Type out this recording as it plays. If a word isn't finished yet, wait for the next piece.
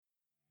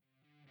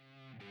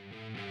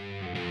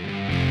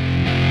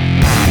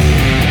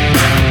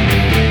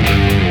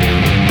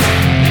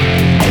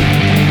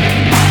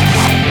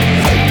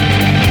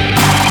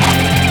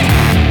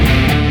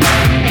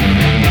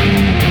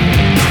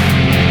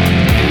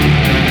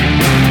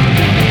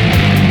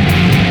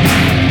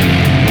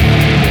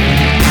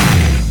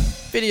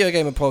Video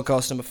Gamer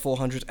Podcast number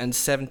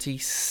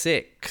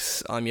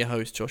 476. I'm your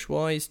host, Josh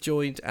Wise,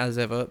 joined as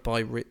ever by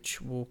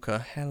Rich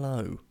Walker.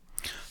 Hello.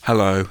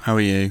 Hello, how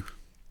are you?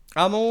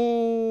 I'm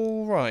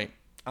all right.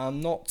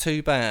 I'm not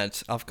too bad.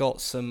 I've got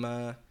some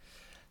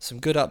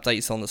good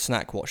updates on the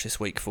Snack Watch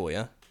this week for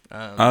you.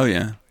 Oh,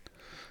 yeah.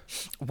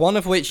 One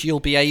of which you'll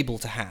be able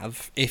to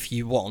have if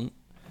you want,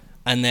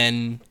 and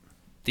then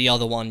the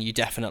other one you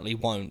definitely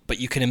won't. But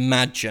you can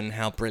imagine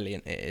how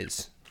brilliant it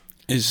is.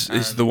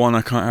 Is the one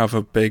I can't have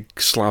a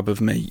big slab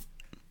of meat?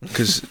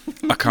 Because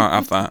I can't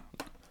have that.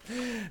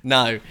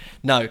 No.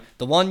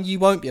 The one you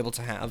won't be able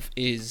to have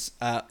is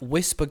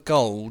Whisper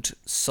Gold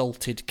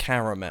Salted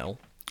Caramel.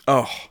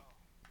 Oh.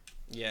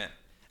 Yeah.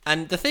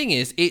 And the thing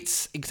is,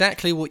 it's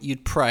exactly what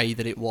you'd pray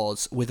that it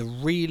was, with a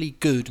really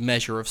good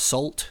measure of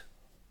salt.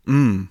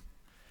 Mmm.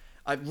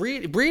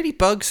 It really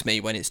bugs me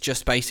when it's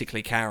just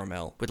basically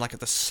caramel, with like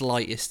the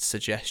slightest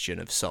suggestion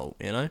of salt,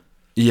 you know?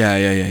 Yeah.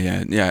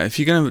 If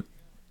you're going to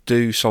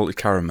do salted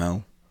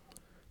caramel,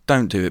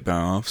 don't do it by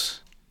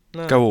halves.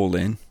 No. Go all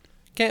in.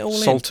 Get all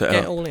Salt in. it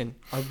Get up. all in.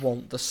 I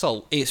want the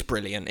salt. It's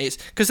brilliant. It's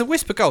because the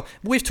Whisper Gold.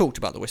 We've talked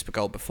about the Whisper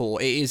Gold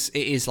before. It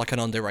is like an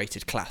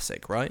underrated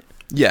classic, right?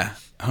 Yeah,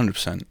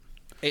 100%.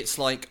 It's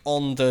like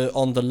on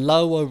the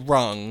lower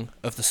rung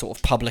of the sort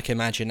of public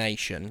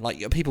imagination.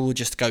 Like people would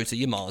just go to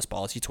your Mars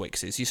bars, your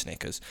Twixes, your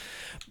Snickers.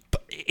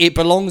 But it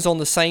belongs on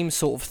the same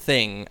sort of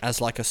thing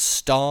as like a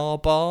Star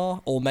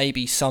bar, or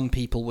maybe some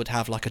people would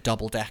have like a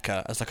double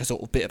decker as like a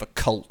sort of bit of a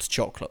cult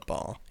chocolate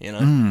bar. You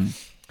know?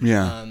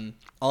 Yeah.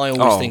 I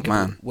always think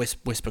of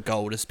Whisper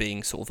Gold as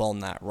being sort of on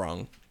that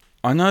rung.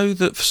 I know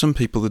that for some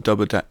people the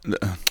double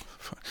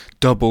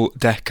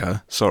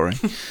decker,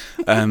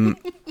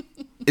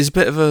 is a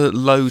bit of a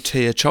low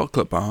tier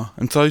chocolate bar,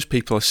 and to those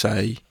people I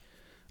say,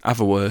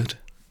 have a word.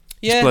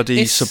 Yeah, it's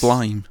bloody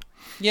sublime.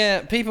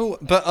 Yeah, people,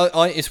 but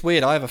it's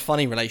weird. I have a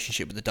funny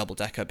relationship with the double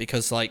decker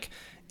because, like,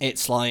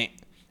 it's like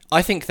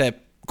I think they're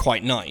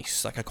quite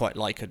nice. Like, I quite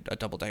like a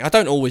double decker. I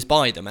don't always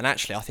buy them, and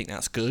actually, I think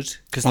that's good.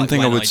 Cause, One like,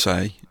 thing I would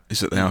say is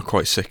that they are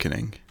quite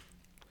sickening.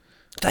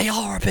 They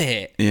are a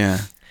bit. Yeah.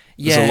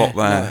 There's a lot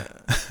there.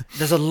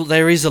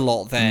 There is a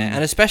lot there,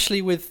 and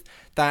especially with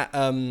that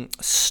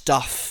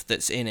stuff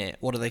that's in it.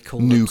 What do they call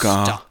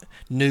nougat?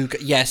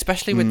 Nougat. Yeah,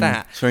 especially with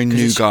that. It's very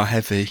nougat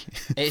heavy.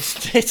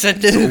 It's a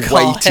nougat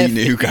weighty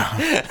heavy. nougat.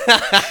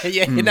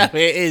 Yeah, no,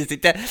 it is.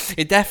 It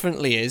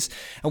definitely is.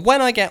 And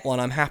when I get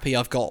one, I'm happy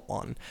I've got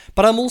one.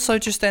 But I'm also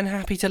just then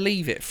happy to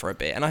leave it for a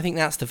bit. And I think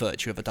that's the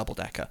virtue of a double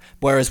decker.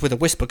 Whereas with a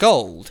Whisper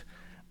Gold,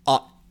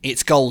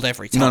 it's gold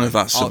every time. None of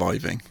that's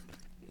surviving.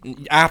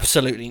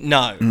 Absolutely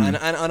no, and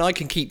I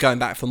can keep going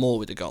back for more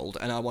with the gold,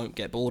 and I won't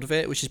get bored of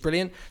it, which is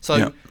brilliant.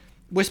 So,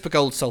 Whisper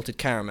Gold Salted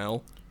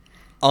Caramel,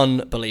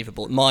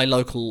 unbelievable. My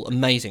local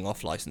amazing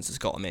off license has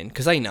got them in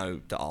because they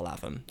know that I'll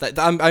have them.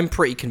 I'm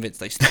pretty convinced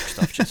they stock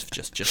stuff just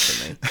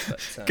for me.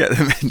 But, get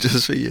them in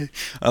just for you.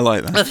 I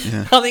like that.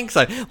 Yeah. I think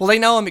so. Well, they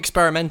know I'm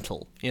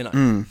experimental. You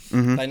know,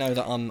 they know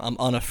that I'm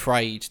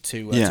unafraid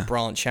to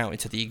branch out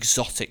into the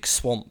exotic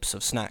swamps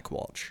of Snack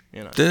Watch.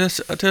 You know, did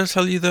I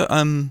tell you that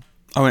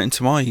I went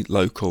into my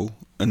local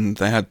and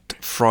they had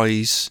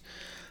Fry's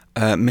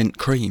mint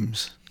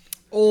creams.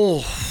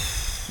 Oh,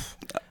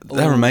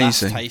 they're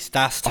amazing.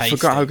 That's tasty. I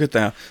forgot how good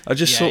they are. I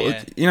just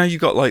you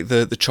got like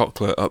the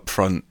chocolate up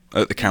front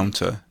at the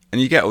counter,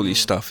 and you get all your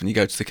stuff, and you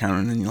go to the counter,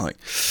 and then you're like,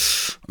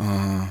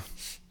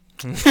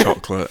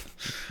 chocolate.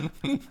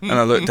 And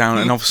I look down,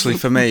 and obviously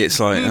for me, it's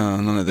like,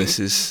 none of this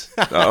is.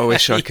 I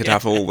wish I could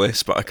have all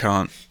this, but I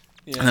can't.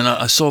 Yeah. And then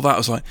I saw that, I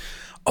was like,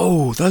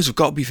 oh, those have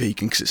got to be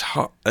vegan because it's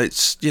hot.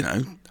 It's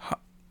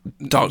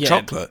dark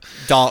chocolate.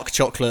 Dark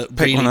chocolate,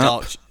 Pick really one up,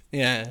 dark.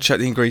 Yeah. Check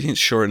the ingredients.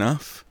 Sure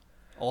enough.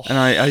 Oh. And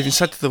I even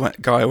said to the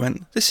guy, I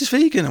went, "This is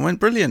vegan." I went,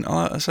 "Brilliant."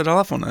 I said, "I'll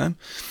have one of them."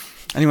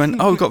 And he went,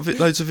 "Oh, we've got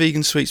loads of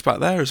vegan sweets back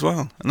there as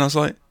well." And I was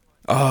like,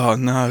 "Oh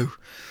no."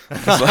 I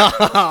was like,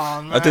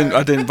 oh, no.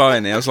 I didn't buy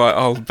any. I was like,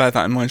 I'll bear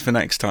that in mind for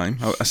next time.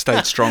 I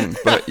stayed strong,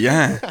 but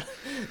yeah.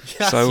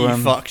 So you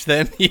fucked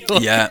them.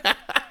 Yeah.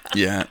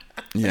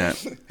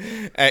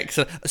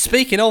 Excellent.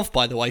 Speaking of,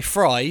 by the way,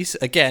 Fry's,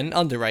 again,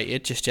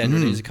 underrated, just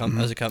generally as a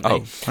company. Oh,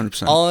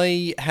 100%.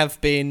 I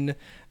have been,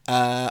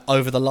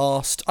 over the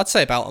last, I'd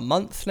say about a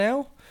month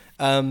now,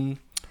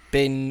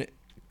 been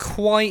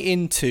quite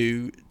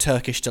into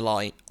Turkish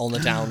Delight on the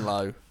down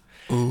low.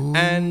 Ooh,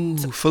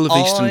 and full of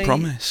Eastern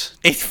promise.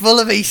 It's full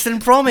of Eastern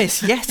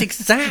promise. Yes,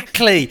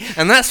 exactly.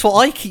 And that's what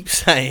I keep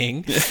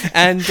saying.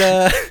 And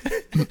and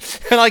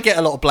I get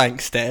a lot of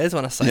blank stares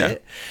when I say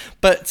it.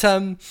 But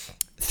 3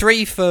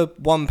 for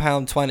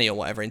 £1.20 or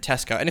whatever in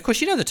Tesco. And of course,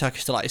 you know the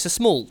Turkish Delight. It's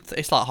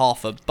it's like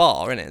half a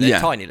bar, isn't it? They're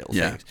tiny little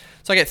things.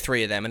 So I get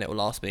 3 of them, and it will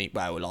last me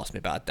about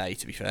a day,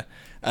 to be fair.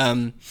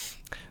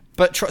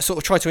 But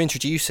try to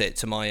introduce it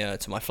to my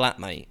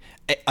flatmate.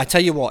 I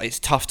tell you what, it's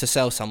tough to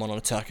sell someone on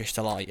a Turkish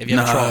Delight. Have you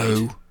ever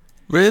tried?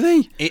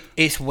 Really?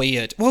 It's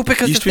weird. Well,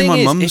 because it used to be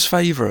my mum's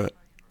favourite.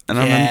 And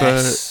I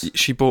remember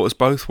she bought us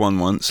both one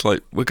once.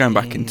 Like, we're going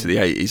back into the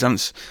 80s. I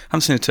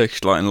haven't seen a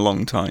Turkish Delight in a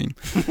long time.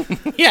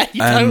 Yeah,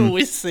 you don't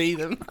always see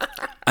them.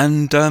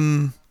 And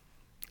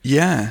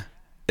Yeah,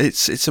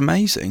 it's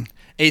amazing.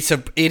 It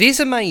is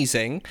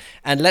amazing,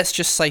 and let's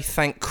just say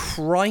thank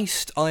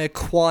Christ I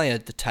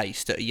acquired the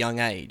taste at a young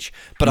age.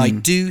 But I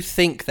do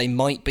think they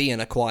might be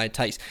an acquired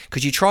taste,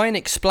 because you try and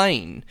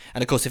explain,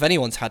 and of course if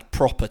anyone's had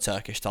proper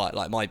Turkish delight,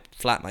 like my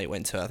flatmate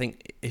went to, I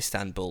think,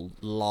 Istanbul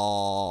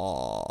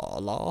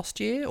last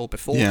year or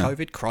before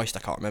COVID. Christ, I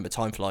can't remember,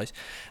 time flies.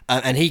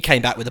 And he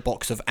came back with a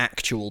box of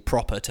actual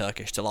proper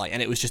Turkish delight,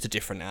 and it was just a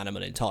different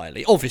animal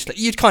entirely. Obviously,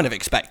 you'd kind of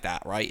expect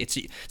that, right? It's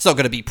not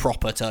going to be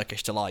proper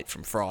Turkish delight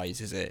from Fry's,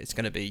 is it? It's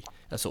going to be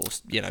a sort of,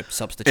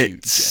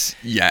 substitute.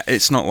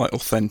 It's not like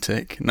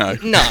authentic. No.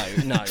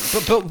 No.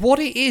 But what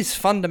it is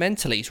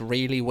fundamentally is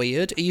really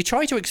weird. You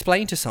try to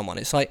explain to someone,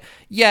 it's like,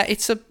 yeah,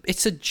 it's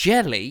a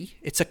jelly,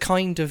 it's a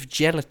kind of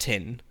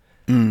gelatin,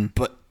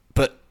 but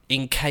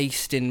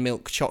encased in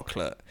milk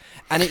chocolate,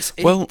 and it's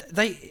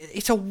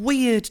a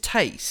weird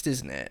taste,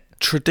 isn't it?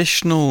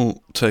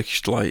 Traditional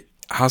Turkish delight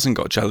hasn't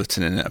got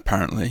gelatin in it,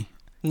 apparently.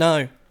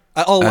 No.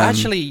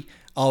 Actually.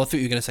 Oh, I thought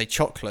you were going to say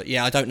chocolate.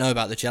 Yeah, I don't know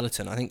about the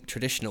gelatin. I think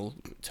traditional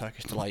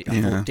Turkish delight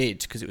I thought did,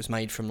 because it was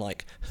made from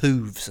like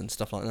hooves and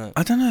stuff like that.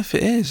 I don't know if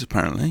it is,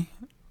 apparently.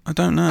 I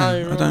don't know.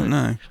 Oh, right. I don't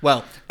know.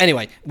 Well,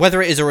 anyway,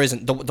 whether it is or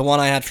isn't, the one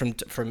I had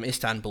from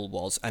Istanbul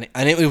was, and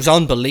it was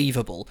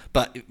unbelievable.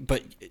 But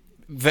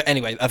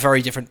anyway, a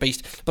very different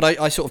beast. But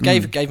I sort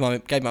of gave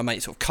my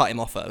mate, sort of cut him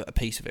off a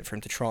piece of it for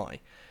him to try,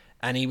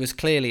 and he was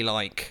clearly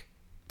like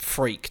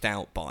freaked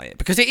out by it,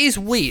 because it is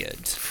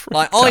weird.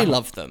 I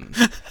love them,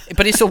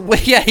 but it's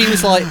he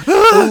was like,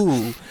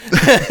 ooh.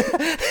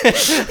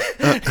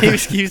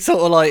 he was sort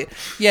of like,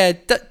 yeah,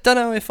 don't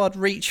know if I'd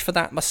reach for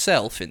that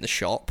myself in the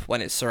shop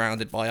when it's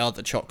surrounded by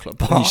other chocolate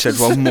bars. And you said,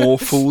 well, more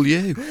fool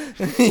you.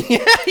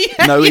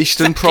 No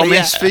Eastern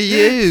Promise for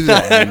you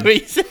then.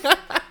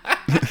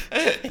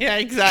 Yeah,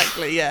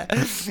 exactly.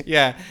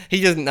 Yeah. He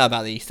doesn't know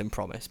about the Eastern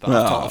Promise, but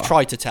I've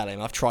tried to tell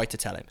him.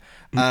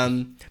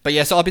 But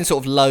yeah, so I've been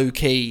sort of low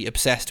key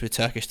obsessed with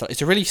Turkish delight.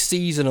 It's a really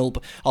seasonal.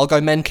 I'll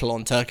go mental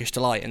on Turkish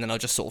delight, and then I'll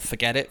just sort of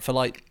forget it for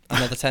like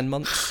another 10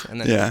 months,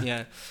 and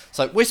then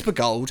So Whisper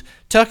Gold,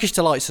 Turkish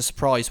delight's a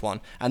surprise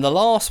one, and the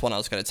last one I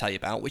was going to tell you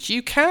about, which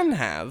you can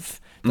have,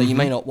 but you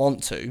may not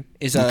want to,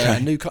 is a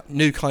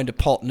new kind of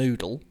pot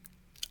noodle.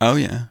 Oh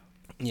yeah.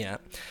 Yeah,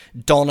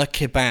 doner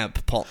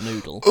kebab pot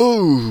noodle.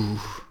 Ooh.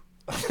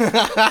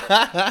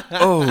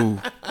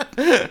 Oh,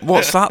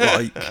 what's that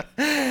like?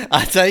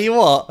 I tell you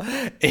what,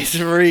 it's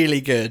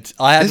really good.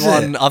 I had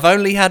one. I've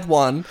only had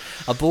one.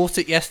 I bought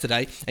it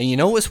yesterday, and you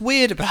know what's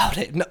weird about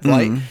it?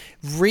 Right,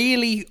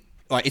 really,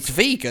 right. It's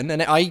vegan,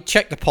 and I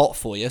checked the pot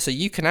for you, so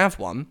you can have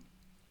one.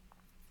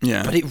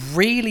 Yeah, but it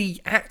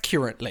really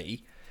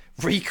accurately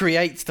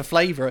recreates the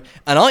flavour.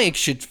 And I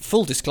should,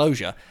 full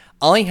disclosure,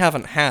 I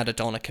haven't had a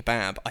doner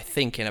kebab, I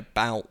think, in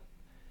about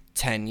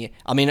 10 years.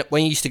 I mean,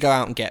 when you used to go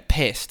out and get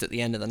pissed at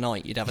the end of the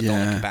night, you'd have a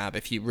doner kebab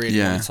if you really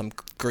wanted some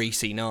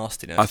greasy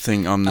nastiness. I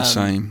think I'm the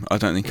same. I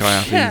don't think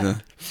I have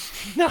either.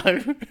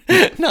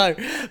 No.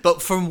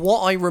 But from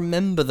what I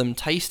remember them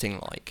tasting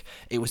like,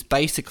 it was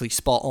basically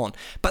spot on.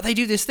 But they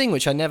do this thing,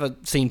 which I never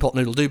seen pot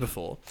noodle do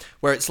before,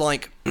 where it's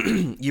like,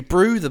 you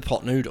brew the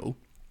pot noodle.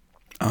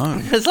 Oh.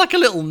 There's like a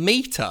little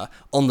meter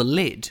on the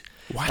lid.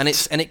 What?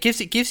 And it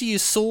gives you a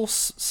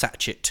sauce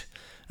sachet,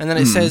 and then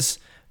it says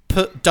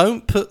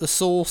don't put the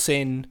sauce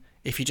in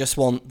if you just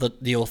want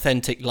the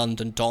authentic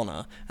London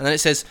doner, and then it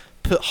says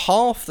put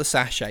half the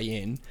sachet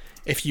in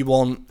if you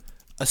want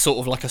a sort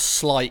of like a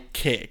slight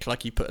kick,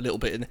 like you put a little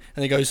bit in,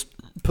 and it goes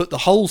put the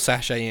whole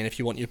sachet in if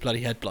you want your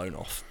bloody head blown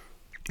off.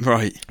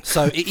 Right.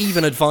 So it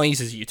even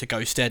advises you to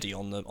go steady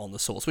on the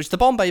sauce, which the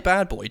Bombay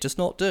Bad Boy does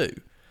not do.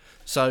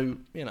 So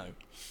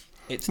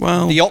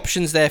the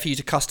options there for you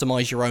to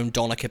customise your own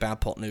doner kebab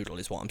pot noodle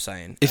is what I'm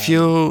saying. If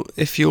you're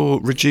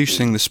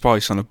reducing the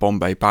spice on a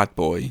Bombay Bad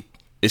Boy,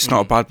 it's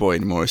not a bad boy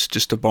anymore. It's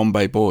just a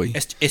Bombay boy.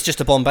 It's just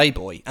a Bombay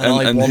boy,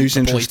 and who's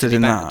interested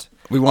in that?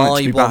 We want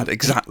it to be bad,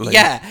 exactly.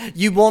 Yeah,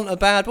 you want a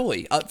bad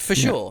boy for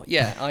sure.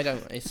 Yeah, I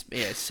don't. It's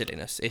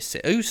silliness.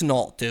 Who's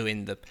not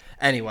doing the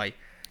anyway?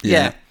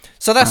 Yeah.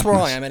 So that's where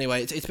I am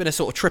anyway. It's been a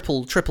sort of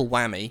triple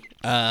whammy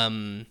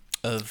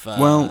of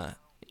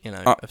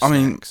I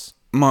mean,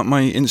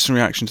 my instant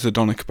reaction to the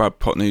doner kebab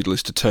pot noodle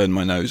is to turn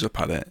my nose up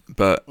at it.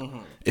 But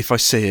if I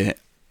see it,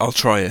 I'll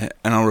try it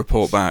and I'll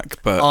report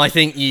back. But I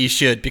think you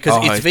should,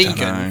 because it's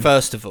vegan.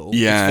 First of all,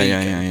 yeah.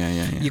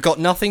 You've got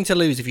nothing to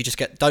lose if you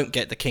just don't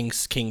get the King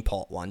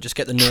pot one. Just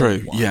get the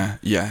normal one. Yeah.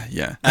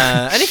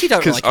 And if you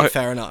don't like it,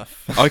 fair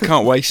enough. I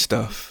can't waste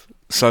stuff.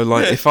 So,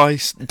 like, if I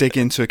dig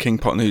into a King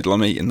pot noodle,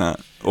 I'm eating that.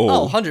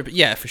 Oh, 100%.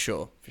 Yeah, for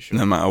sure.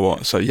 No matter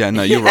what. So, yeah,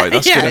 no, you're right.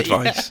 That's good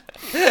advice.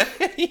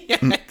 Yeah,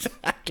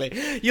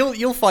 exactly.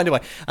 You'll find a way.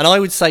 And I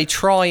would say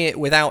try it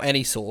without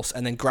any sauce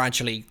and then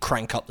gradually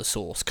crank up the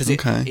sauce, because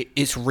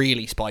it's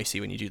really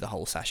spicy when you do the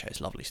whole sachet. It's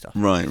lovely stuff.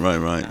 Right.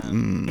 Right,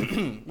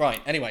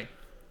 anyway.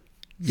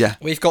 Yeah.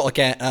 We've got to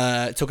get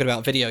talking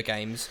about video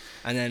games,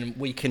 and then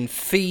we can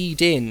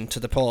feed in to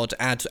the pod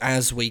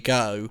as we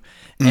go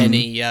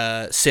any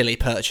silly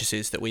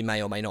purchases that we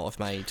may or may not have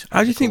made.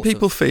 How do you think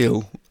people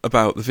feel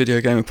about the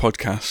Video Gamer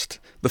podcast,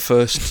 the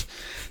first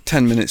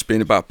 10 minutes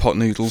being about pot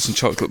noodles and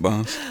chocolate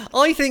bars.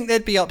 I think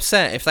they'd be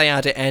upset if they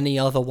had it any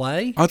other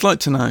way. I'd like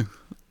to know.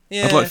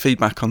 Yeah. I'd like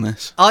feedback on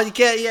this.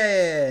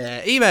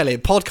 Email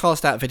in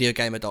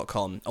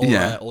podcast@videogamer.com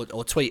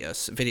or tweet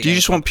us. Do you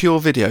just want pure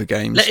video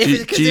games? Are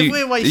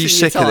you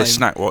sick of this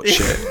snack watch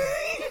shit?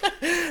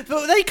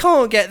 But they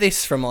can't get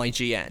this from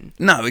IGN.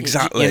 No,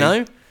 exactly. You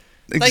know?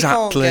 Exactly. They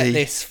can't get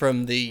this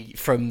from the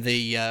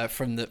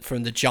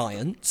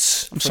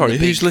giants. I'm sorry,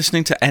 who's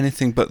listening to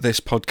anything but this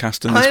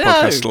podcast and this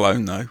podcast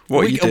alone, though?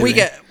 What are you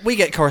doing? We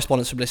get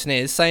correspondence from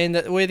listeners saying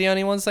that we're the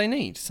only ones they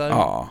need. So,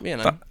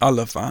 I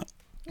love that.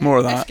 More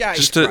of that.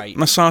 Just to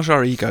massage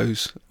our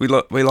egos. We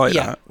like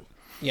that.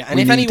 Yeah, and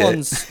if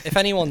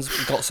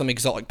anyone's got some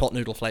exotic pot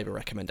noodle flavour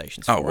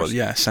recommendations for us,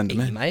 send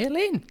them in. Email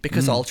in,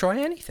 because I'll try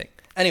anything.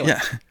 Anyway,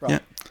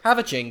 have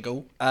a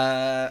jingle,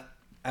 and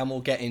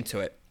we'll get into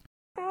it.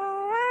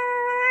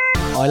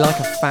 I like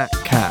a fat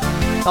cat.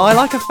 I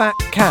like a fat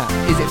cat.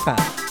 Is it fat?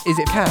 Is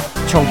it cat?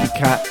 Chonky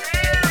cat.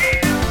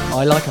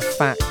 I like a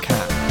fat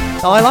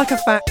cat. I like a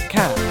fat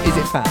cat. Is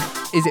it fat?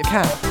 Is it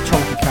cat?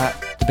 Chonky cat.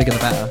 The bigger the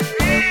better.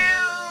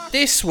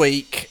 This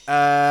week,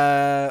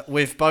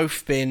 we've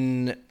both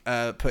been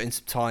putting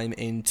some time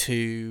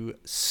into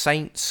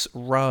Saints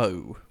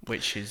Row,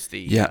 which is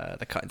the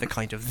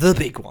kind of the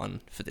big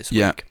one for this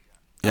week.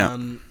 Yeah.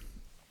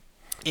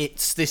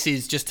 This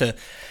is just to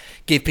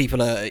give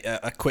people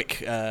a quick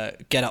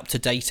get up to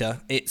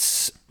data.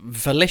 It's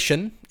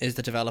Volition is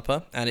the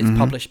developer, and it's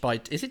published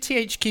by, is it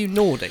THQ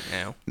Nordic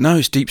now? No,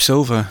 it's Deep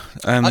Silver.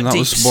 That Deep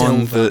was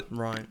one Silver,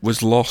 that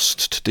was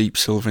lost to Deep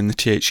Silver in the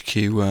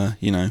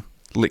THQ,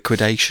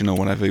 liquidation or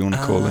whatever you want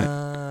to call it.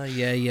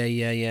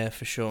 Yeah,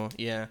 for sure.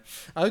 Yeah.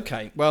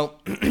 Okay. Well,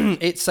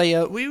 it's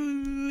a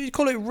we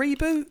call it a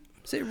reboot.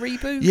 Is it a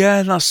reboot?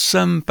 Yeah, that's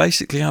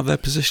basically how they're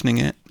positioning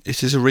it.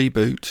 It is a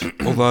reboot,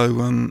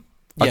 although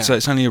I'd say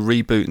it's only a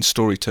reboot in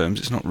story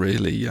terms. It's not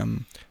really.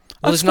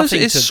 I suppose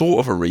it is sort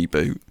of a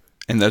reboot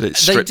in that it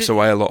strips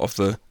away a lot of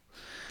the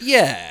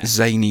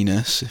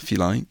zaniness, if you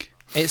like.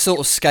 It sort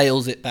of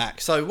scales it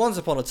back. So once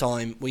upon a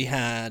time, we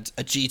had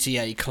a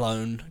GTA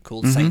clone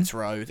called Saints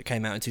Row that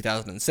came out in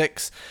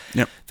 2006.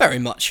 Yep. Very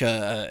much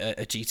a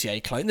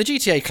GTA clone. The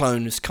GTA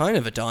clone is kind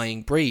of a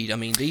dying breed. I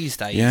mean, these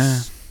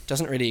days,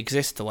 doesn't really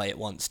exist the way it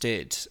once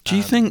did. Do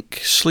you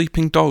think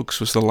Sleeping Dogs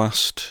was the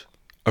last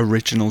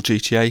original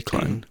GTA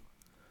clone?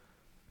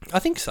 I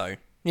think so.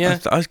 Yeah.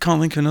 I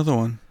can't think of another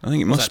one. I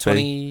think it must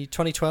be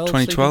 2012.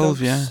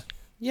 2012, yeah.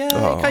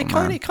 Yeah,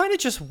 it kind of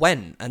just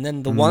went, and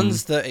then the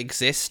ones that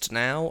exist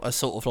now are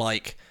sort of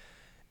like,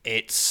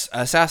 it's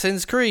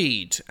Assassin's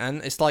Creed,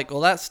 and it's like,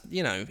 well, that's,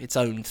 its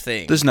own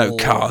thing. There's no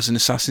cars in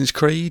Assassin's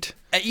Creed.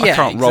 I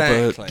can't rob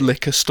a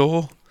liquor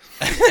store.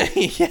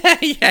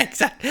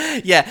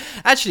 Exactly. Yeah,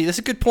 actually, that's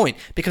a good point,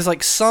 because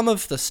like some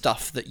of the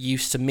stuff that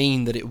used to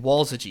mean that it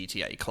was a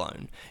GTA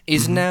clone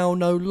is now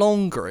no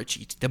longer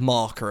the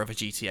marker of a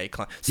GTA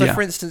clone. So,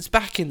 for instance,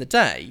 back in the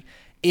day,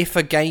 if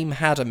a game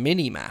had a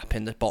mini-map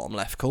in the bottom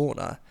left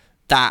corner,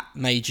 that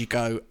made you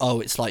go,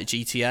 oh, it's like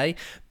GTA.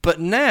 But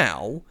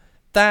now,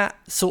 that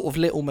sort of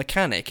little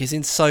mechanic is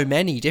in so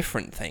many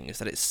different things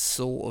that it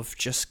sort of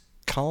just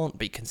can't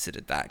be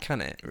considered that, can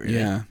it? Really?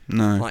 Yeah,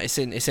 no. Like it's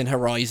in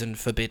Horizon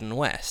Forbidden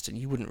West, and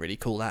you wouldn't really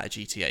call that a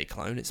GTA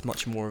clone. It's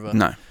much more of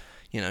a,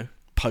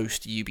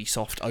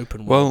 post-Ubisoft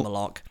open world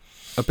malark.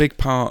 A big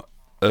part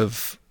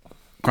of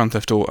Grand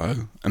Theft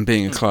Auto and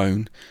being a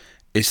clone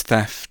is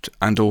theft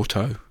and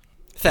auto.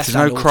 If there's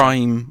no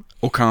crime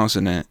or cars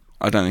in it,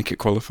 I don't think it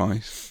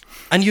qualifies.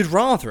 And you'd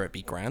rather it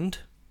be grand?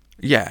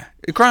 Yeah.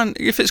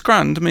 If it's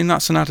grand, I mean,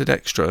 that's an added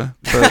extra.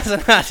 But that's an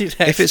added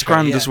extra, if it's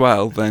grand as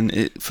well, then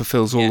it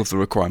fulfills all of the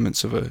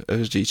requirements of a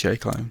GTA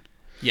clone.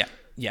 Yeah.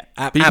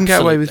 But you can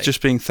get away with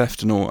just being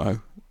theft and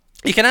auto.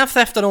 You can have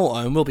theft and auto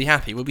and we'll be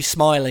happy. We'll be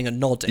smiling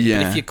and nodding.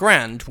 Yeah. But if you're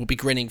grand, we'll be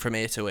grinning from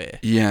ear to ear.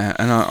 Yeah,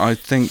 and I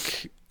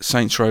think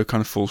Saints Row kind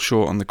of falls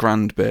short on the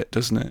grand bit,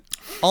 doesn't it?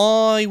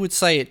 I would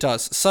say it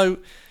does. So,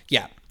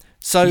 yeah.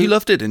 So you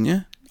loved it, didn't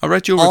you? I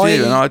read your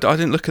review and I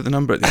didn't look at the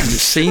number at the end. It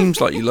seems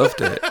like you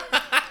loved it.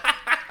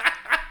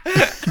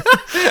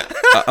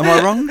 Am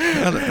I wrong?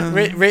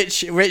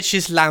 Rich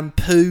is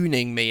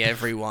lampooning me,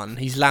 everyone.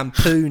 He's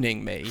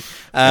lampooning me.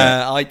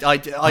 I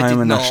did not. I'm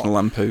a national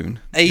lampoon.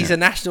 He's a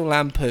national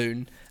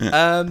lampoon.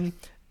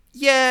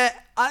 Yeah.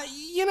 I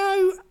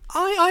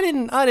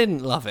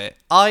didn't love it.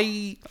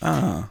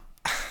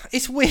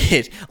 It's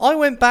weird. I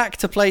went back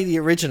to play the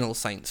original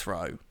Saints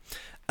Row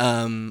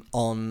on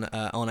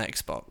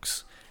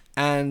Xbox,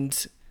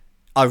 and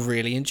I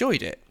really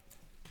enjoyed it.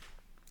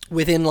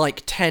 Within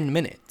like 10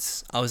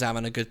 minutes, I was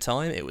having a good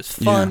time. It was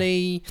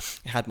funny.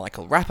 It had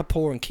Michael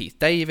Rappaport and Keith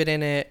David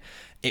in it.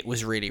 It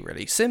was really,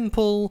 really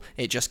simple.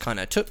 It just kind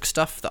of took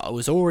stuff that I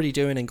was already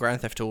doing in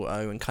Grand Theft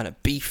Auto and kind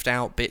of beefed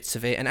out bits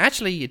of it. And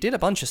actually, it did a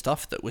bunch of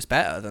stuff that was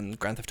better than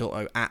Grand Theft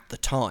Auto at the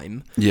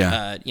time.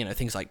 Yeah.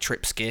 Things like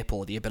trip skip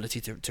or the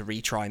ability to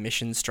retry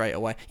missions straight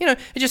away. It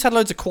just had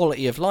loads of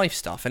quality of life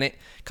stuff, and it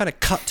kind of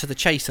cut to the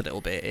chase a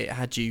little bit. It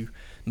had you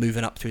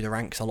moving up through the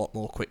ranks a lot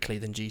more quickly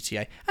than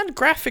GTA. And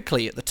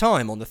graphically, at the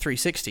time, on the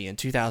 360 in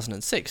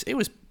 2006, it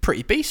was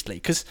pretty beastly,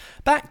 because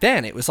back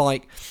then it was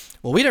like,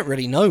 well, we don't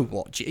really know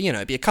what...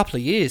 it'd be a couple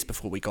of years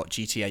before we got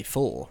GTA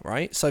 4,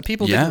 right? So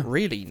people didn't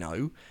really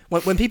know.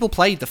 When people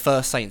played the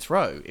first Saints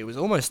Row, it was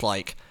almost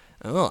like,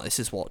 oh, this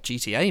is what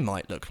GTA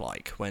might look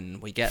like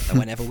whenever we get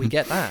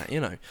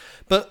that,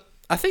 But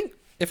I think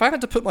if I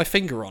had to put my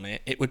finger on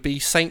it, it would be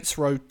Saints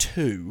Row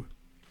 2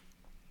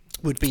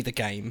 would be the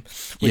game,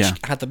 which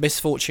had the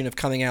misfortune of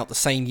coming out the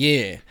same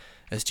year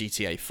as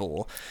GTA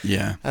 4.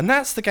 Yeah. And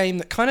that's the game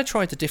that kind of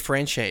tried to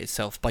differentiate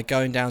itself by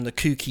going down the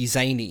kooky,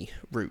 zany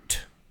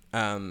route.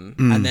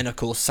 And then, of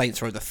course,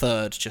 Saints Row the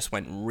Third just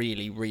went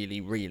really,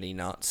 really, really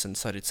nuts, and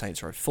so did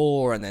Saints Row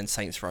 4, and then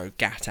Saints Row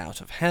Gat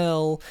Out of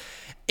Hell.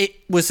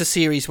 It was a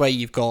series where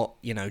you've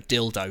got,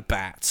 dildo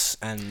bats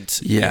and,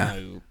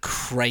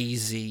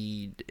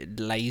 crazy,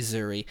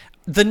 lasery.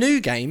 The new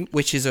game,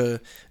 which is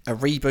a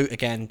reboot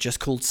again, just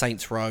called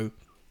Saints Row,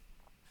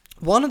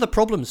 one of the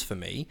problems for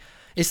me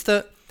is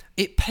that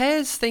it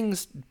pares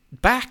things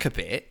back a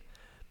bit,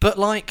 but,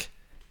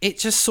 it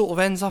just sort of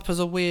ends up as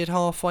a weird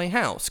halfway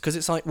house, because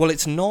it's like, well,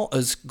 it's not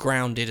as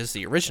grounded as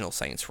the original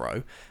Saints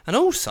Row, and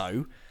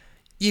also,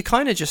 you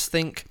kind of just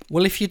think,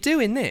 well, if you're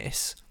doing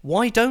this,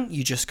 why don't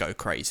you just go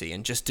crazy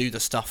and just do the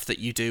stuff that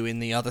you do in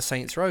the other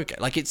Saints Row game?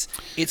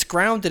 It's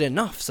grounded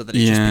enough so that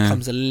it just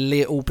becomes a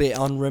little bit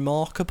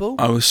unremarkable.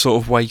 I was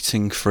sort of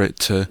waiting for it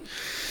to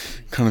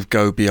kind of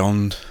go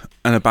beyond,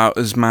 and about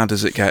as mad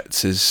as it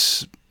gets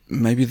is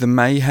maybe the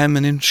mayhem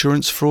and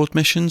insurance fraud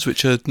missions,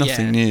 which are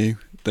nothing new.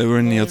 They were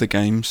in the other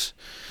games.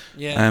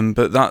 Yeah.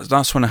 But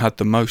that's when I had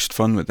the most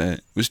fun with it.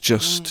 It was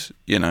just,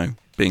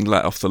 being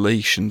let off the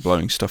leash and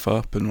blowing stuff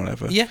up and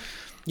whatever.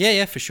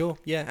 Yeah, for sure.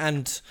 Yeah,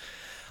 and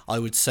I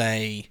would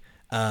say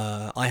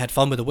I had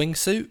fun with the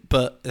wingsuit,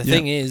 but the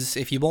thing is,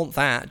 if you want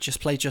that,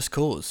 just play Just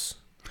Cause.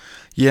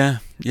 Yeah,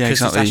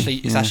 exactly.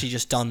 It's actually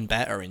just done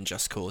better in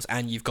Just Cause,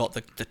 and you've got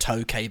the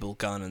tow cable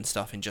gun and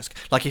stuff in Just...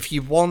 if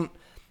you want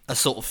a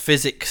sort of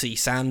physicsy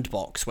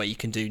sandbox where you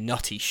can do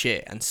nutty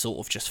shit and sort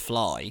of just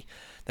fly,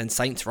 then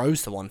Saints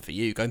Row's the one for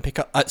you. Go and pick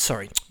up...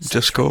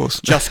 Just Cause.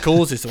 Just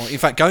Cause is the one. In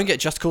fact, go and get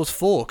Just Cause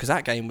 4, because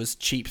that game was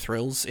cheap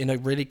thrills in a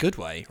really good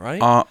way,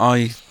 right?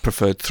 I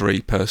preferred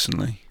 3,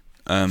 personally.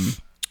 Four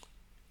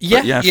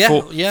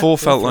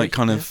felt like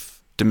kind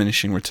of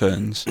diminishing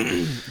returns.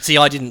 See,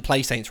 I didn't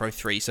play Saints Row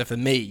 3, so for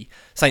me,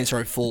 Saints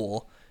Row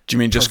 4... Do you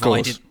mean Just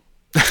Cause?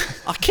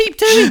 I keep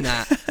doing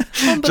that.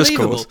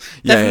 Unbelievable.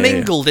 They've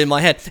mingled in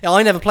my head.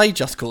 I never played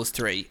Just Cause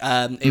 3.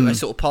 It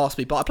sort of passed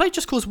me, but I played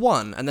Just Cause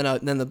 1, and then I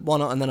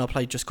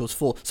played Just Cause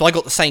 4. So I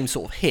got the same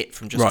sort of hit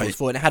from Just Cause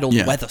 4, and it had all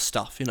the weather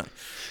stuff,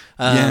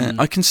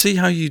 I can see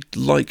how you'd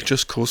like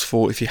Just Cause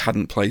 4 if you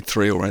hadn't played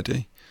 3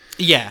 already.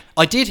 Yeah,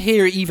 I did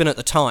hear even at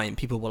the time,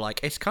 people were like,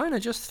 it's kind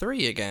of just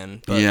 3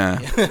 again. But,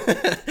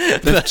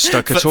 They've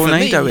stuck a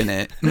tornado in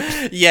it.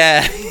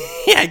 Yeah,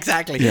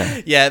 exactly.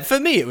 Yeah, for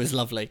me it was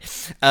lovely.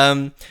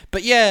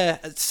 But yeah,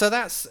 so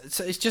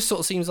it just sort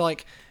of seems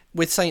like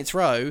with Saints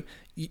Row,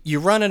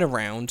 you're running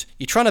around,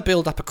 you're trying to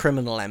build up a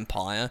criminal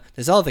empire,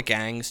 there's other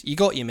gangs, you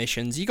got your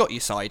missions, you got your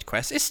side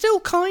quests. It's still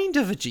kind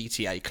of a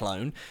GTA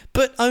clone,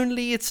 but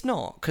only it's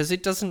not, because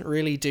it doesn't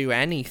really do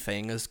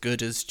anything as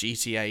good as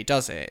GTA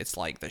does it. It's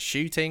like the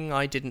shooting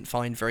I didn't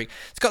find very...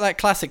 It's got that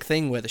classic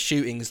thing where the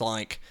shooting's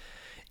like...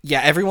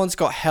 Yeah, everyone's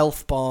got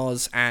health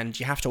bars, and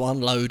you have to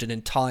unload an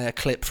entire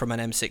clip from an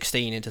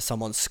M16 into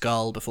someone's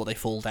skull before they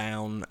fall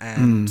down,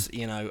 and,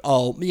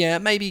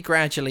 maybe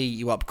gradually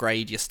you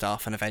upgrade your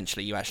stuff, and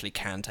eventually you actually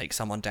can take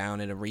someone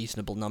down in a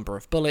reasonable number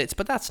of bullets,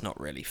 but that's not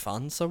really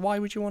fun, so why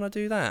would you want to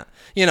do that?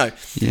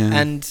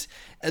 And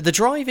the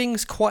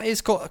driving's it's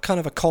got a kind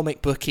of a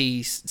comic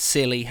booky,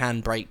 silly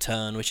handbrake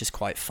turn, which is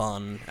quite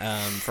fun,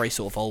 very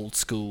sort of old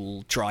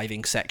school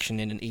driving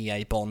section in an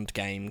EA Bond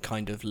game,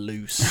 kind of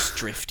loose,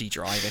 drifty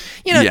driving.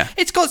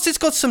 It's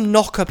got some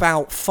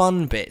knockabout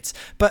fun bits,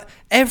 but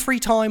every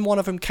time one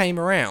of them came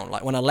around,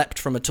 like when I leapt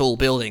from a tall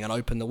building and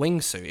opened the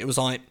wingsuit, it was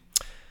like,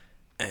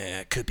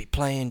 could be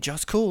playing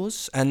Just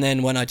Cause. And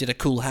then when I did a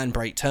cool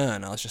handbrake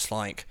turn, I was just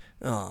like,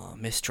 oh,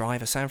 Miss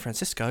Driver San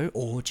Francisco,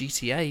 or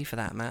GTA for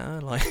that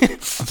matter. I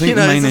think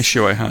the main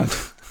issue I had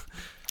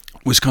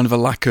was kind of a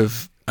lack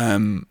of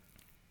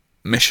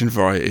mission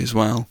variety as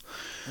well.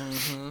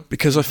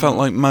 Because I felt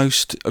like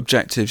most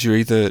objectives, you're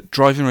either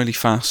driving really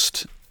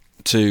fast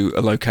to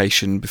a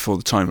location before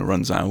the timer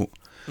runs out,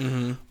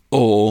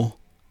 or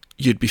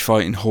you'd be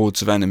fighting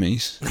hordes of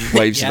enemies,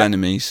 waves of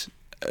enemies,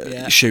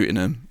 shooting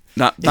them.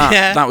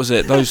 That was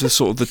it. Those are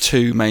sort of the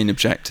 2 main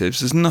objectives.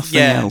 There's nothing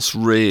else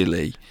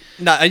really.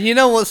 No, and you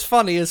know what's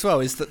funny as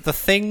well is that the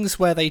things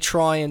where they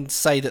try and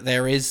say that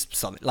there is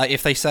something, like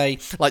if they say,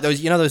 like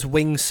those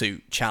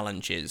wingsuit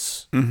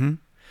challenges,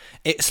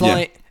 It's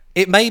like,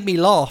 it made me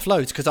laugh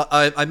loads, because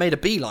I made a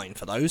beeline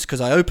for those,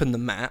 because I opened the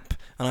map,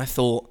 and I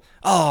thought,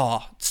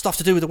 stuff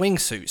to do with the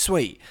wingsuit,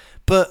 sweet.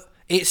 But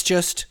it's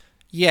just,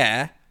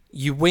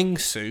 you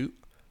wingsuit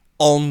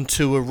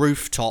onto a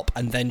rooftop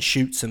and then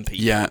shoot some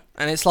people. Yeah.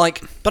 And it's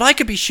like, but I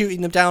could be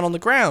shooting them down on the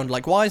ground.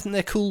 Like, why isn't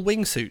there cool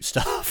wingsuit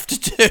stuff to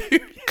do?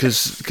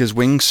 Because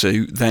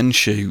wingsuit, then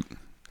shoot.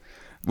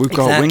 We've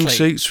got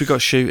wingsuits, we've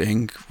got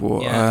shooting.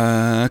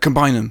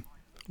 Combine them.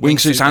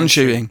 Wingsuits and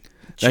shooting.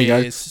 There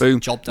Cheers. you go. Boom.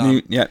 Job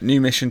done. New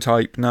mission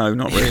type. No,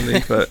 not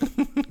really, but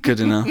good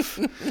enough.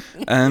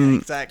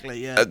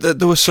 Exactly, yeah.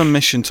 There were some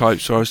mission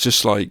types where I was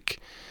just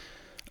like,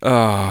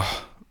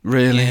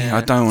 really? Yeah.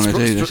 I don't want to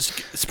do this.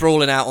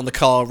 Sprawling out on the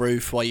car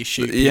roof while you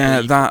shoot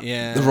people.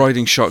 The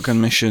riding shotgun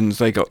missions,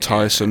 they got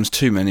tiresome.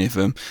 Too many of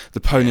them. The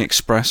Pony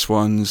Express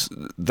ones,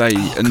 they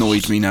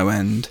annoyed me no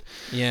end.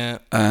 Yeah.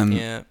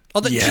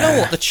 Do you know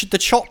what? The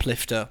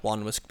Choplifter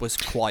one was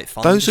quite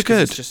fun. Those are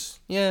good. It's just,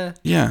 Yeah,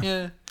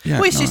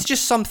 well, it's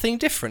just something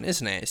different,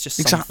 isn't it? It's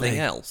just something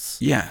else.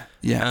 Yeah.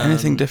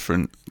 Anything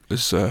different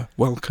was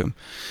welcome.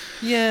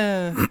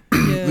 Yeah.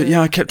 But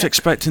I kept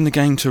expecting the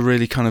game to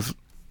really kind of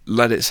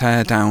let its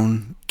hair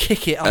down,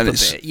 kick it up a bit.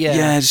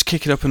 Just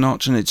kick it up a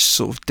notch, and it just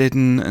sort of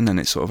didn't, and then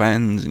it sort of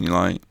ends, and you're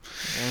like,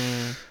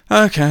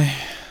 okay,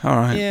 all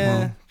right,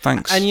 well,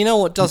 thanks. And you know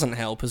what doesn't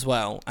help as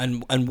well,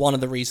 and one of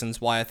the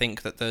reasons why I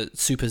think that the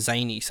super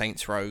zany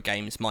Saints Row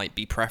games might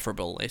be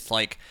preferable, it's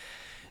like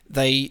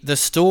the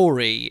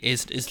story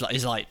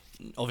is like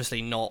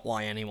obviously not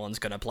why anyone's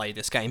going to play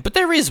this game, but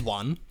there is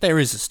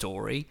a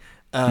story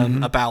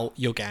about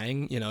your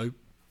gang,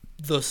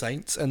 the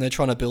Saints, and they're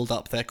trying to build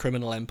up their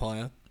criminal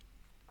empire.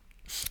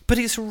 But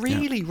it's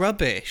really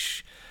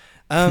rubbish.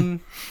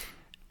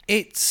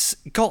 It's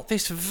got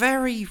this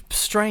very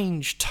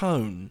strange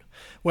tone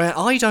where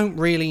I don't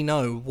really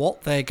know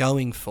what they're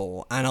going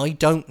for, and I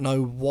don't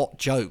know what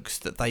jokes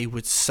that they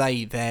would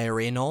say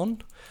they're in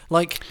on.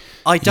 Like,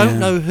 I don't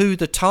know who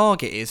the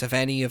target is of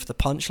any of the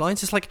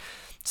punchlines. It's like,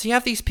 so you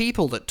have these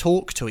people that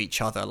talk to each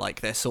other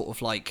like they're sort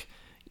of like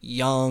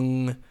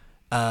young,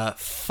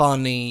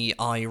 funny,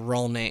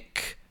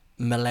 ironic,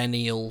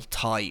 millennial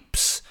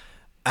types,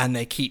 and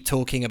they keep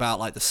talking about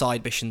like the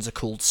side missions are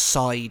called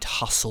side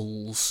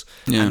hustles,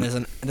 and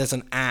there's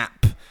an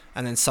app,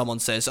 and then someone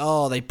says,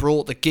 they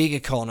brought the gig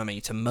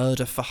economy to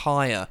murder for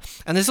hire,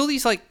 and there's all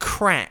these like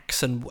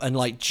cracks and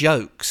like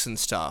jokes and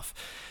stuff,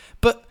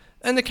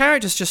 and the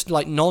characters just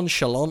like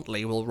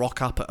nonchalantly will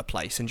rock up at a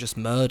place and just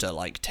murder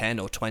like 10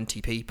 or 20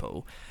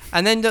 people,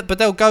 and then but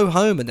they'll go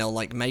home and they'll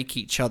like make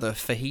each other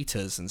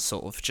fajitas and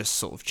sort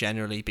of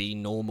generally be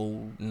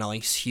normal,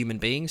 nice human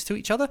beings to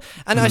each other.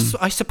 And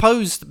I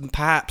suppose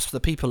perhaps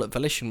the people at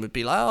Volition would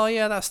be like, oh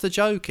yeah, that's the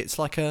joke. It's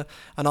like an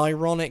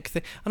ironic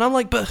thing. And I'm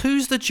like, but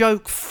who's the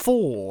joke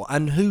for,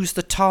 and who's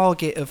the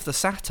target of the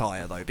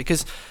satire though?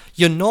 Because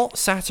you're not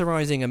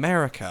satirising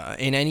America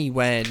in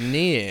anywhere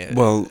near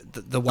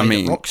the way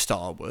that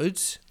Rockstar would.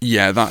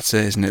 Yeah, that's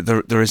it, isn't it?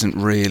 There isn't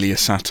really a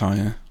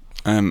satire.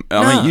 I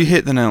mean, you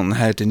hit the nail on the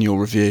head in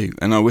your review,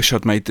 and I wish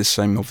I'd made this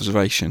same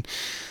observation.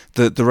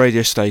 The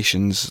radio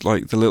stations,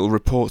 like the little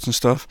reports and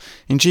stuff,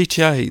 in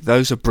GTA,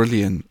 those are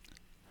brilliant.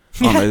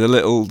 Aren't they?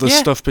 The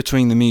stuff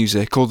between the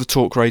music, or the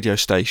talk radio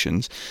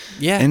stations.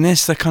 Yeah. In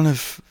this, they're kind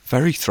of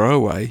very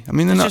throwaway. I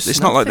mean, it's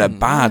not like they're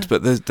bad,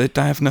 but they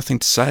have nothing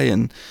to say,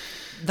 and...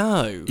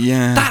 No.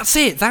 Yeah. That's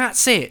it.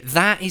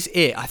 That is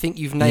it. I think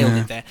you've nailed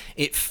it there.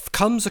 It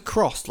comes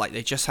across like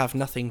they just have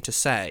nothing to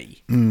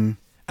say. And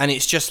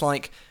it's just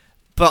like,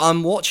 but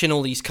I'm watching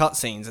all these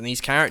cutscenes and these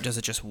characters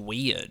are just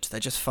weird. They're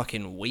just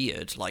fucking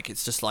weird. Like,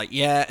 it's just like,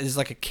 there's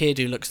like a kid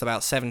who looks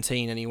about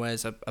 17 and he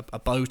wears a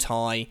bow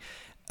tie,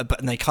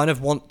 and they kind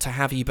of want to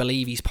have you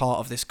believe he's part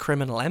of this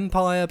criminal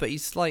empire, but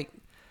he's like,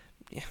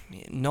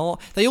 not.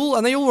 They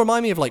all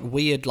remind me of like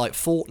weird like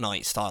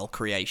Fortnite style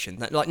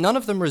creation. Like, none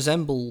of them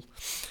resemble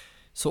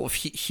sort of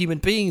human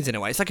beings in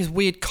a way. It's like this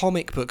weird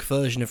comic book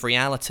version of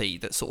reality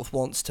that sort of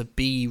wants to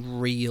be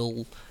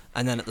real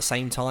and then at the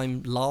same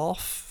time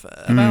laugh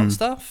about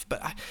stuff.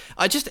 But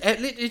it just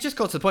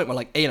got to the point where,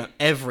 like,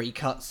 every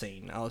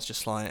cutscene I was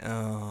just like,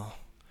 oh,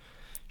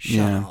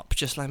 shut up,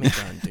 just let me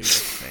go and do this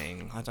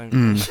thing. I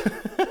don't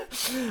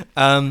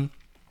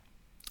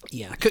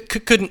yeah,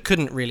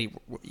 couldn't really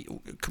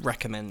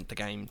recommend the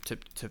game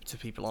to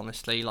people,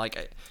 honestly.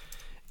 Like,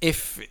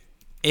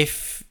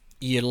 if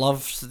you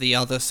loved the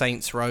other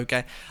Saints Row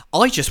game,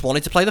 I just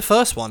wanted to play the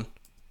first one.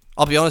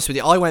 I'll be honest with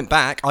you. I went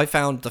back, I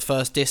found the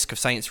first disc of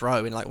Saints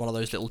Row in like one of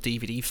those little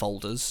DVD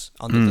folders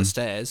under the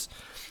stairs,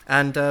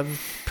 and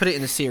put it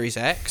in the Series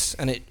X,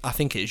 and I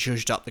think it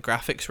zhuzhed up the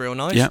graphics real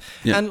nice.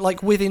 Yeah. And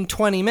like within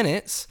 20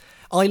 minutes,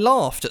 I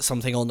laughed at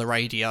something on the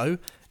radio.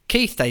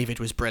 Keith David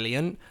was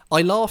brilliant.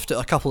 I laughed at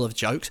a couple of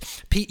jokes.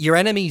 Your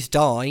enemies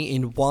die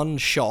in one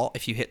shot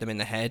if you hit them in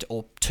the head,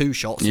 or two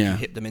shots if you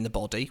hit them in the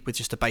body with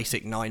just a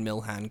basic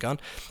 9mm handgun.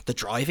 The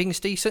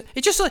driving's decent.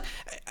 It just like,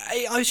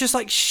 I was just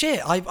like,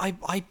 shit.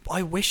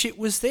 I wish it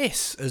was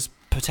this as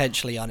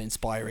potentially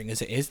uninspiring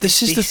as it is,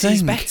 this is the thing.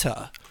 Is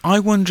better. I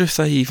wonder if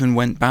they even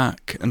went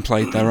back and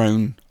played their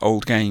own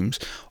old games,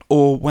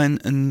 or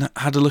went and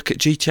had a look at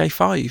GTA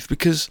 5,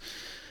 because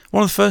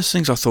one of the first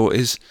things I thought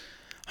is,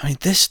 I mean,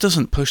 this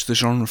doesn't push the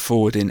genre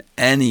forward in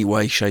any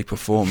way, shape or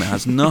form. It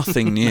has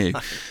nothing new.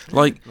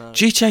 Like,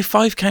 GTA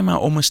 5 came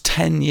out almost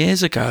 10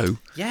 years ago.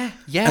 Yeah.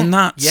 And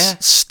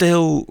that's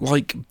still,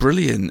 like,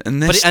 brilliant.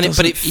 And this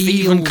doesn't it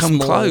even come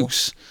more,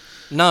 close.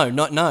 No.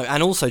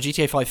 And also,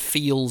 GTA 5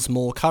 feels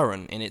more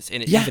current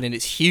even in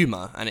its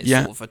humour and its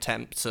sort of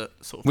attempts at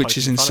sort of which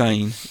is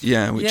insane.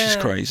 Which is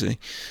crazy.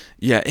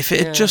 Yeah, if it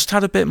had just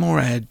had a bit more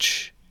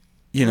edge,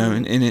 you know,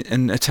 in it,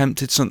 and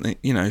attempted something,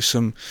 you know,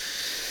 some,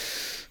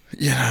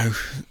 you know,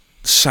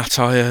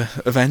 satire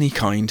of any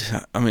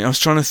kind. I mean, I was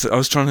trying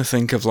to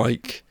think of,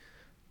 like,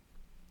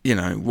 you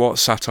know, what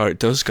satire it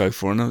does go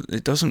for, and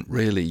it doesn't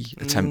really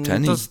attempt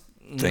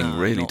anything,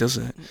 really, does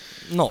it?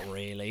 Not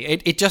really.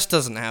 It just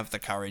doesn't have the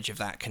courage of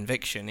that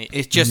conviction.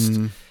 It just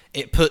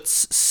it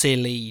puts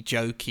silly,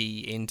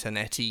 jokey,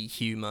 internety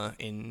humour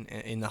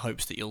in the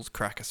hopes that you'll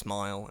crack a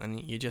smile, and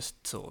you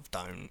just sort of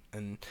don't.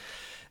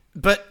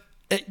 But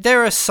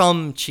there are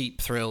some cheap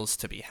thrills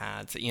to be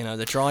had. You know,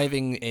 the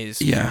driving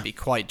can be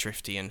quite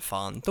drifty and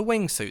fun. The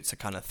wingsuits are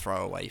kind of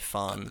throwaway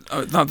fun.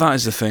 That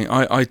is the thing.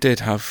 I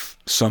did have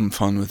some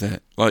fun with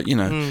it. Like, you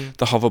know,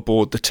 the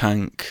hoverboard, the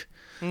tank,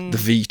 the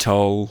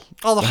VTOL,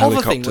 the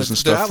helicopters and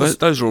stuff.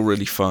 Those are all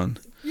really fun.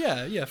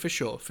 Yeah, for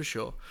sure.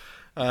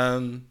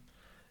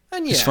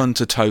 And it's fun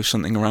to tow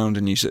something around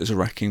and use it as a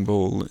wrecking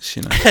ball. It's,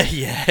 you know.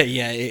 yeah,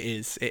 it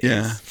is. It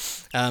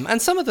is.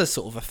 And some of the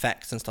sort of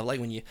effects and stuff, like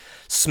when you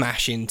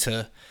smash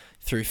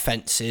through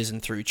fences and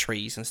through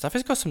trees and stuff,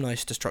 it's got some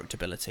nice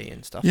destructibility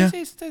and stuff. Yeah.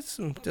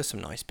 There's some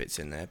nice bits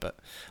in there, but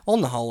on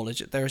the whole,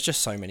 there is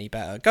just so many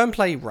better. Go and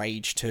play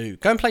Rage 2.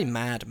 Go and play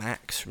Mad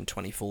Max from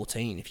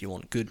 2014 if you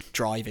want good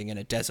driving in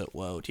a desert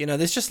world. You know,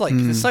 there's just like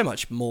there's so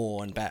much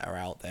more and better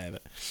out there.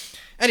 But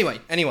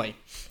anyway.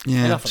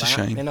 Yeah, enough it's of a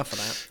that. shame. Enough of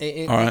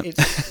that. All right.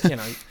 It's, you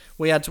know,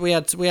 we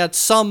had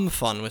some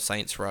fun with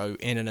Saints Row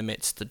in and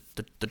amidst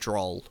the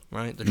droll,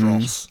 right? The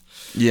dross.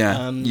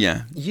 Yeah.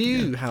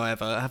 You,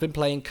 however, have been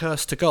playing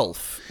Curse to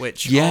Golf,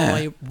 which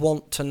I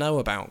want to know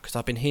about because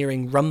I've been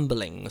hearing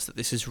rumblings that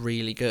this is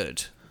really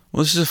good.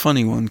 Well, this is a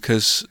funny one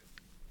because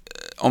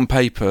on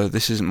paper,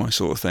 this isn't my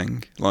sort of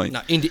thing. Like,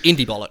 no,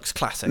 indie bollocks,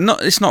 classic. No,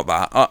 it's not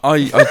that.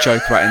 I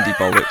joke about indie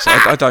bollocks.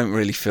 I don't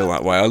really feel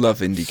that way. I love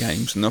indie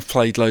games, and I've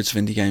played loads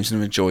of indie games and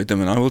I've enjoyed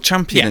them, and I will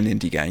champion an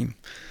indie game.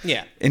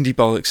 Yeah. Indie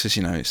bollocks is,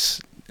 you know, it's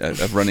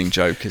a running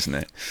joke, isn't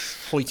it?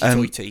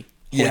 Hoity-toity.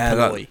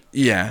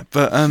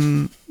 But I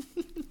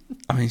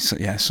mean,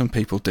 some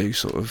people do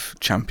sort of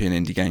champion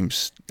indie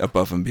games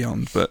above and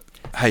beyond, but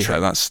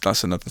hey-ho,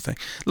 that's another thing.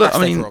 Look,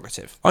 that's their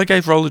prerogative. I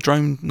gave Roller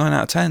Drome 9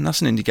 out of 10.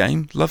 That's an indie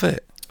game. Love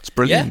it. It's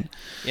brilliant.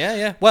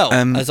 Yeah. Well,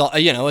 as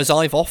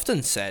I've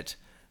often said,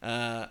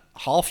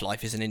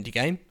 Half-Life is an indie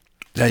game.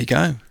 There you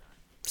go.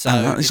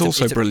 So it's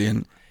also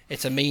brilliant.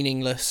 It's a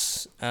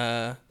meaningless,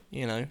 I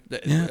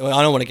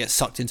don't want to get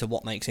sucked into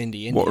what makes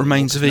indie. What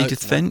Remains of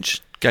Edith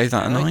Finch? Gave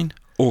that a 9.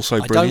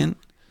 Also brilliant.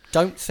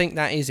 Don't think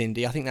that is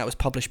indie. I think that was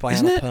published by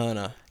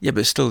Annapurna. Yeah,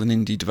 but it's still an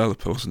indie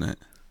developer, wasn't it?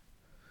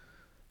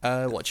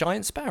 What,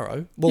 Giant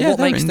Sparrow? Well, what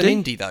makes them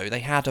indie though?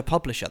 They had a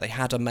publisher. They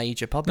had a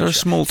major publisher. They're a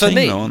small team,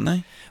 though, aren't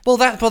they? Well,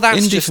 that's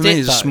indie just for me it,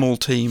 is though. a small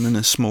team and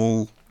a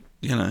small,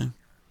 you know.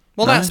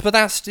 Well, that's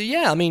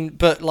I mean,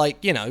 but like,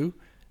 you know,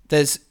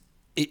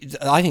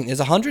 I think there's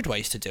 100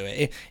 ways to do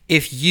it.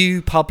 If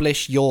you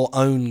publish your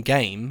own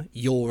game,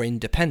 you're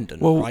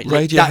independent. Well, right?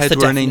 Radiohead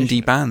were an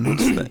indie band.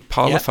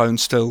 Parlophone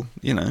still,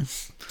 you know.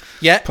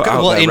 Yeah,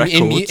 well,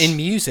 in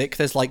music,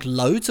 there's like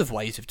loads of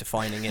ways of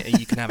defining it.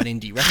 You can have an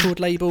indie record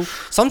label.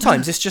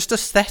 Sometimes it's just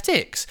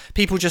aesthetics.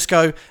 People just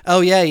go, oh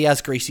yeah, he has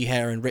greasy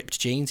hair and ripped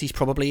jeans, he's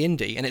probably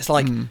indie. And it's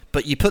like,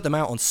 but you put them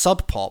out on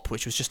Sub Pop,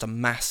 which was just a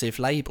massive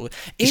label.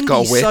 He's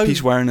got a whip,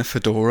 he's wearing a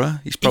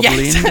fedora, he's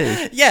probably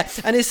indie. Yeah,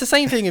 and it's the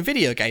same thing in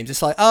video games.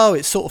 It's like, oh,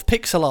 it's sort of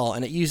pixel art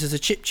and it uses a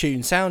chiptune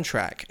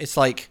soundtrack. It's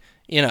like,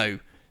 you know,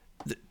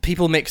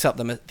 people mix up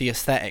the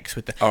aesthetics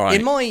with the. All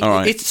right.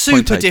 It's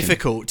super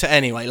difficult to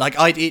anyway. Like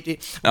what's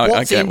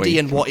indie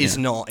and what is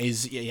not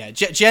is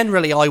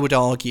generally I would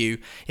argue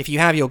if you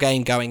have your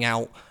game going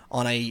out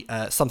on a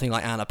something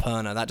like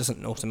Annapurna, that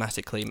doesn't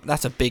automatically.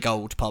 That's a big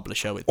old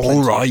publisher with plenty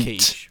of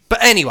quiche.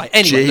 But anyway,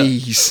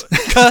 jeez.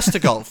 Look, Curse to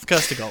Golf.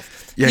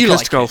 Yeah,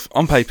 Curse to Golf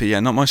on paper,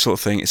 not my sort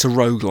of thing. It's a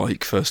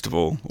roguelike first of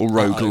all, or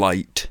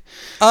roguelite,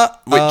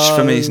 which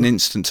for me is an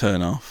instant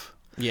turn off.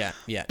 Yeah.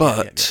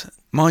 But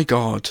my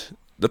God,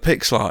 the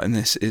pixel art in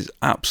this is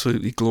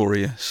absolutely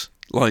glorious.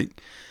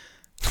 Like,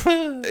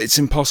 it's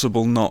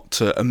impossible not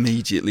to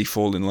immediately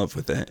fall in love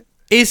with it.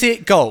 Is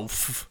it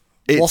golf?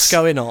 What's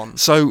going on?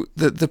 So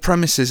the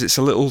premise is it's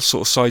a little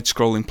sort of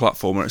side-scrolling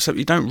platformer, except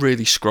you don't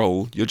really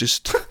scroll. You're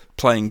just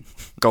playing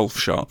golf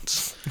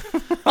shots.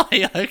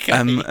 Right, okay.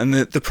 And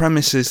the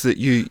premise is that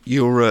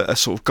you're a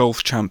sort of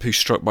golf champ who's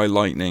struck by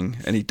lightning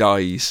and he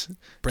dies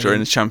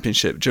during the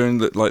championship, during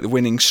the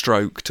winning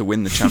stroke to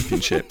win the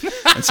championship.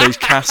 And so he's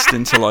cast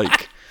into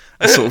like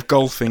a sort of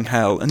golfing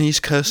hell, and he's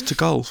cursed to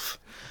golf.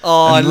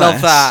 Oh, I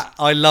love that.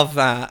 I love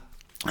that.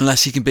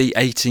 Unless he can beat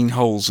 18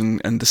 holes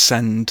and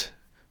descend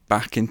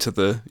back into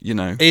the,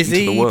 Is into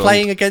he the world.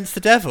 playing against the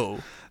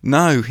devil?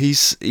 No,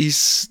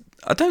 he's.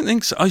 I don't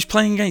think so. He's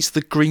playing against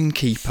the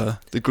greenskeeper,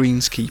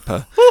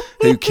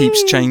 who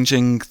keeps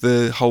changing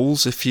the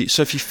holes. If you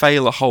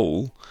fail a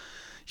hole,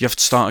 you have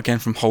to start again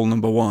from hole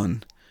number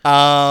 1.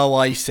 Oh,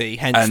 I see.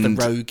 Hence the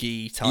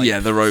roguey type. Yeah,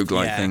 the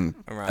roguelike thing,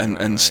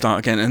 and start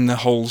again, and the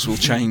holes will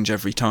change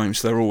every time,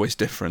 so they're always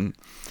different.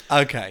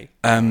 Okay.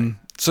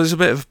 So there's a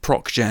bit of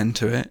proc gen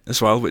to it as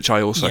well, which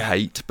I also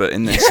hate, but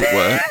in this it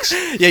works.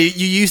 Yeah,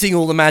 you're using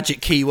all the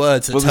magic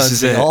keywords that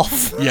turns me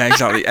off. Yeah,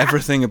 exactly.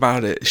 Everything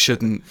about it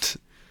shouldn't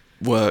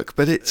work,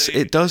 but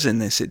it does in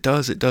this. It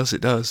does.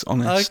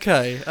 Honest.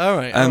 Okay. All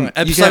right.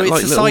 So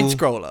it's a side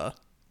scroller.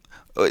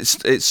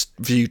 It's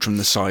viewed from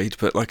the side,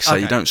 but like I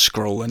say, you don't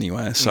scroll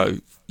anywhere. So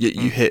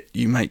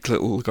you make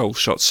little golf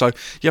shots. So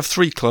you have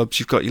 3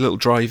 clubs. You've got your little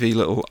drivey,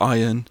 little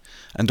iron,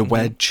 and a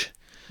wedge.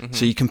 Mm-hmm.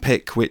 So you can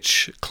pick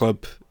which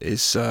club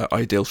is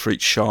ideal for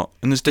each shot,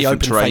 and there's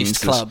different the terrains.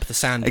 open-faced club, the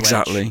sand wedge.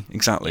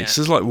 Exactly. Yeah.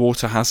 So there's like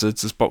water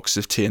hazards. There's boxes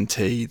of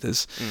TNT.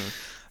 There's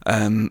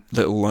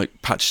little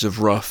like patches of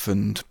rough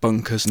and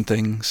bunkers and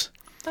things.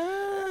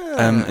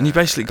 And you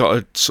basically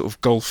got to sort of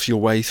golf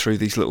your way through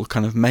these little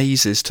kind of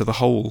mazes to the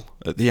hole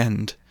at the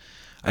end.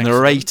 And there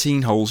are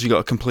 18 holes. You got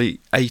to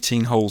complete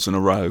 18 holes in a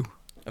row,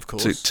 of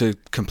course, to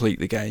complete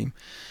the game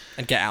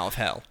and get out of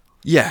hell.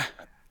 Yeah.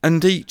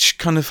 And each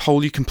kind of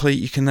hole you complete,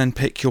 you can then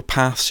pick your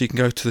path, so you can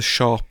go to the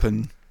shop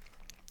and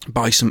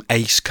buy some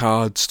ace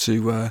cards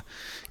to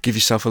give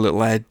yourself a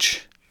little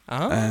edge.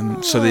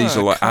 So these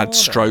are like add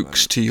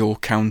strokes to your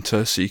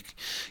counter, so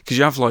because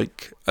you have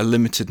like a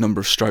limited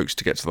number of strokes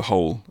to get to the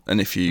hole, and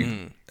if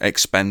you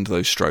expend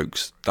those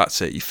strokes,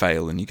 that's it, you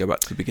fail and you go back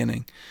to the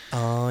beginning.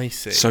 Oh, I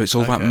see. So it's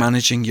all about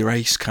managing your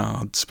ace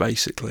cards,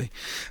 basically.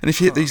 And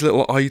if you hit these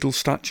little idol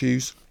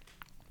statues,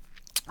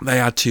 they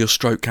add to your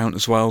stroke count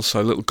as well.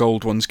 So little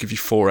gold ones give you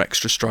 4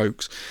 extra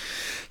strokes,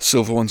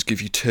 silver ones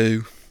give you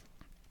 2.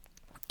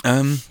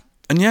 And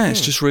yeah,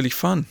 it's just really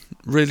fun,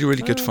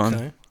 really good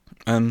fun.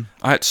 I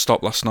had to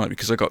stop last night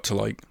because I got to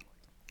like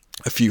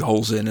a few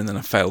holes in, and then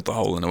I failed the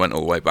hole, and I went all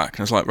the way back,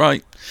 and I was like,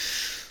 right,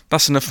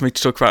 that's enough for me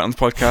to talk about on the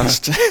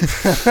podcast.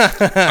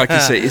 I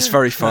can see it's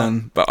very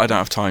fun, but I don't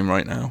have time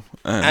right now.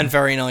 And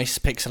very nice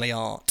pixely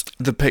art.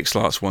 The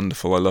pixel art's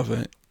wonderful. I love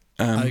it.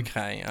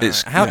 Okay.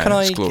 How can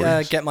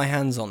I get my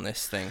hands on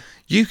this thing?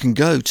 You can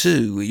go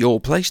to your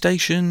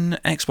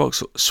PlayStation,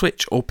 Xbox,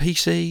 Switch, or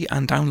PC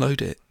and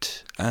download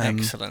it.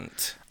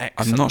 Excellent.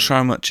 I'm not sure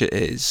how much it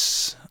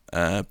is,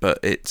 but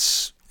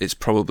it's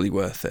probably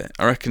worth it.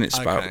 I reckon it's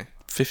about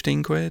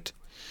 15 quid.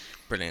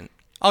 Brilliant.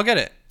 I'll get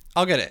it.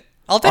 I'll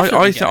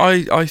definitely get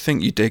it. I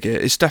think you dig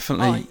it. It's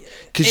definitely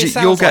because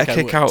you'll get a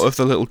kick out of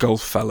the little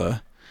golf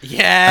fella.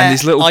 Yeah, and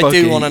his little buggy.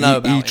 I do want to know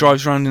about him. He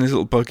drives around in his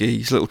little buggy,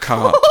 his little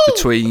cart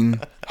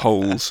between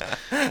holes,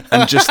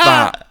 and just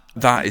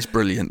that is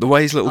brilliant. The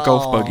way his little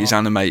golf buggy's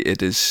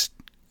animated is,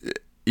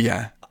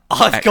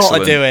 I've got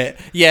to do it.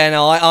 Yeah,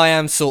 no, I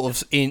am sort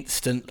of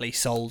instantly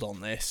sold on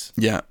this.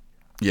 Yeah.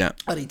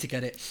 I need to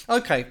get it.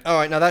 Okay, all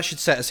right, now that should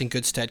set us in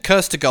good stead.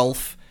 Curse to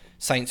Golf,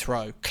 Saints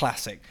Row,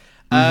 classic.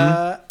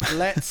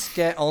 Let's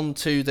get on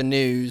to the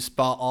news,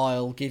 but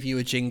I'll give you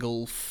a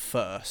jingle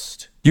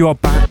first. You are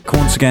back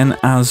once again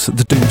as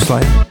the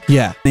Doomslayer.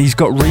 Yeah. He's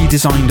got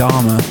redesigned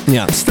armour.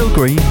 Yeah. Still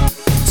green.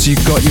 So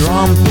you've got your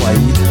arm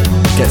blade.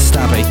 Get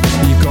stabby.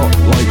 You've got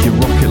like your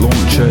rocket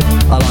launcher.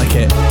 I like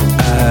it.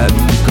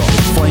 You've got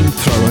the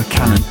flamethrower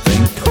cannon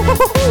thing.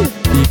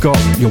 You've got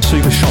your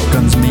super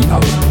shotgun's meat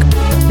hook.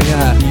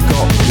 Yeah. You've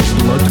got your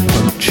blood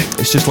punch.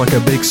 It's just like a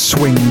big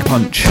swing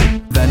punch.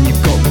 Then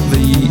you've got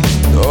the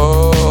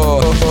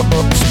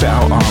spit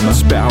out armour,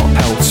 spit out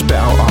health, spit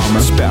out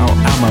armour, spit out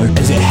ammo.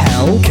 Is it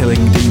hell?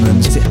 Killing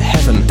demons. Is it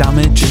heaven?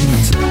 Damage.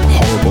 Demons.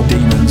 Horrible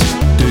demons.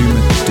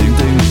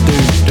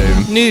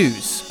 Doom.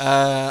 News.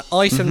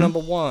 Item number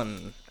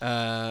 1.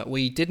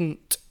 We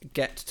didn't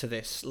get to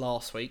this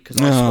last week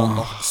because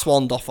I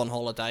swanned off on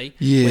holiday.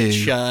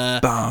 Yeah,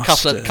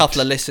 which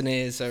couple of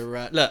listeners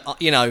are look.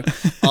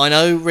 I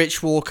know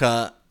Rich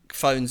Walker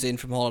phones in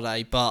from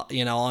holiday, but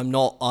I'm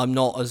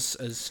not as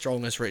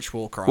strong as Rich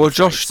Walker. Well,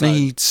 Josh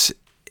needs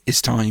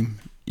his time.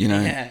 He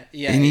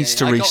needs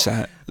to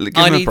reset. Give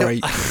him a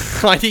break.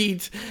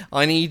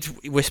 I need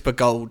Whisper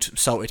Gold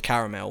salted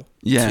caramel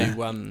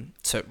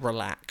to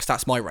relax.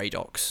 That's my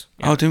Radox.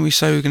 Oh, didn't we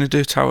say we were going to do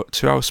a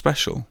 2-hour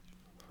special?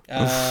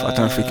 I don't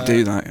know if we can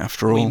do that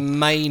after all. We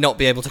may not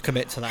be able to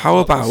commit to that. How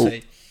about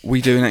we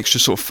do an extra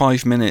sort of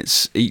 5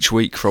 minutes each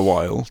week for a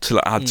while till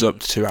it adds up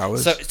to 2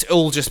 hours? So it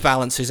all just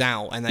balances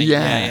out, and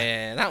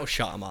then that will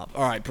shut them up.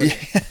 All right, brilliant.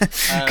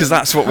 Because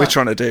that's what we're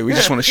trying to do. We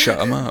just want to shut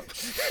them up.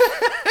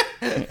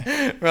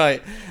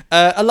 Right.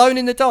 Alone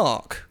in the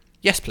Dark.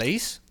 Yes,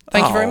 please.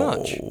 Thank you very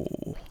much.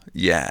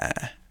 Yeah.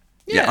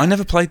 I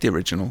never played the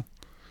original.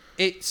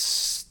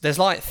 It's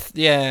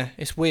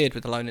weird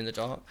with Alone in the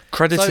Dark.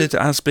 Credited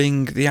as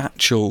being the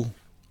actual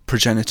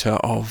progenitor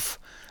of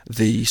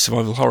the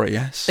survival horror,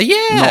 yes? Yeah,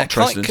 Not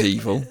Resident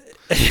Evil.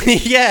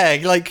 Yeah,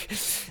 like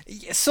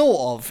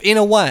sort of in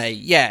a way,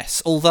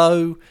 yes.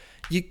 Although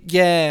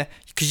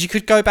because you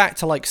could go back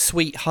to like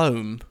Sweet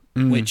Home,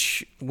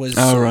 which was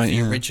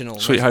the original.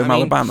 Sweet Home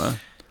Alabama.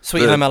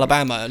 Sweet Home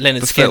Alabama.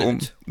 Leonard Skinner.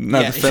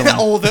 The film.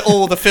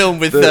 or the film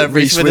with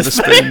Reese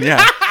Witherspoon.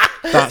 Yeah,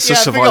 that's a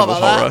survival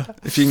horror. That.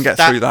 If you can get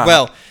through that.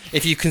 Well,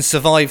 if you can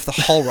survive the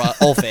horror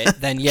of it,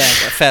 then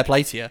fair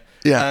play to you.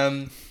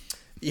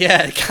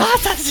 Yeah. God,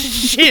 that's a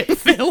shit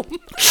film.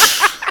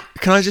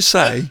 Can I just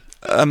say,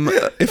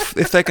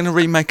 if they're going to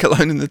remake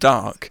Alone in the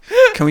Dark,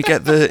 can we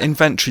get the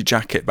inventory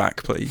jacket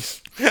back,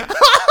 please? The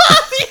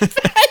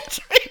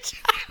inventory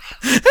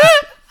jacket.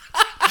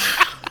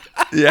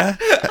 Yeah.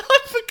 I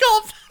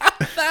forgot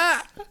about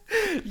that.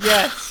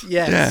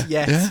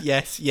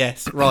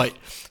 Yes. Right.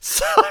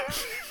 So,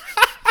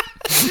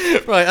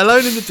 right,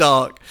 Alone in the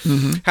Dark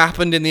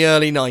happened in the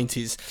early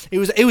 90s.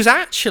 It was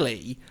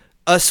actually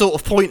a sort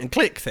of point and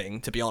click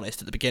thing, to be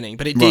honest, at the beginning.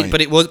 But it did.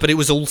 But it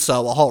was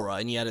also a horror,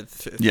 and you had a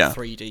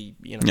 3D.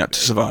 You had to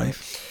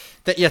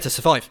survive. You had to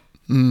survive.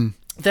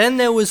 Then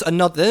there was a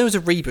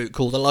reboot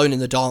called Alone in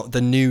the Dark: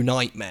 The New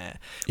Nightmare,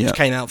 which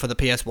came out for the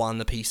PS1,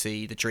 the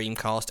PC, the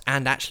Dreamcast,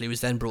 and actually was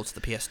then brought to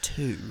the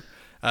PS2.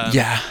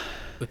 A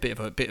bit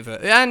of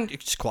a, and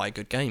it's quite a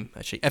good game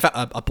actually. In fact,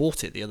 I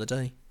bought it the other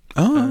day.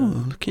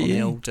 Oh, look at on you!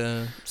 The old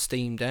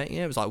Steam Deck.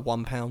 Yeah, it was like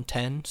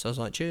 £1.10. So I was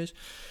like, cheers.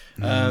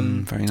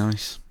 Very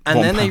nice. And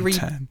then they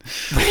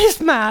it's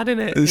mad,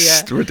 isn't it?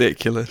 It's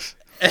ridiculous.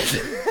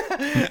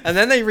 And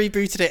then they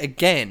rebooted it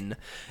again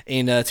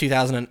in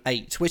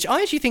 2008, which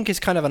I actually think is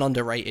kind of an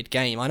underrated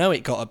game. I know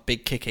it got a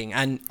big kicking,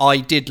 and I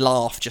did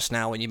laugh just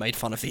now when you made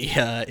fun of the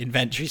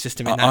inventory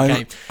system in that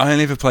game. I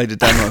only ever played a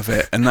demo of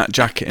it, and that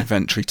jacket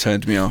inventory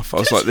turned me off. I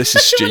was like, this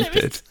is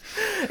stupid.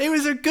 It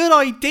was a good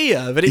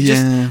idea, but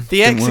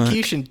the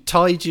execution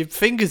tied your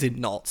fingers in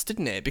knots,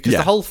 didn't it? Because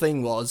the whole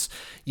thing was,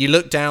 you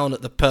look down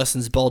at the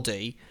person's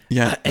body.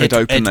 Yeah, they'd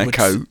open their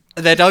coat.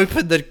 They'd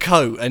open the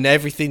coat, and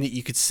everything that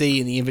you could see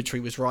in the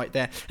inventory was right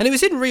there. And it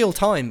was in real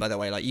time, by the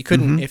way. Like, you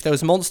couldn't, if there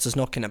was monsters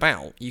knocking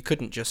about, you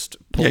couldn't just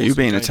pause. Yeah, you're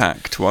being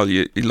attacked while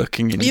you're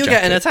looking in your jacket. You're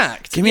getting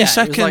attacked. Give me a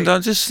second, I'll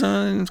just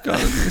got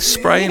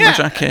spray in my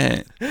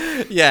jacket.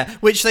 Yeah,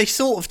 which they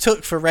sort of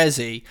took for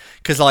Resi,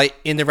 because like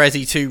in the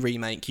Resi 2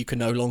 remake, you can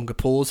no longer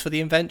pause for the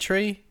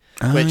inventory.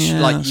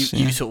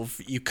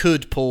 You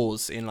could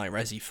pause in like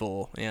Resi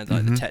 4, the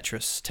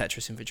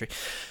Tetris inventory.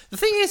 The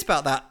thing is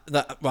about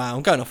that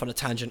I'm going off on a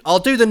tangent. I'll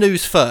do the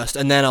news first,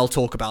 and then I'll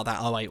talk about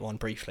that 08 one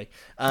briefly.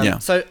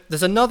 So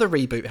there's another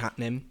reboot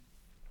happening.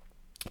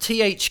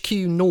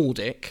 THQ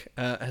Nordic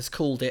has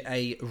called it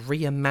a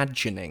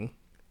reimagining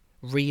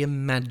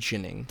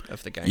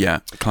of the game. Yeah,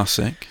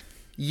 classic.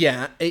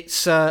 Yeah,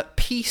 it's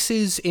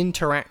Pieces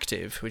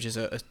Interactive, which is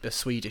a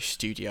Swedish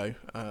studio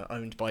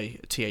owned by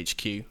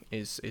THQ,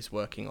 is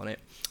working on it.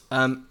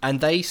 And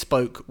they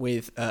spoke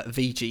with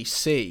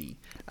VGC.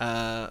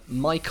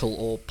 Michael,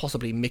 or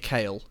possibly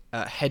Mikael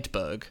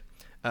Hedberg,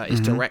 is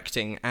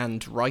directing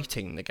and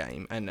writing the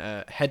game. And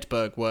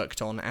Hedberg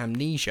worked on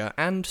Amnesia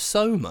and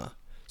Soma.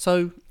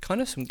 So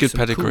kind of some good some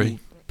pedigree. Cool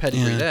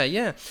pedigree there,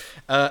 yeah.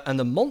 And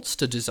the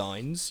monster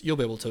designs, you'll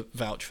be able to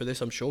vouch for this,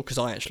 I'm sure, because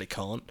I actually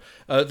can't.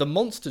 The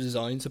monster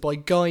designs are by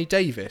Guy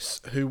Davis,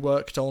 who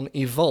worked on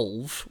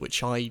Evolve,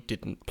 which I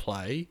didn't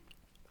play.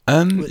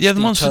 The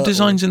monster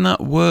designs in that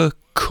were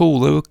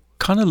cool. They were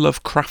kind of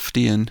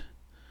Lovecraftian.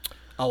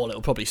 Oh, well,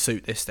 it'll probably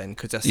suit this then,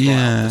 because that's right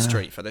up the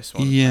street for this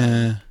one.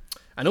 Yeah.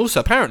 And also,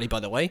 apparently, by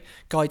the way,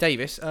 Guy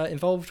Davis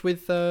involved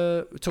with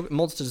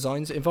monster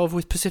designs, involved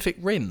with Pacific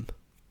Rim.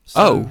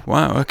 So,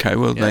 wow, okay,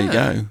 well, there you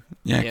go.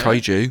 Yeah,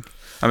 kaiju.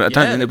 I mean, I don't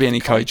think there'll be any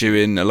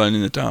kaiju in Alone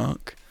in the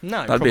Dark.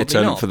 No, that'd be a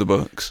turn up for the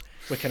books.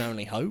 We can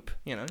only hope,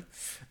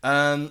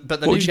 But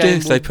what would you do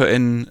if they put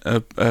in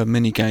a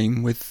mini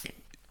game with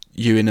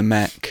you in a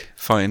mech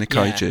fighting a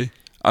kaiju?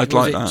 I'd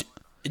like that.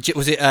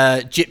 Was it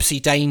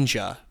Gypsy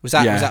Danger? Was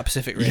that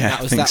Pacific Rim? Yeah,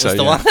 that was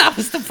the one. That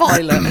was the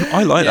pilot.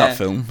 I like that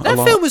film.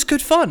 That film was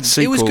good fun.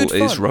 Sequel it was good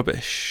fun. Is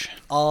rubbish.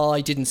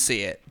 I didn't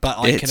see it, but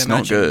I can imagine. It's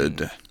not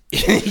good.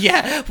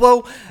 Yeah,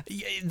 well,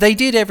 they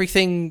did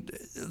everything.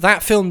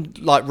 That film,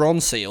 like Ron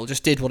Seal,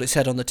 just did what it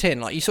said on the tin.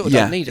 Like, you sort of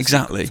don't need a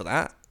sequel for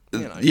that.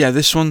 Yeah,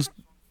 this one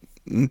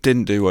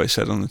didn't do what it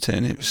said on the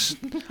tin. It's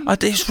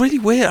really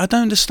weird. I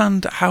don't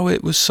understand how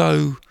it was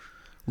so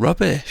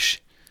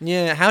rubbish.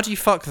 Yeah, how do you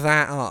fuck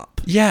that up?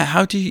 Yeah,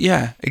 how do you...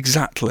 Yeah,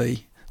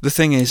 exactly. The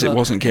thing is, it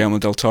wasn't Guillermo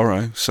del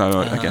Toro,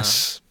 so I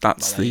guess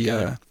that's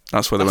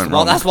that's where they went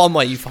wrong. That's one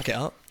way you fuck it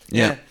up.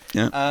 Yeah.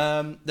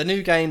 The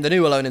new game, the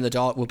new Alone in the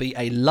Dark, will be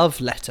a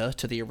love letter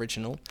to the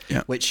original,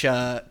 which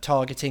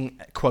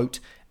targeting, quote,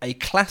 a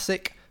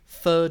classic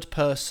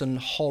third-person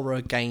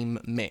horror game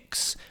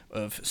mix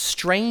of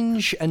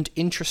strange and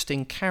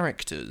interesting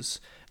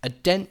characters, a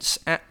dense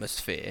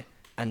atmosphere,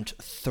 and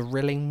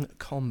thrilling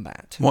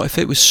combat. What if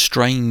it was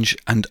strange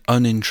and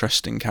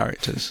uninteresting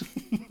characters?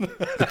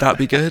 Would that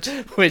be good?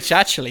 Which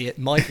actually it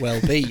might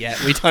well be,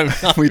 we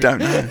don't know. We don't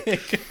know.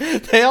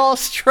 They are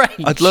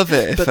strange. I'd love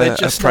it if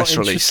a press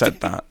release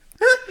said that.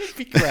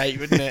 be great,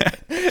 wouldn't it?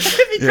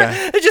 It'd be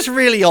great. They're just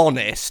really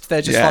honest.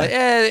 They're just like,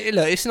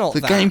 look, it's not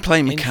the that.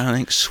 gameplay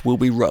mechanics will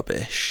be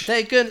rubbish.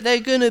 They're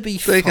gonna be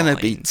fine. They're gonna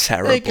be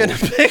terrible.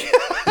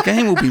 The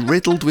game will be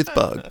riddled with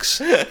bugs.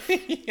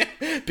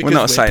 We're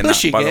not saying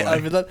that, by the way.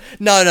 over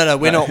No.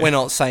 We're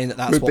not saying that.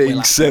 That's We're what being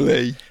we're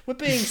silly. We're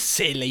being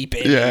silly,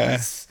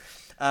 Billies.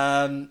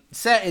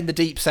 Set in the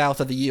deep south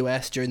of the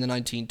US during the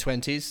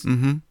 1920s.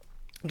 Mm-hmm.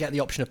 Get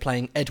the option of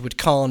playing Edward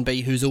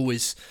Carnby, who's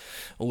always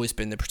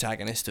been the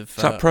protagonist of. Is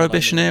that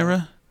Prohibition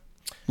era?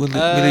 Will he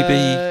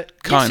be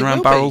carting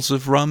around barrels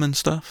of rum and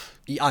stuff?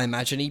 I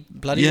imagine he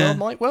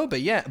might well be,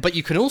 yeah. But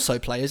you can also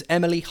play as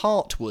Emily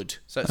Hartwood,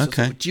 so it's a sort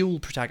of dual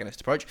protagonist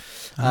approach,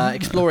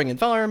 exploring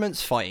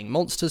environments, fighting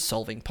monsters,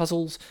 solving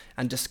puzzles,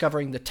 and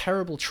discovering the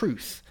terrible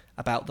truth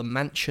about the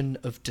mansion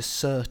of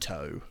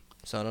Deserto.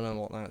 So I don't know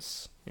what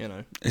that's,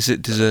 Is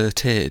it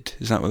deserted?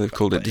 Is that what they've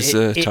called it?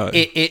 Deserto?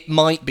 It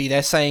might be.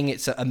 They're saying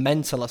it's a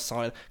mental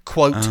asylum.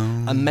 Quote,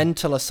 a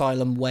mental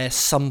asylum where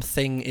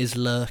something is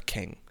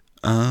lurking.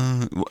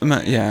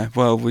 Yeah,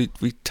 well, we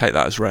take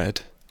that as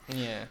read.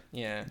 Yeah.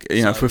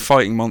 If we're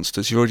fighting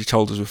monsters, you've already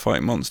told us we're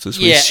fighting monsters.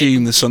 We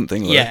assume there's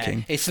something lurking.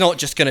 Yeah, it's not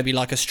just going to be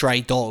like a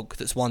stray dog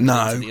that's wandered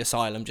into the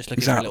asylum just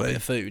looking for a little bit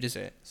of food, is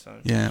it? So.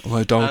 Yeah,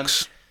 although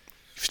dogs...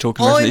 If you're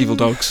talking Resident Evil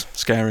dogs,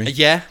 scary.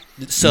 Yeah,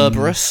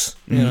 Cerberus.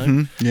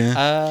 Yeah.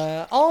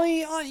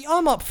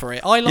 I'm up for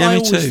it.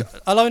 Me too.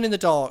 Alone in the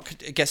Dark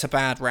gets a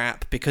bad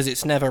rap because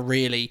it's never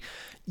really.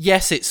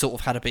 Yes, it sort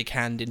of had a big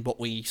hand in what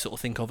we sort of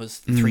think of as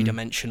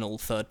three-dimensional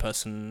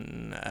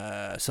third-person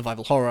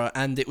survival horror,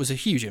 and it was a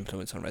huge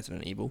influence on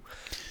Resident Evil.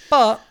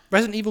 But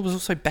Resident Evil was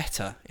also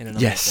better in a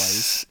number of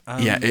ways.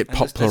 It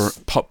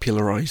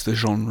popularised the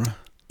genre.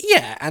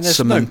 Yeah, and there's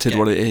cemented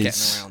what it is.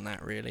 Getting around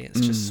that, really.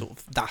 It's just sort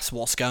of, that's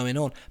what's going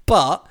on.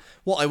 But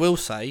what I will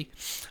say,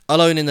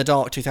 Alone in the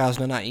Dark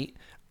 2008,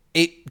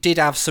 it did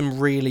have some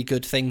really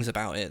good things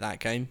about it, that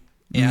game.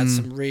 It had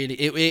some really...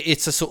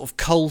 It's a sort of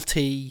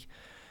culty,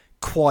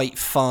 quite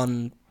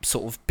fun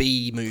sort of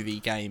B-movie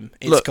game.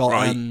 It's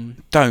don't,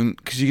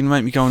 because you're going to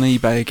make me go on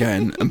eBay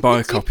again and buy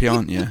a copy,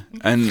 aren't you?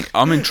 And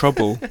I'm in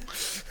trouble.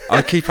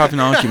 I keep having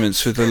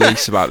arguments with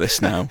Elise about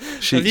this now.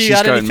 Have you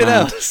had anything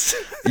else?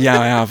 Yeah,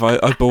 I have.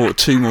 I bought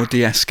 2 more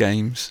DS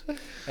games.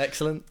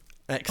 Excellent.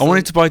 I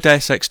wanted to buy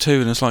Deus Ex 2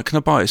 and I was like, can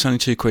I buy it? It's only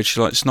 £2. She's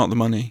like, it's not the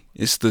money.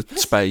 It's the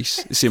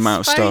space. It's the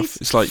amount of stuff.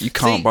 It's like, you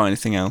can't buy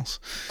anything else.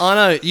 I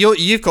know.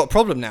 You've got a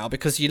problem now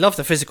because you love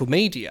the physical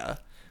media,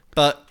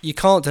 but you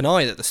can't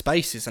deny that the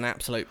space is an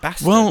absolute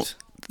bastard. Well,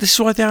 this is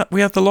why we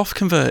have the loft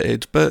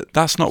converted, but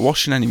that's not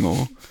washing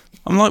anymore.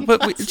 I'm like,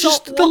 but it's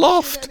just the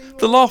loft.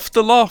 The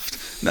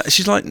loft. No,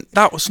 she's like,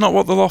 that's not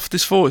what the loft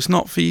is for. It's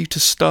not for you to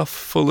stuff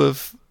full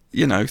of,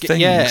 things.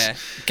 Yeah.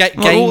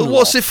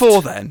 What's it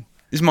for then?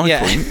 Is my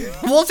point.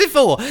 What's it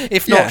for?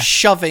 If not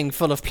shoving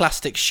full of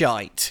plastic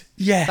shite.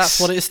 Yes. That's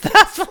what it's.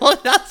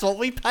 That's what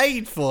we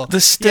paid for.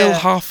 There's still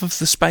half of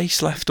the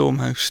space left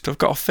almost. I've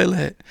got to fill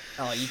it.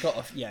 Oh, you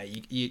got to. Yeah,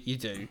 you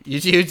do.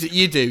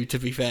 You do. To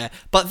be fair,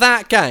 but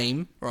that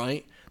game,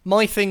 right?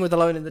 My thing with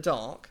Alone in the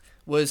Dark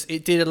was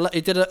it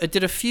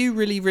did a few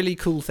really, really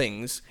cool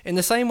things in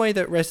the same way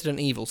that Resident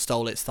Evil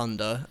stole its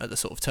thunder at the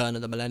sort of turn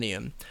of the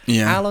millennium.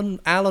 Yeah.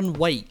 Alan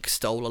Wake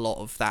stole a lot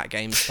of that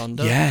game's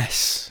thunder.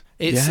 Yes.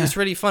 It's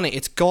really funny.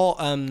 It's got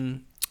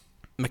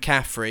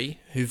McCaffrey,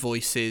 who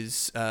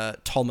voices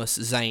Thomas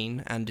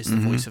Zane and is the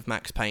voice of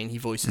Max Payne. He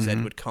voices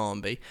Edward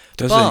Carnby.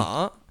 Does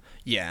he?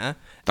 Yeah.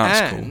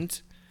 That's cool.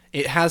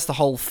 It has the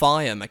whole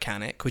fire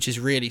mechanic, which is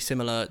really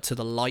similar to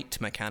the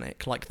light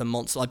mechanic, like the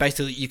monster. Like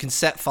basically, you can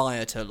set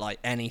fire to like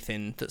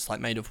anything that's like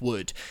made of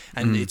wood,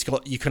 and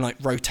you can like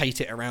rotate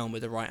it around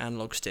with the right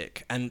analog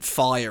stick. And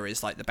fire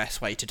is like the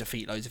best way to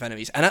defeat loads of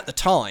enemies. And at the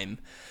time,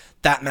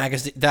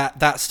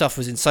 that stuff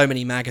was in so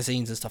many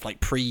magazines and stuff, like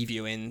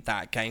previewing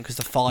that game because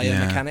the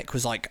fire mechanic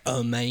was like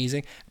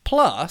amazing.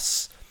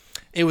 Plus,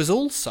 it was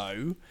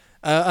also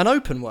an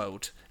open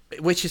world.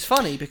 Which is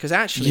funny because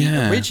actually,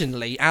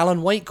 originally,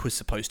 Alan Wake was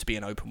supposed to be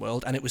an open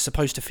world and it was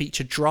supposed to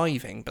feature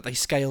driving, but they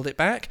scaled it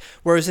back.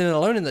 Whereas in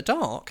Alone in the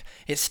Dark,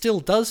 it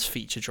still does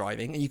feature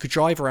driving and you could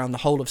drive around the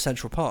whole of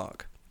Central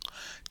Park.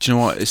 Do you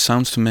know what? It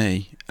sounds to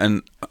me,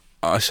 and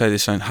I say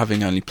this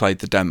having only played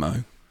the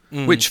demo,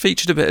 which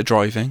featured a bit of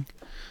driving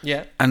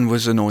and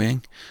was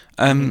annoying.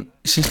 It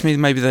seems to me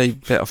maybe they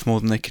bit off more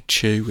than they could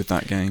chew with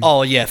that game.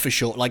 Oh yeah, for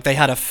sure. Like they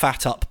had a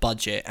fat up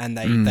budget and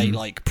they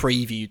like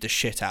previewed the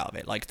shit out of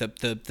it. Like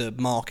the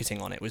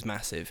marketing on it was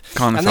massive.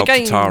 Kind of helped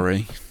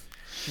Atari.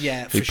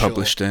 Yeah, for who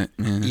published it.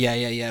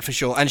 Yeah, for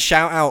sure. And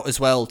shout out as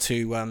well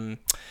to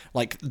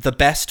like the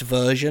best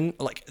version.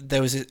 Like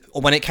there was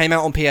when it came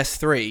out on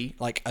PS3,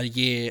 like a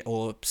year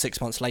or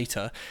 6 months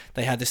later,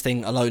 they had this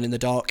thing Alone in the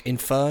Dark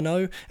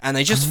Inferno, and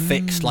they just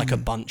fixed like a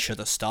bunch of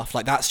the stuff.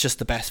 Like that's just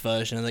the best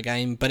version of the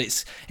game.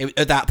 But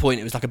at that point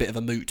it was like a bit of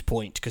a moot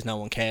point because no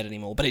one cared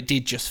anymore. But it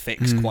did just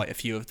fix quite a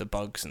few of the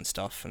bugs and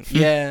stuff. And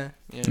yeah,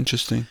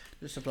 interesting.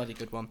 Just a bloody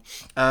good one.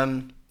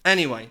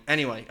 Anyway,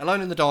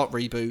 Alone in the Dark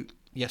reboot.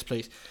 Yes,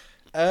 please.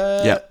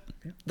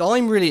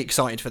 I'm really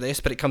excited for this,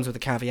 but it comes with a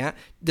caveat.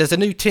 There's a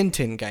new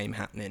Tintin game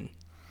happening.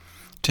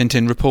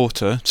 Tintin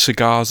Reporter,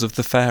 Cigars of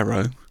the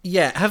Pharaoh.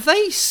 Yeah, have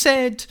they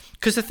said...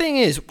 Because the thing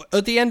is,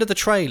 at the end of the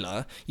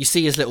trailer, you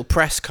see his little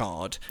press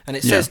card, and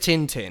it says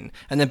Tintin,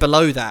 and then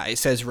below that it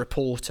says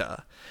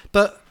Reporter.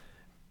 But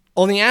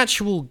on the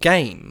actual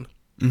game,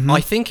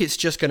 I think it's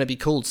just going to be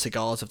called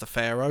Cigars of the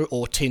Pharaoh,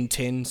 or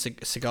Tintin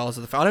Cigars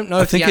of the Pharaoh. I don't know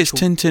if it's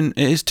Tintin...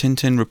 It is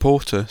Tintin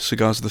Reporter,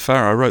 Cigars of the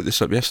Pharaoh. I wrote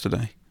this up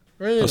yesterday.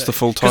 Really? That's the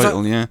full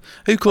title, yeah.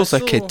 Who calls their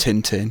kid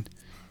Tintin?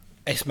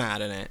 It's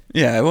mad, isn't it?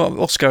 Yeah,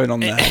 what's going on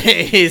there?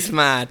 It is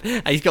mad.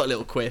 He's got a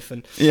little quiff,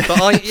 and but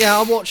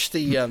I watched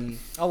the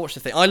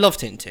thing. I love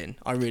Tintin,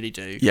 I really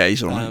do. Yeah,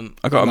 he's alright.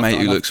 I got a mate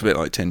who looks a bit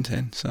like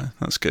Tintin, so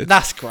that's good.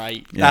 That's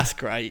great. Yeah. That's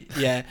great.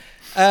 Yeah,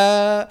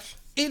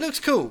 it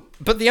looks cool.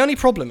 But the only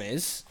problem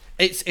is,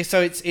 it's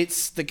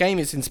the game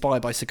is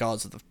inspired by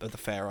Cigars of the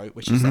Pharaoh,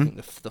 which is I think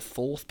the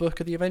fourth book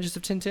of the Adventures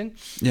of Tintin.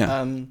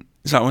 Yeah.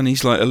 Is that when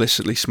he's like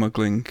illicitly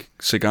smuggling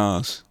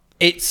cigars?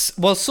 It's,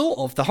 well, sort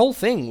of. The whole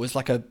thing was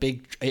like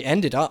it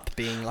ended up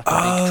being like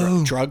a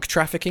big drug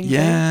trafficking thing.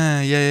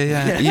 Yeah.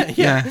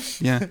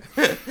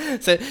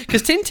 So,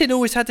 because Tintin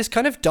always had this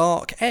kind of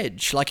dark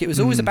edge. Like, it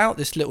was always about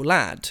this little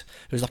lad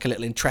who was like a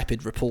little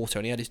intrepid reporter,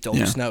 and he had his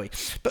dog Snowy.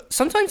 But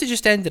sometimes it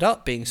just ended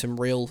up being some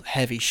real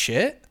heavy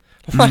shit.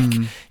 Like,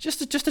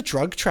 just a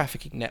drug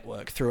trafficking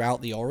network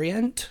throughout the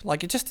Orient.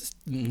 Like, it just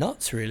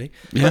nuts, really.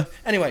 Yeah. But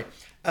anyway,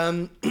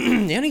 the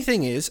only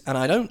thing is, and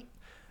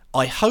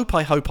I hope,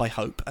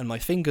 and my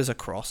fingers are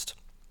crossed,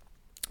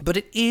 but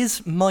it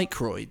is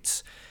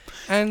Microids.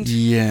 And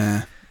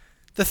yeah,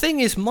 the thing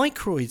is,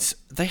 Microids,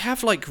 they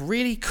have like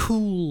really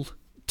cool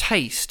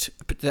taste,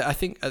 I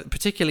think,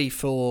 particularly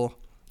for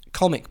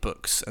comic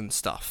books and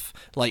stuff.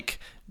 Like,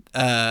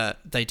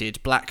 they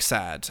did Black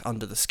Sad,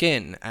 Under the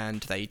Skin,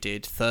 and they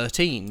did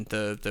 13,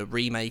 the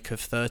remake of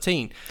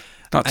 13.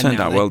 That turned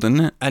out well, didn't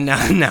it? And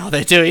now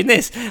they're doing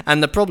this.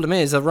 And the problem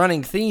is, a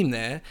running theme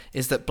there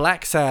is that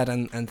Black Sad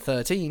and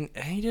 13,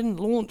 he didn't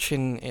launch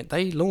in it.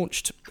 They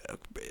launched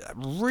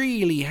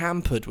really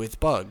hampered with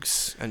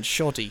bugs and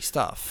shoddy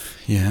stuff.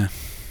 Yeah.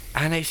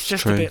 And it's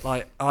just a bit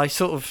like, I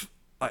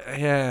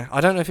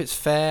don't know if it's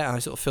fair, and I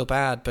sort of feel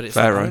bad, but it's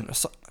Pharaoh.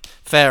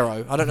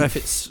 Pharaoh. I don't know if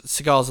it's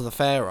Cigars of the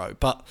Pharaoh,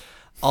 but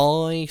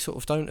I sort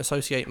of don't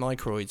associate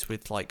Microids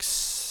with like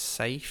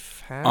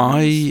safe hands.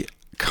 I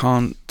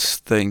can't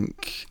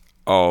think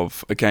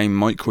of a game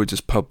Microids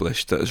has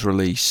published that has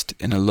released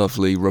in a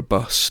lovely,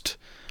 robust,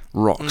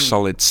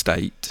 rock-solid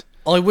state.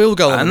 I will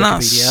go on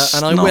Wikipedia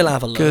and I will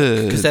have a look,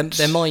 because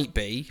there might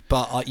be,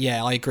 but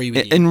I agree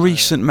with you. In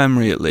recent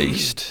memory, at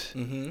least,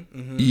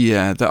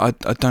 yeah, that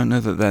I don't know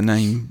that their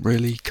name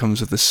really comes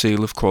with the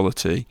seal of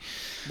quality.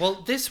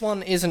 Well, this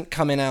one isn't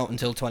coming out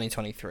until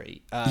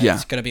 2023.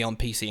 It's going to be on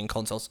PC and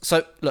consoles.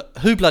 So, look,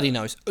 who bloody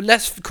knows?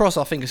 Let's cross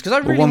our fingers, because I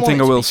really want it to be good. One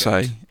thing I will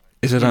say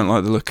is I don't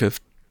like the look of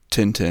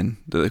Tintin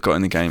that they've got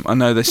in the game. I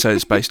know they say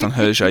it's based on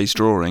Hergé's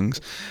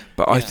drawings,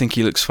 but I think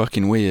he looks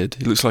fucking weird.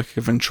 He looks like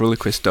a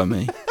ventriloquist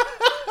dummy.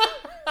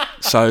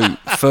 So,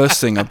 first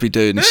thing I'd be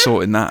doing is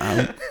sorting that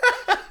out.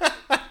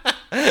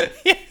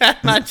 Yeah,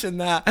 imagine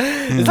that.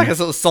 It's like a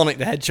sort of Sonic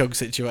the Hedgehog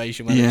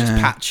situation where they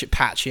just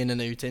patch in a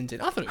new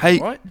Tintin. I thought it was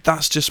alright.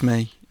 That's just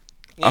me.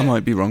 Yeah. I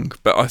might be wrong,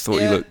 but I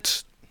thought he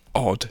looked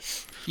odd.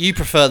 You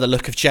prefer the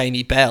look of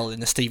Jamie Bell in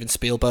the Steven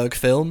Spielberg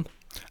film?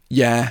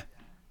 Yeah.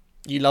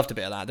 You loved a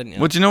bit of that, didn't you?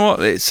 Well, do you know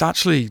what? It's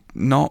actually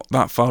not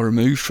that far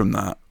removed from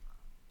that.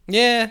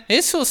 Yeah,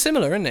 it's sort of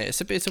similar, isn't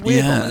it? It's a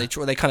weird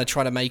one. They kind of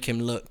try to make him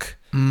look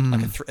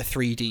like a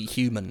 3D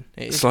human.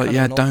 It's like, he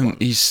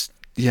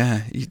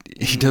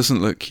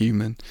doesn't look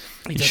human.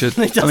 He should.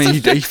 I mean, he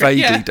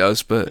vaguely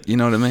does, but you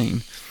know what I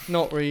mean?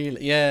 Not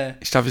really, yeah.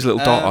 He should have his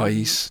little dot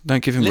eyes.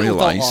 Don't give him real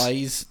eyes. Little dot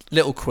eyes,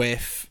 little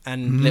quiff,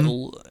 and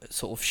little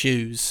sort of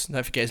shoes.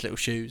 Don't forget his little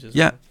shoes as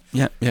well.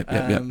 Yeah.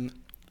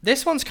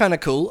 This one's kind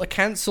of cool. A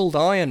cancelled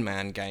Iron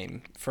Man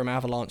game from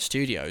Avalanche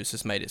Studios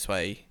has made its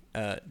way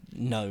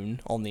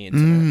known on the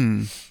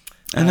internet.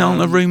 And aren't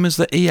there rumours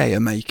that EA are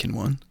making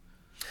one?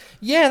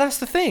 Yeah, that's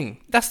the thing.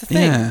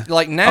 Yeah.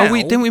 Like now...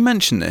 didn't we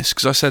mention this?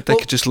 Because I said they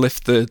could just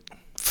lift the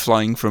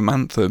flying from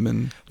Anthem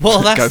and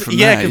go from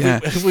there. Yeah,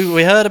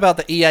 we heard about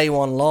the EA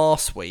one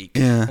last week.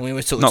 Yeah. And we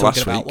were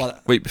talking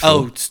about... Week before.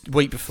 Oh,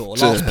 week before.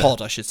 Last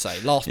pod, I should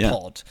say. Last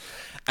pod.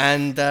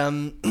 And,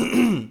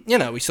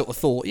 we sort of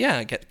thought,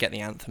 get the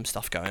Anthem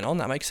stuff going on.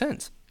 That makes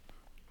sense.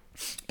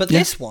 But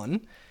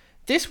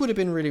this would have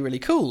been really, really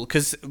cool,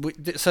 because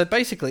so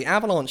basically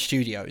Avalanche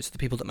Studios, the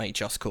people that make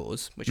Just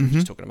Cause, which we were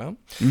just talking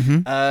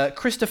about,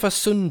 Christopher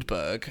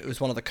Sundberg, who was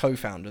one of the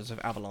co-founders of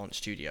Avalanche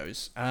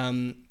Studios,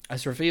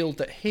 has revealed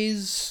that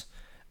his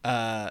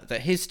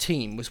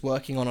team was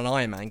working on an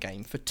Iron Man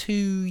game for 2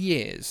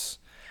 years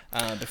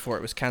before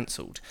it was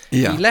cancelled.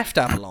 Yeah. He left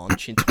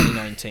Avalanche in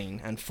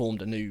 2019 and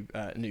formed a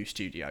new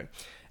studio,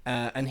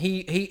 and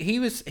he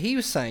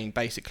was saying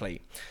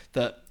basically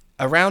that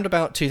around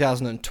about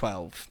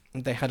 2012,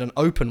 they had an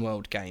open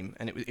world game,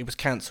 and it was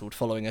cancelled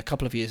following a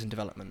couple of years in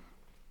development.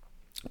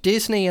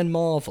 Disney and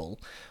Marvel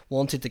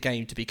wanted the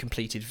game to be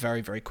completed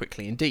very, very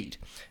quickly indeed.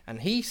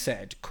 And he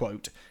said,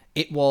 quote,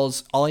 I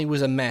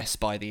was a mess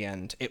by the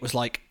end. It was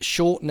like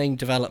shortening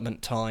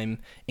development time,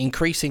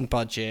 increasing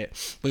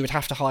budget. We would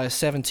have to hire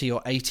 70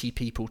 or 80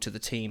 people to the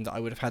team that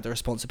I would have had the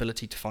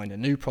responsibility to find a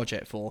new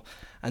project for.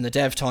 And the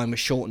dev time was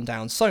shortened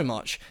down so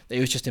much that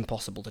it was just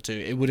impossible to do.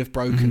 It would have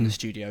broken the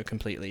studio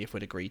completely if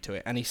we'd agreed to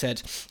it. And he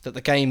said that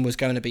the game was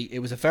going to be, it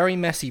was a very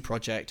messy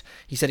project.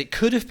 He said it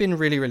could have been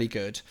really, really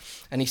good.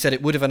 And he said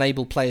it would have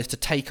enabled players to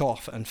take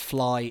off and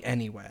fly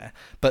anywhere,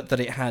 but that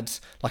it had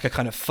like a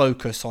kind of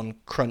focus on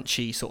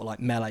crunchy sort of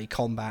like melee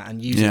combat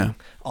and using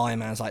Iron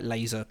Man's like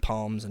laser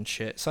palms and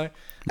shit. So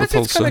that's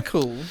kind of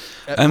cool.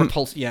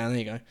 Yeah, there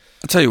you go.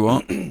 I'll tell you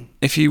what,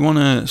 if you want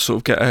to sort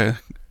of get a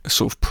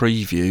sort of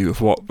preview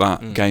of what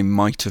that game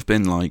might have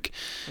been like,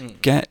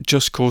 get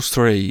Just Cause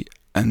 3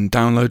 and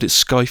download its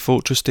Sky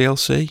Fortress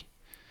DLC.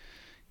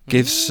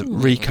 Gives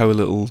Rico a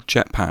little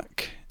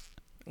jetpack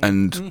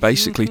and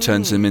basically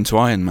turns him into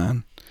Iron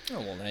Man. Oh,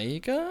 well, there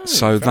you go.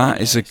 So that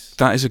is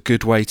a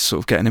good way to sort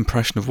of get an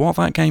impression of what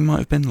that game might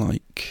have been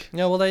like.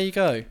 Yeah, well, there you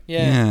go.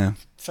 Yeah.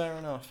 Fair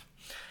enough.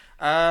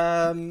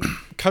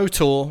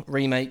 KOTOR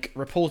remake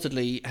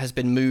reportedly has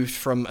been moved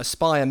from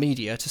Aspyr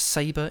Media to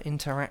Saber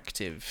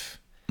Interactive.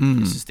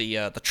 This is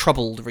the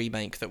troubled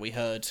remake that we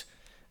heard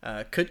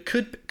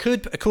could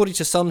according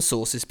to some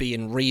sources be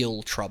in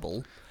real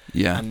trouble.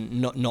 Yeah.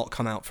 And not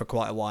come out for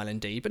quite a while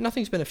indeed, but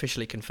nothing's been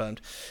officially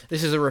confirmed.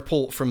 This is a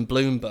report from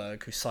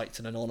Bloomberg, who cites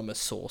an anonymous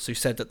source, who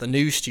said that the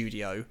new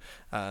studio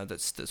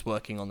that's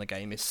working on the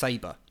game is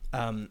Saber.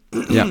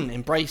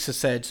 Embracer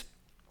said,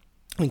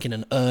 I think in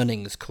an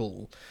earnings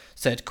call,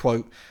 said,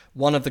 quote,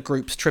 one of the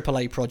group's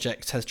AAA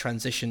projects has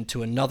transitioned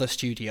to another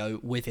studio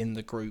within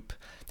the group.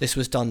 This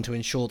was done to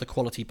ensure the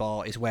quality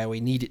bar is where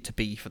we need it to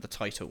be for the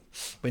title.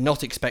 We're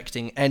not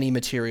expecting any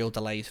material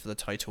delays for the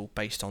title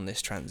based on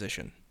this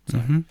transition. So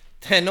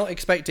they're not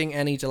expecting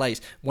any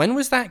delays. When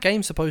was that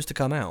game supposed to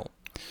come out?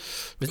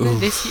 Was it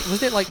this year?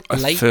 Was it like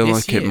late this year? I feel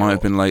like it might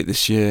have been late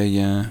this year,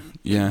 yeah.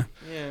 Yeah,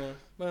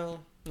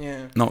 well,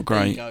 yeah. Not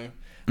great. There you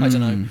go. I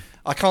don't know.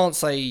 I can't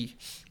say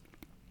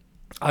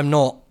I'm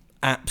not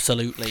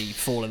absolutely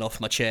falling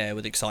off my chair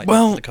with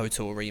excitement for the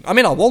KOTOR remake. I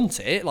mean, I want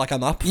it, like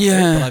I'm up for it,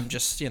 but I'm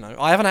just,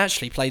 I haven't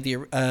actually played the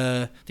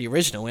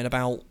original in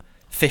about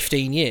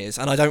 15 years,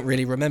 and I don't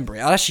really remember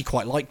it. I'd actually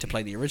quite like to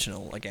play the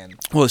original again.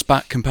 Well, it's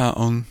back compat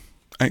on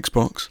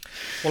Xbox.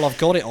 Well, I've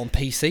got it on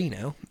PC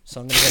now,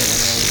 so I'm going to get it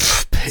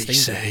on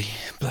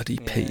PC. Bloody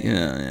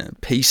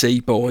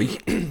PC boy.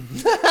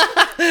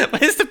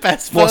 Where's the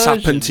best What's version?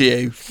 happened to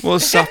you?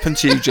 What's happened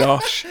to you,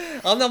 Josh?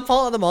 I'm not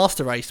part of the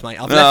master race, mate.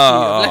 I've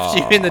left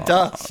you in the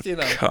dust,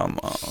 Come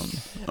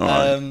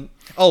on.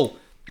 All right.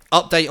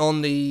 Update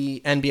on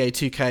the NBA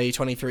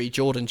 2K23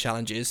 Jordan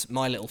challenges.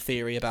 My little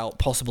theory about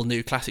possible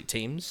new classic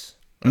teams.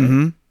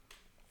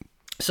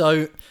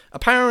 So,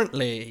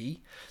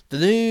 apparently, the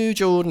new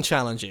Jordan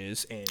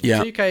challenges in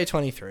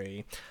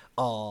 2K23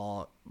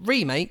 are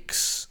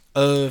remakes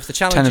of the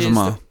challenges. 10 of them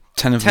are.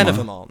 10 of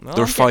them are. No,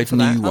 there are 5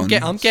 new ones.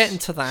 I'm getting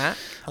to that.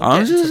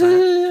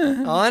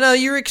 I know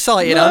you're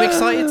excited. I'm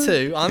excited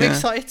too.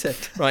 Excited too.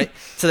 Right.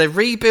 So they're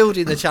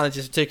rebuilding the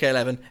challenges of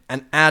 2K11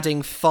 and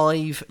adding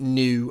 5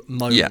 new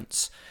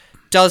moments. Yeah.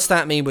 Does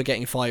that mean we're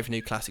getting 5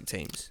 new classic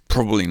teams?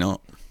 Probably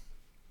not.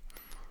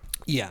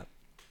 Yeah.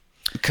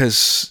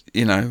 Because,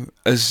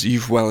 as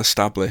you've well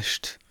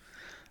established,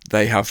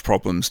 they have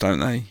problems, don't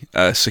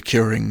they?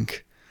 Securing.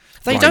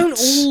 They don't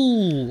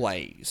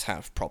always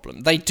have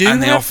problems. They do,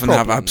 and they often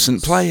problems. have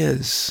absent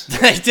players.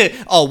 They do.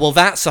 Oh well,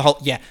 that's a whole.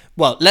 Yeah.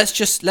 Well, let's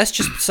just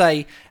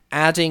say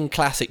adding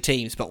classic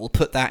teams, but we'll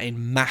put that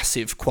in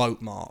massive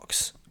quote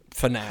marks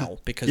for now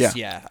because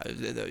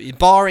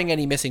barring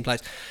any missing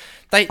players,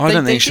 I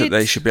don't think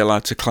they should be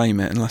allowed to claim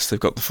it unless they've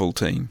got the full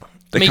team.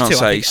 They can't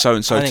say so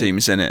and so team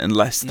is in it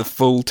unless the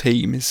full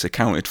team is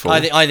accounted for.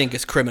 I think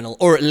it's criminal,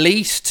 or at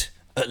least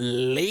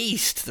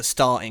the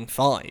starting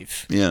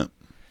 5. Yeah.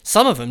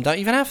 Some of them don't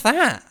even have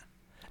that.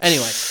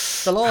 Anyway,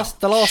 the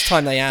last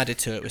time they added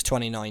to it was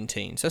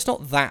 2019, so it's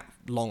not that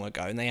long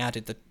ago, and they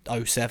added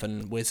the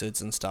 07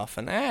 Wizards and stuff,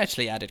 and they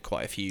actually added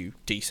quite a few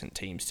decent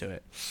teams to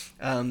it.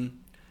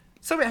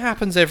 So it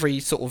happens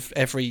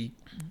every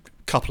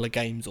couple of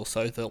games or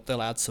so.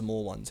 They'll add some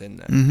more ones in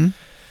there.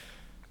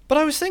 But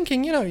I was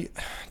thinking,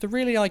 the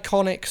really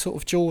iconic sort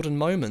of Jordan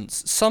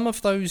moments, some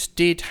of those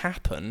did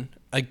happen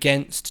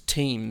against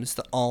teams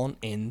that aren't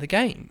in the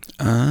game.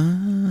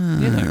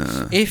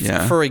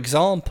 For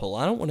example,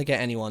 I don't want to get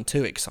anyone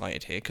too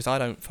excited here because I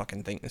don't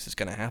fucking think this is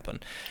going to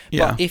happen.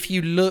 But if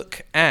you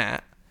look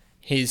at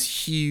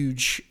his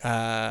huge,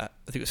 I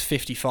think it was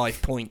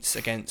 55 points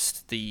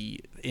against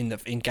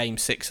in Game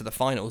 6 of the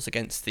finals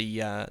against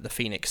the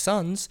Phoenix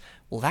Suns.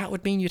 Well, that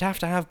would mean you'd have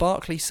to have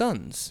Barkley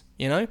Suns.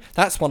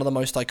 That's one of the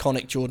most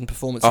iconic Jordan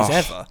performances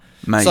ever.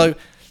 Mate, so,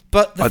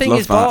 but the thing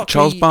is,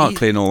 Charles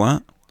Barkley and all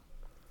that.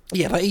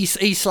 Yeah, but he's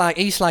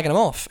slagging them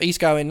off. He's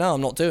going, no,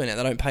 I'm not doing it.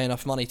 They don't pay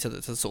enough money to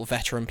the sort of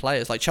veteran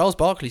players. Like Charles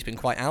Barkley's been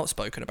quite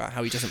outspoken about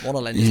how he doesn't want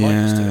to lend his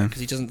likeness to it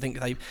because he doesn't think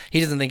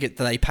that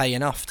they pay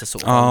enough to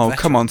sort of. Oh,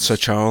 come on, Sir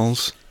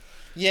Charles.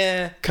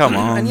 Yeah, come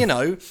on. And you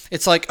know,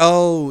 it's like,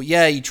 oh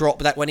yeah, he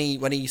dropped that when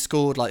he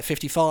scored like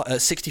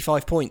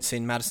 65 points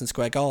in Madison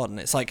Square Garden.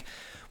 It's like,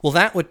 well,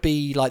 that would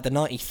be like the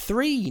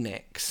 93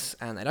 Knicks,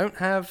 and they don't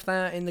have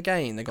that in the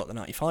game. They got the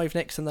 95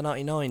 Knicks and the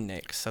 99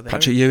 Knicks. So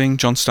Patrick Ewing,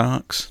 John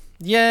Starks.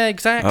 Yeah,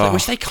 exactly. Oh,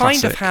 which they kind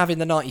classic. of have in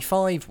the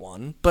 95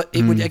 one, but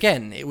it would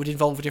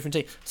involve a different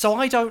team. So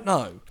I don't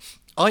know.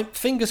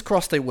 Fingers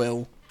crossed they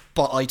will,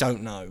 but I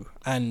don't know.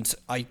 And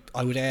I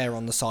would err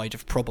on the side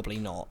of probably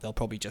not. They'll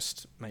probably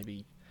just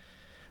maybe...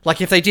 Like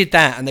if they did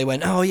that and they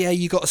went, oh yeah,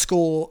 you got to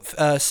score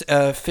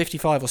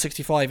 55 or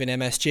 65 in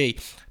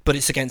MSG, but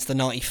it's against the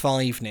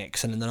 95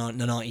 Knicks and the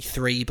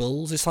 93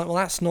 Bulls. It's like, well,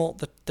 that's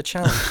not the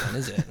challenge then,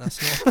 is it?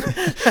 That's not.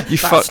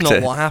 That's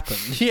not what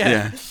happened.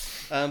 Yeah.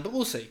 But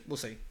we'll see.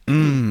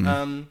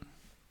 And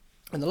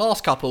the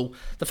last couple,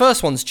 the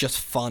first one's just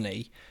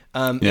funny.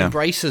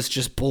 Embracer's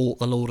just bought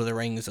The Lord of the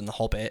Rings and The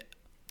Hobbit.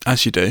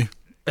 As you do.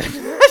 As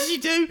you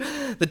do.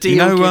 The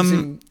deal gives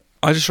him...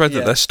 I just read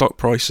that their stock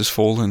price has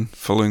fallen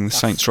following the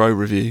Saints Row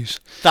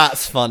reviews.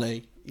 That's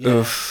funny.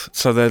 Yeah.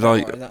 So they're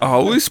like,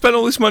 we spent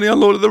all this money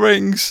on Lord of the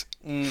Rings.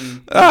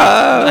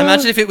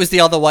 Imagine if it was the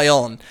other way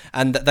on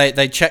and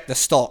they checked the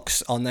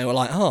stocks and they were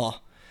like,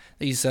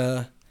 these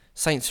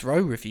Saints Row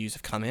reviews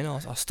have come in,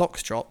 our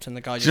stocks dropped, and the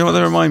guy just... Do you know what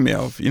they remind me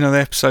of? You know the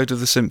episode of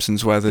The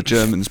Simpsons where the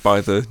Germans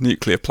buy the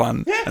nuclear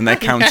plant and they're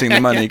counting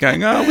the money going,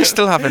 we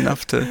still have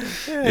enough to...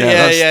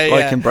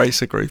 Like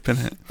Embracer Group,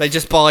 isn't it? They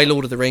just buy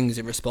Lord of the Rings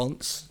in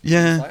response.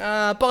 Yeah. It's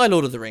like, buy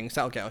Lord of the Rings,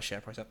 that'll get our share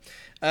price up.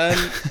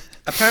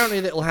 Apparently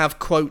it'll have,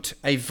 quote,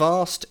 a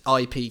vast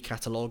IP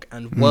catalogue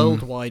and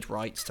worldwide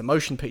rights to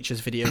motion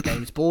pictures, video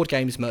games, board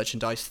games,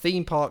 merchandise,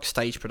 theme parks,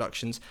 stage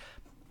productions,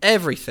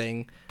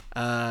 everything...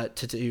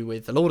 to do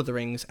with The Lord of the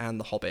Rings and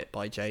The Hobbit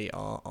by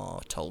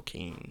J.R.R.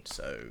 Tolkien.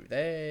 So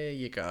there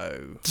you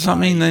go. Does that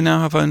mean they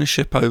now have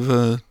ownership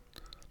over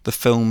the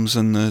films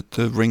and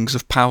the Rings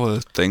of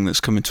Power thing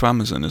that's coming to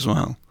Amazon as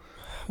well?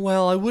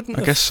 Well, I wouldn't.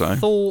 I guess so.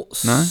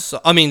 Thought no.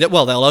 So. I mean,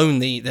 well, they'll own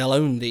the. They'll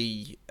own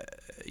the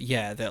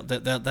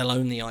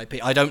IP.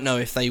 I don't know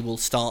if they will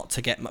start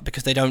to get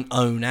because they don't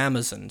own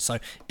Amazon. So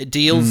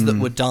deals that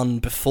were done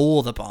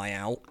before the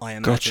buyout, I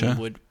imagine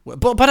would.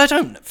 But I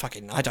don't know.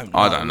 I don't know.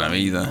 I don't know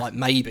either. Like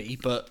maybe,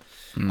 but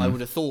I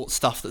would have thought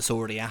stuff that's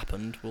already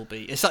happened will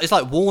be. It's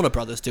like Warner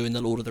Brothers doing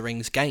the Lord of the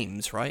Rings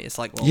games, right? It's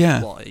like,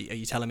 well, what are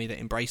you telling me that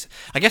Embracer?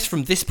 I guess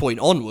from this point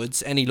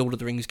onwards, any Lord of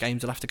the Rings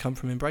games will have to come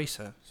from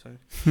Embracer. So.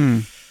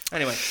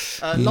 Anyway,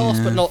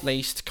 last but not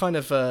least, kind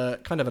of a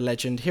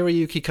legend.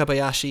 Hiroyuki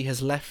Kobayashi has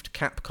left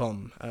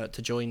Capcom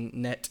to join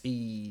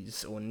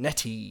NetEase or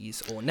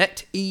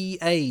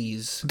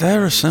NetEase.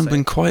 They're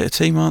assembling quite a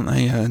team, aren't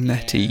they?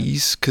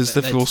 NetEase, because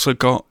they've also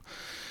got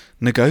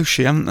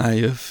Nagoshi, haven't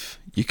they, of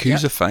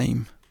Yakuza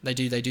fame. They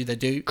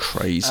do.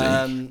 Crazy.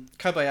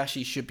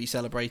 Kobayashi should be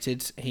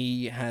celebrated.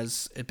 He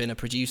has been a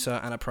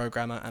producer and a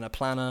programmer and a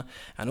planner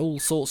and all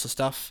sorts of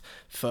stuff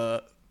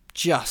for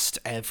just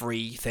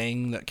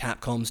everything that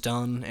Capcom's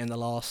done in the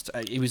last...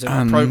 he was a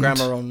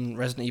programmer on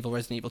Resident Evil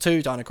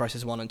 2, Dino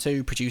Crisis 1 and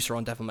 2, producer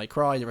on Devil May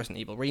Cry, the Resident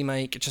Evil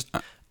remake, just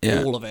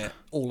all of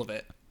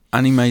it.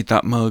 And he made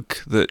that mug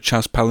that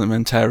Chaz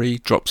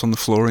Palminteri drops on the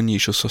floor in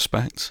Usual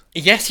Suspects.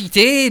 Yes, he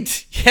did.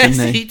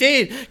 He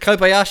did.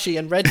 Kobayashi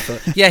and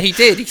Redfoot. Yeah, he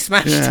did. He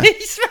smashed it.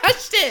 He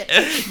smashed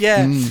it.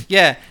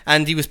 Yeah.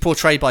 And he was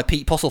portrayed by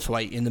Pete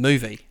Postlethwaite in the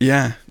movie.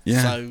 Yeah.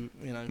 So,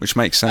 which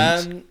makes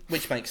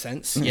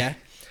sense. Yeah.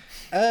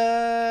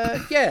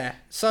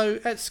 So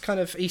it's kind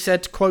of, he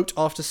said, quote,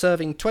 after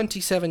serving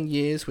 27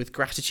 years with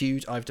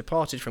gratitude, I've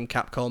departed from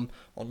Capcom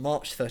on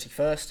March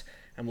 31st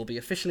and will be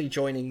officially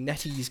joining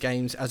NetEase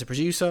Games as a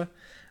producer.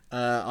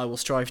 I will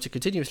strive to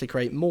continuously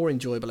create more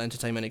enjoyable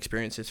entertainment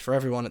experiences for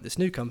everyone at this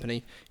new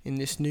company in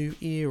this new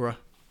era.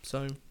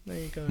 So there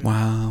you go.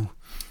 Wow.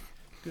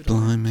 Good.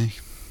 Blimey.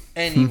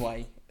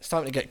 Anyway, it's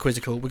time to get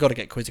quizzical. We've got to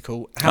get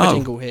quizzical. Have a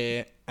jingle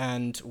here,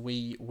 and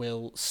we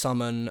will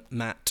summon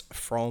Matt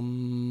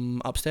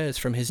from upstairs,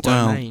 from his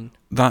domain.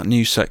 That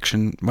news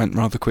section went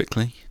rather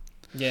quickly.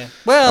 Yeah.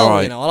 Well,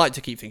 I like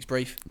to keep things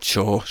brief.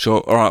 Sure.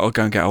 All right, I'll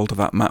go and get hold of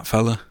that Matt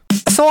fella.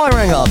 So I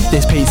rang up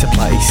this pizza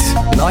place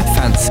and I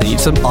fancied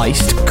some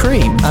iced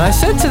cream. And I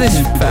said to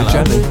this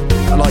fella,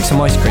 I'd like some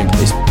ice cream,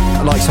 please.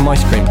 I'd like some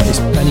ice cream, please.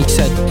 And he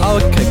said, oh,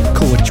 okay,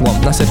 cool, what do you want?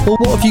 And I said, well,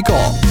 what have you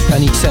got?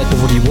 And he said,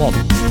 well, what do you want?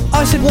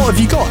 I said, what have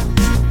you got?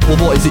 Well,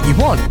 what is it you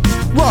want?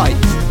 Right,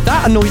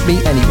 that annoyed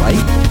me anyway.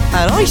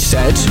 And I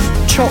said,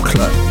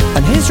 chocolate.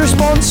 And his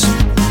response,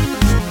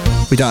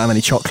 we don't have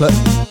any chocolate.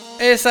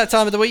 It's that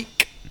time of the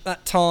week.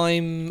 That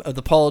time of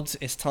the pod.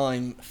 It's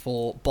time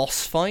for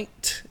Boss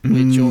Fight.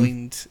 We're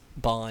joined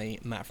by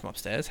Matt from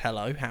upstairs.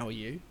 Hello, how are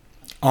you?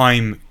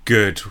 I'm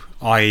good.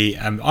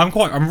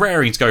 I'm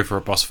raring to go for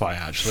a boss fight.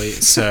 Actually,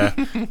 it's a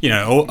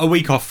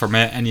week off from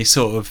it, and you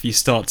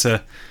start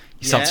to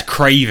You start to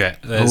crave it.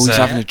 He's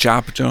having a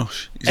jab,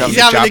 Josh. He's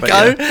having a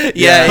go.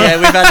 Yeah.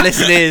 We've had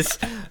listeners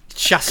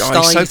chastising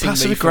God, he's so me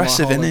passive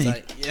aggressive, for my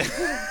isn't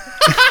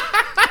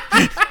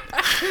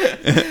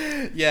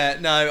he? Yeah.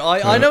 No,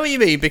 I know what you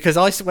mean, because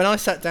when I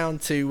sat down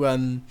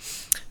to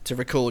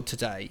record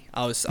today,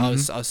 I was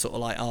sort of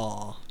like,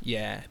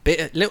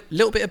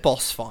 little bit of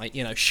boss fight,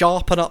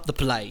 sharpen up the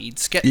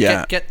blades, get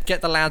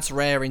the lads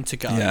raring to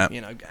go,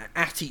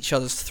 at each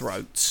other's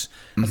throats.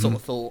 I sort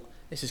of thought,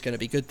 this is going to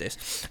be good.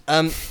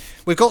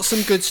 We've got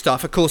some good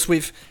stuff. Of course,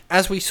 we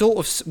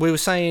were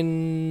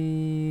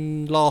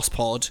saying last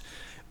pod,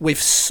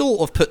 we've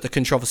sort of put the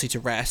controversy to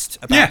rest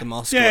about the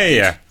Masquerade.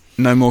 Yeah.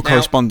 No more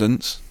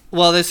correspondence.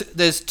 Well,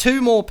 there's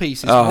two more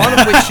pieces. One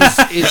of which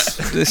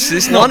is this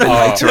is not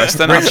laid to rest.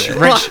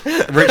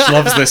 Rich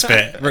loves this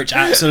bit. Rich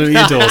absolutely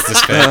adores this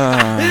bit.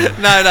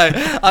 No,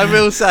 I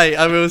will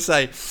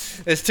say,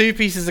 there's two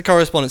pieces of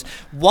correspondence.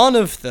 One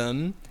of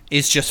them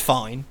is just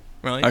fine,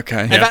 right?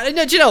 Okay. In fact,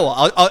 no, do you know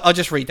what? I'll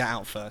just read that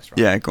out first. Right?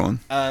 Yeah, go on.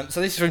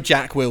 So this is from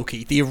Jack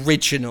Wilkie, the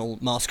original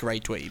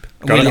Masquerade dweeb.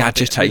 The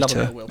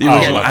agitator. The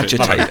original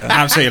agitator.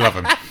 Absolutely love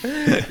him.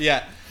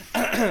 Yeah.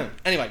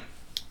 Anyway,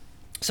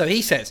 so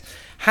he says,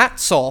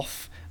 hats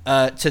off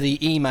to the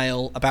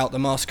email about the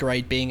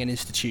Masquerade being an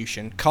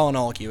institution. Can't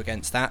argue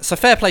against that. So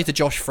fair play to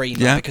Josh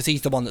Freeman, because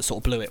he's the one that sort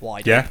of blew it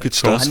wide. Yeah, open. good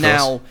stuff.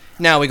 And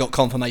now we got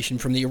confirmation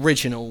from the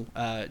original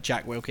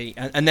Jack Wilkie,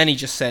 and then he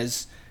just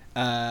says,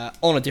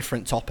 on a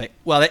different topic.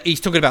 Well, he's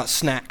talking about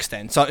snacks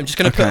then. So I'm just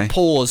going to put a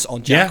pause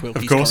on Jack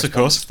Wilkie's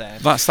correspondence there.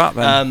 That's that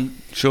then.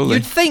 Surely.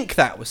 You'd think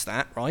that was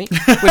that, right?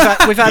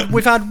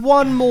 we've had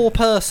one more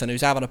person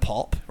who's having a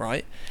pop,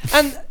 right?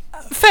 And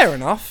fair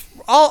enough.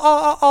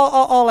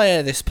 I'll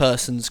air this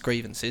person's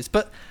grievances,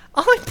 but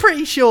I'm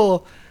pretty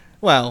sure.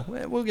 Well,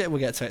 we'll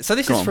get to it. So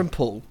this is from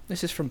Paul.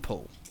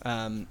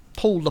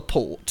 Paul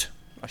Laporte,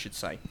 I should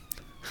say.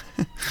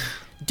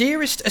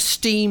 Dearest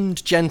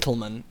esteemed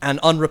gentleman and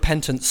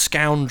unrepentant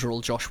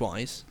scoundrel, Josh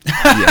Wise.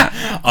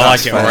 Yeah, I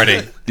like it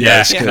already.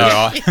 Yeah, it's good.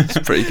 It's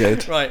pretty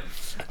good. Right.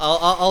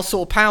 I'll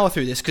sort of power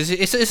through this because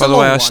it's By a the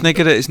long way, I one.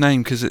 sniggered at his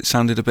name because it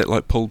sounded a bit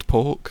like pulled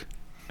pork.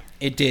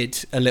 It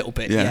did a little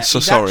bit. Yeah, Yeah. so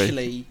He's sorry.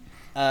 Actually,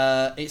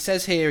 it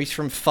says here he's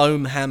from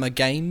Foam Hammer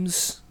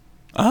Games.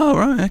 Oh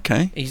right,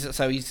 okay. He's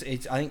I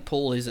think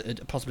Paul is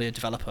possibly a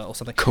developer or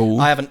something.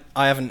 Cool. I haven't.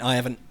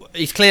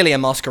 He's clearly a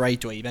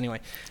Masquerade dweeb. Anyway,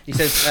 he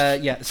says,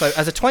 So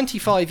as a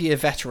 25-year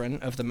veteran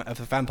of the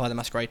Vampire the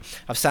Masquerade,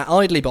 I've sat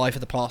idly by for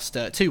the past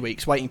 2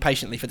 weeks, waiting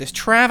patiently for this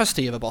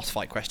travesty of a boss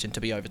fight question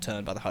to be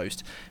overturned by the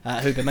host,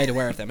 who'd been made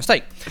aware of their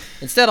mistake.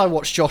 Instead, I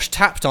watched Josh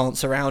tap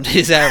dance around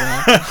his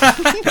error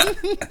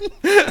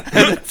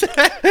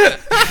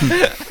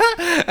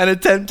and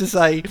attempt to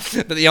say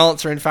that the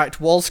answer, in fact,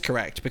 was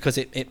correct because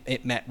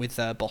it met with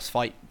boss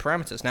fight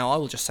parameters. Now, I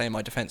will just say in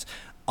my defence,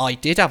 I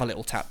did have a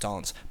little tap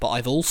dance, but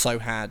I've also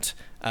had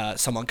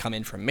someone come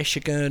in from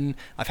Michigan.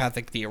 I've had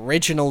the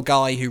original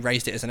guy who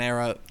raised it as an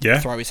error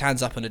throw his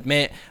hands up and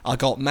admit. I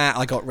got Matt,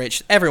 I got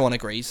Rich. Everyone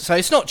agrees. So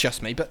it's not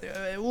just me, but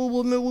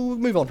we'll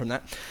move on from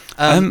that.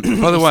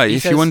 By the way,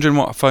 if you're wondering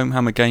what Foam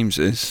Hammer Games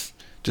is,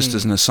 just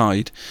as an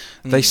aside,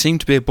 they seem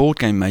to be a board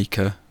game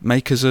maker.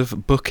 Makers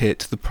of Book It,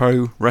 the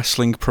pro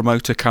wrestling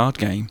promoter card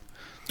game.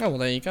 Oh, well,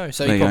 there you go.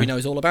 So he probably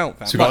knows all about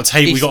that. So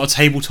we got a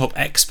tabletop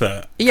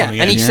expert. Yeah,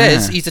 and he in.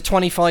 says he's a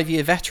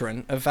 25-year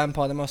veteran of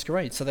Vampire the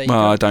Masquerade. So there you go.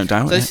 I don't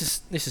doubt it.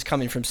 So this is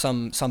coming from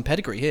some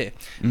pedigree here.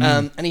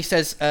 And he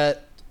says,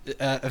 I've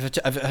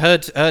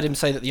heard him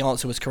say that the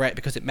answer was correct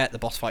because it met the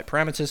boss fight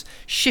parameters,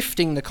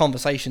 shifting the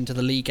conversation to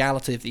the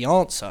legality of the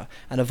answer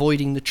and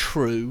avoiding the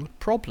true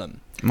problem.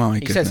 My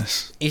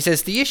goodness. He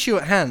says the issue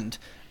at hand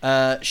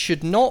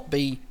should not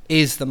be,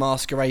 is the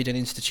Masquerade an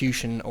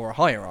institution or a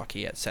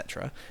hierarchy,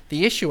 etc.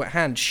 The issue at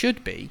hand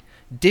should be,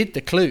 did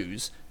the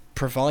clues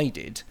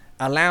provided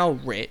allow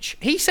Rich?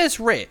 He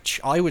says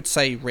Rich. I would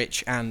say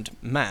Rich and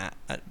Matt.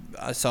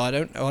 So I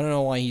don't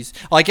know why he's.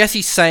 I guess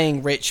he's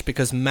saying Rich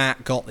because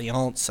Matt got the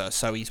answer,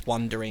 so he's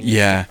wondering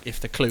if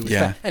the clue was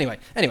there. Anyway.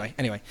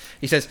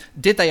 He says,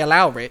 did they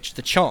allow Rich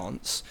the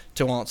chance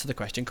to answer the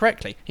question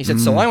correctly? He said,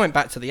 so I went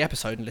back to the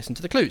episode and listened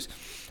to the clues.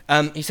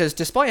 He says,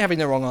 despite having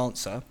the wrong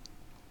answer,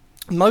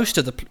 most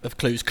of the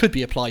clues could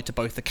be applied to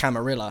both the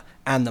Camarilla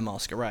and the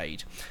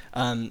Masquerade.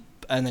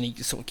 And then he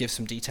sort of gives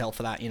some detail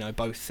for that,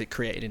 both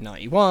created in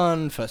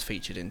 91, first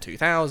featured in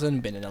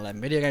 2000, been in 11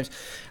 video games.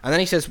 And then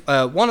he says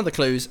one of the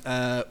clues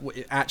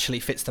actually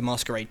fits the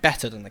Masquerade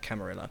better than the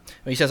Camarilla.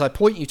 He says, I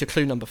point you to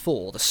clue number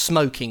 4, the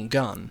smoking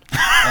gun.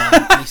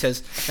 And he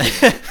says,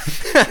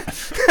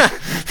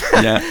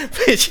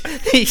 which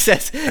he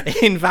says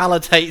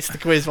invalidates the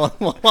quiz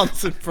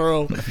once and for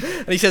all.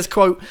 And he says,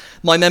 quote,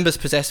 my members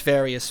possess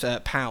various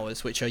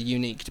powers which are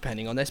unique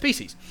depending on their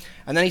species.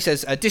 And then he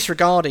says,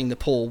 disregarding the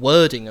poor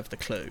wording of the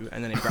clue,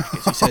 and then in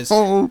brackets he says,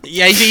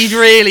 he's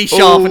really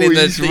sharpening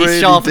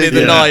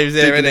the knives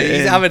here, isn't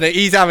he?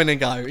 He's having a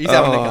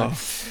go.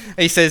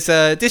 He says,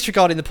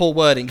 disregarding the poor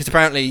wording, because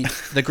apparently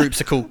the groups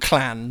are called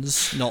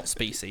clans, not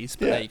species.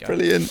 But there you go.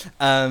 Brilliant.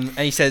 And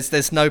he says,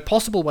 there's no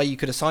possible way you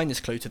could assign this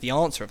clue to the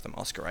answer of the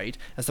masquerade,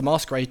 as the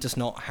masquerade does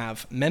not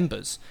have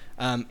members.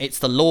 It's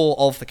the law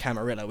of the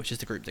Camarilla, which is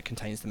the group that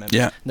contains the members.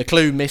 Yeah. And the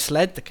clue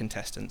misled the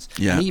contestants.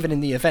 Yeah. And even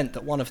in the event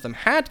that one of them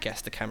had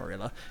guessed the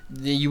Camarilla,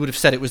 you would have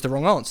said it was the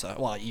wrong answer.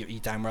 Well, you're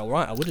damn well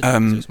right. I would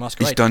have. It was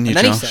masquerade. He's done you, and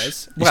then Josh. he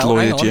says, He's well,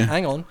 lawyered you.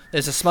 hang on.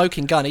 There's a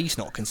smoking gun he's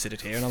not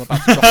considered here, and I'm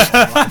about to drop it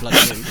like a bloody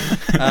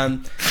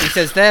noob. He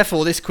says,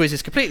 therefore, this quiz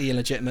is completely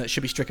illegitimate,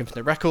 should be stricken from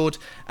the record,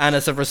 and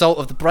as a result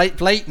of the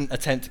blatant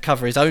attempt to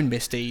cover his own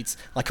misdeeds,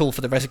 I call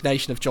for the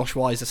resignation of Josh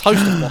Wise as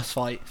host of Boss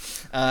Fight,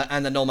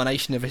 and the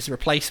nomination of his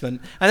replacement.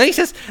 And then he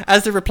says,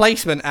 as the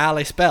replacement,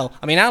 Alice Bell.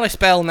 I mean, Alice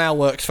Bell now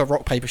works for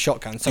Rock Paper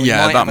Shotgun, so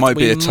Yeah, that might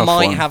be a tough one.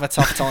 We might have a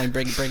tough time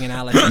bringing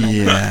Alice in.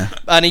 Yeah.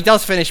 And he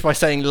does finish by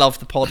saying, love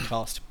the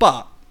podcast.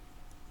 But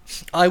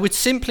I would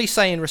simply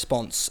say in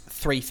response,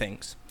 3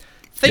 things.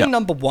 Thing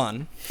number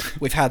 1,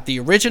 we've had the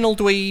original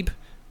dweeb,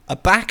 a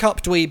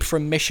backup dweeb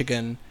from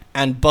Michigan,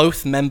 and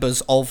both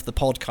members of the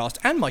podcast,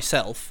 and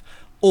myself,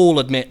 all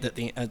admit that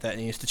the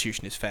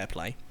institution is fair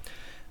play.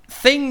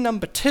 Thing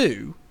number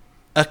 2,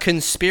 a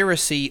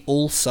conspiracy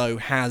also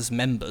has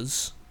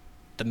members,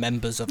 the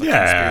members of a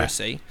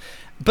conspiracy.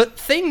 But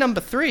thing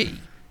number 3,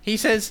 he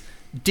says,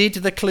 did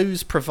the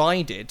clues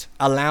provided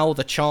allow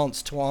the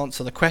chance to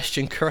answer the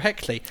question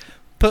correctly?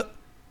 But,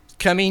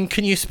 I mean,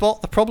 can you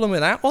spot the problem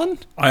with that one?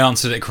 I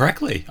answered it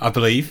correctly, I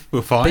believe.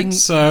 We're fine.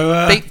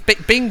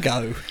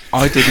 Bingo.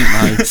 I didn't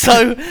know.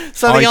 So I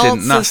the didn't.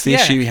 answer's, That's the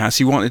issue he has.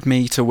 He wanted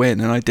me to win,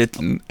 and I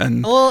didn't.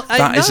 And Well,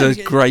 that is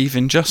a grave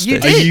injustice. You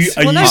Are did. you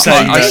Well, no,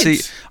 saying you I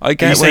did. see. I Are you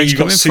get where saying he's you've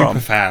got coming super from.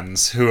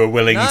 fans who are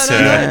willing No,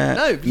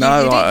 to...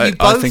 no. You I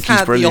both think he's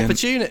had brilliant. the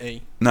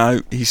opportunity.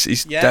 No,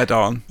 he's Yeah. dead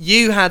on.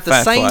 You had the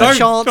Fair same play.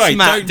 chance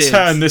Matt Don't did.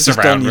 turn this He's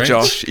around, done you, Rich.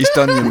 Josh. He's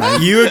done you,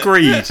 mate. You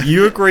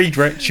agreed,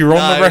 Rich. You're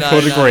on the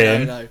record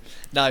agreeing.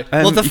 No.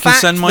 Well, the you fact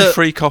can send my that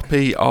free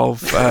copy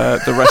of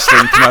the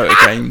wrestling promoter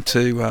game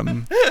to.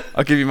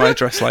 I'll give you my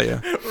address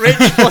later. Rich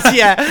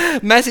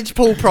was, message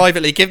Paul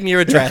privately, give him your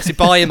address,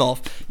 buy him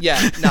off.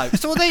 Yeah, no.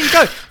 So well, there you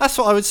go. That's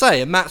what I would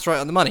say, and Matt's right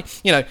on the money.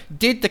 You know,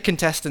 did the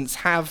contestants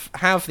have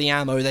the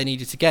ammo they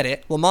needed to get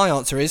it? Well, my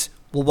answer is,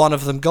 well, one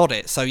of them got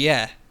it, so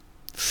yeah.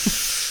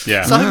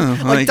 Yeah. So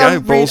There you go.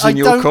 Balls in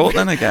your court,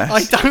 then I guess.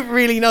 I don't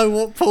really know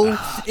what Paul.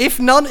 If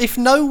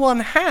no one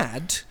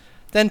had,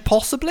 then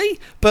possibly.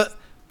 But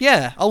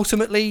yeah,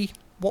 ultimately,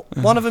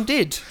 one of them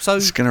did. So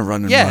It's going to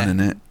run and yeah. run,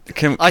 isn't it?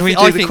 Can I we thi-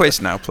 I do the think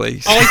quiz now,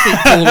 please? I think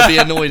Paul will be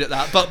annoyed at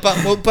that.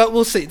 But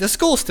we'll see. The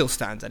score still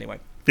stands anyway.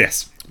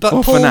 Yes. But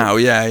Well, Paul, for now,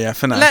 yeah,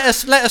 for now. let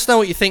us know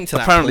what you think to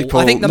that. Apparently,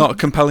 Paul. I think not a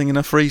compelling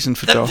enough reason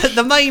for Josh.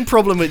 the main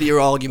problem with your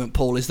argument,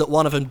 Paul, is that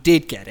one of them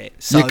did get it.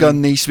 So Your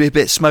gun needs to be a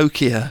bit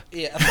smokier.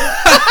 yeah.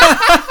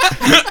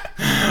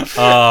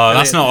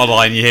 That's not a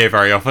line you hear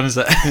very often, is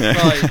it?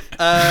 Right.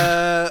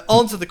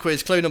 On to the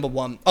quiz. Clue number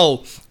 1.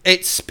 Oh,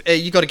 it's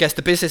you got to guess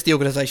the business, the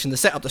organisation, the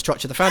setup, the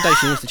structure, the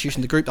foundation, the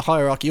institution, the group, the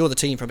hierarchy, or the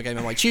team from a game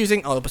of my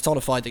choosing. I'll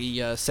personify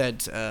the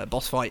said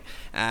boss fight,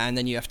 and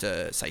then you have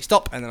to say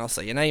stop, and then I'll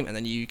say your name, and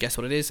then you guess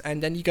what it is,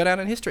 and then you go down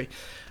in history.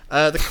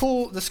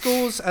 The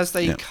scores as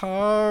they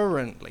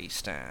currently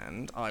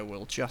stand, I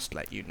will just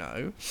let you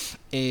know,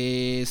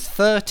 is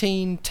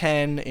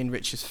 13-10 in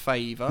Rich's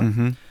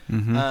favour.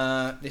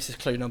 This is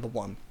clue number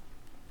 1.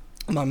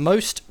 My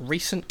most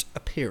recent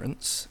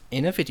appearance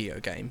in a video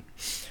game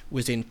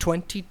was in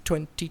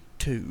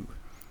 2022.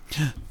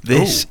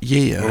 This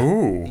year.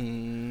 Ooh.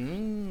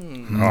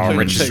 Oh, Clue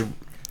Rich is... 2.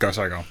 Go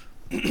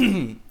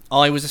on.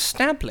 I was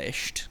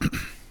established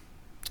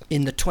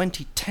in the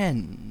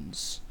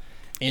 2010s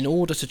in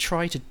order to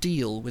try to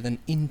deal with an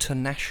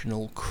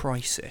international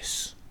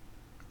crisis.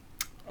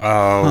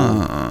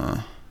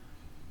 Oh.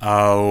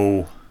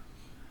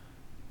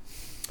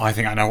 I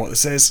think I know what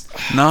this is.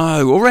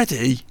 No,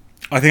 already?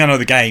 I think I know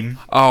the game.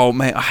 Oh,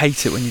 mate, I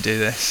hate it when you do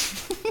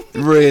this. It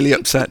really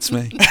upsets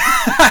me.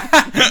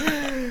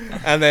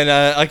 And then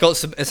I got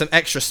some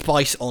extra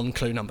spice on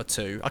clue number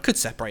 2. I could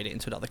separate it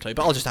into another clue,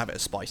 but I'll just have it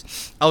as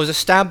spice. I was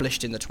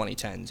established in the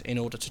 2010s in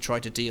order to try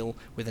to deal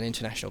with an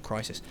international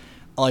crisis.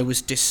 I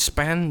was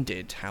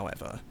disbanded,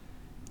 however,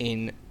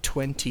 in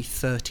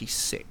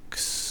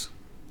 2036.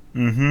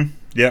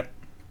 Yep.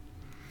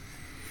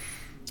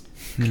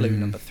 Clue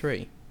number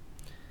 3.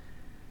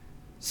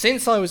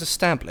 Since I was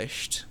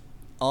established,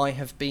 I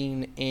have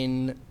been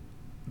in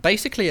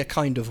basically a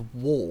kind of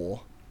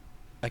war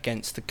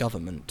against the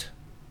government.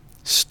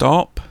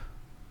 Stop.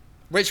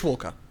 Rich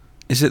Walker.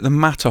 Is it the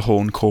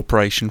Matterhorn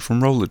Corporation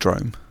from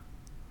Rollerdrome?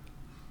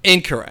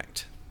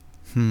 Incorrect.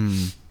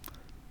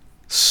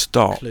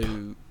 Stop.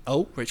 Clue.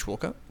 Oh, Rich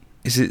Walker.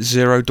 Is it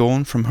Zero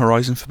Dawn from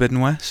Horizon Forbidden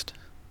West?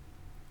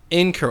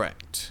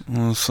 Incorrect.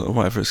 Well,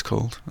 whatever it's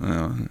called.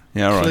 Yeah, all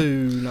right.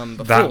 Clue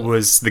number 4. That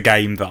was the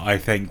game that I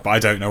think, but I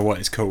don't know what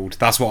it's called.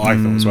 That's what I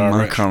thought as well,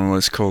 I Rich. can't remember what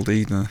it's called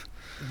either.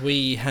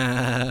 We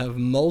have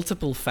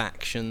multiple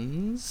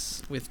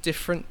factions with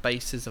different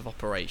bases of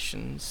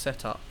operations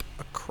set up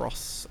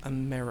across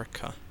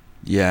America.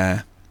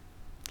 Yeah.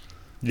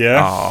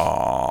 Yeah.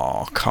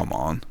 Oh, come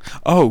on.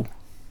 Oh,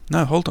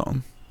 no, hold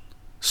on.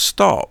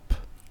 Stop.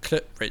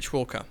 Rich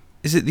Walker.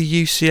 Is it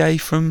the UCA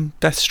from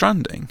Death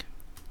Stranding?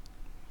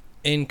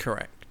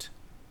 Incorrect.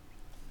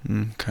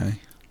 Okay.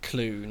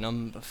 Clue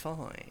number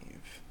 5.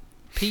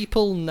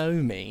 People know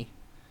me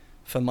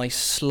for my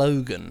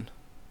slogan,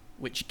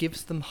 which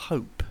gives them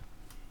hope.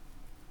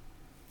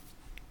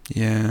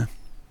 Yeah.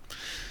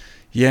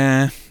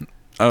 Yeah.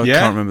 Oh, Yeah? I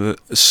can't remember.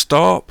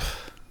 Stop.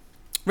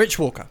 Rich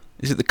Walker.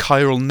 Is it the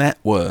Chiral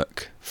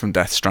Network from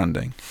Death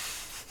Stranding?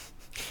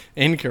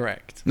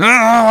 Incorrect.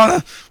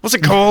 No, what's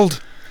it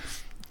called?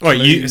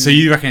 Wait, so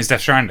you reckon it's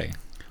Death Stranding?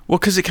 Well,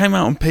 because it came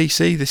out on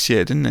PC this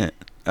year, didn't it?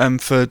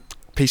 For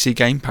PC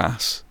Game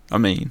Pass, I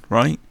mean,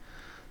 right?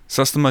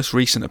 So that's the most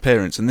recent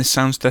appearance, and this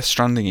sounds Death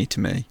Stranding-y to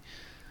me.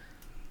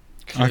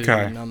 Clue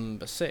Okay.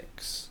 number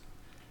 6.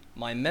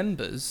 My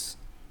members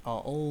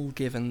are all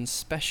given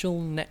special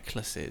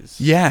necklaces.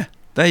 Yeah,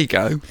 there you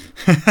go.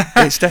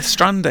 It's Death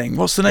Stranding.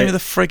 What's the name of the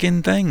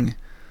friggin' thing?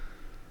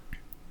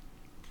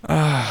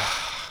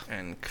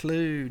 And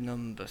clue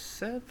number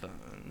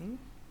 7.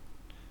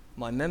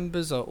 My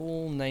members are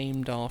all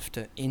named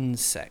after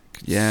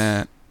insects.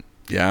 Yeah,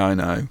 I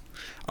know.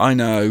 I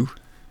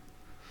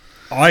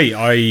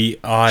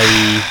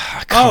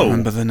can't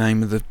remember the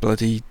name of the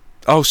bloody...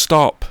 Oh,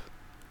 stop.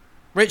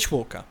 Rich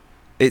Walker.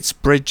 It's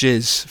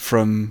Bridges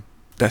from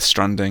Death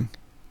Stranding.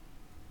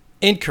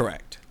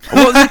 Incorrect.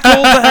 What's it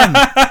called then?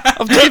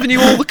 I've given you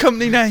all the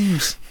company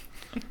names.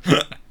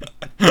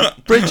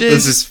 Bridges,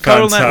 This is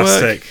Chiral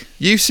fantastic. Network,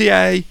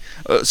 UCA.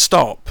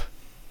 Stop.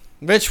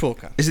 Rich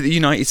Walker. Is it the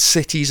United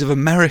Cities of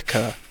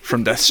America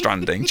from Death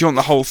Stranding? Do you want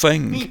the whole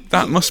thing?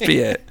 That must be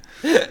it.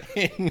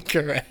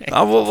 Incorrect.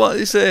 Oh, what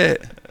is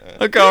it?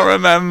 I can't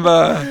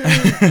remember.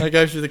 I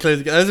go through the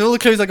clues again. Those are all the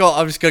clues I got.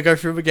 I'm just gonna go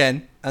through them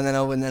again, and then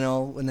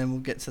we'll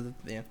get to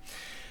the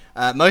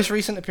most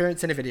recent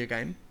appearance in a video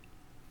game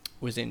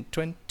was in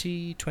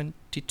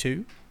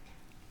 2022.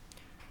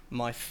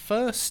 My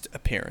first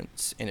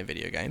appearance in a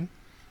video game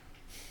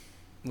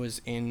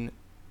was in...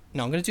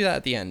 No, I'm going to do that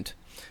at the end.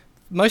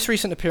 Most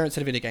recent appearance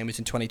in a video game was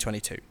in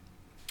 2022.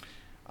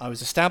 I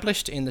was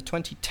established in the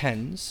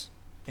 2010s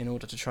in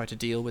order to try to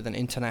deal with an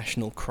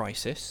international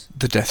crisis.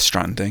 The Death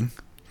Stranding.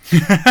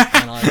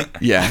 And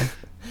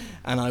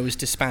I was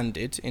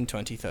disbanded in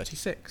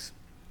 2036.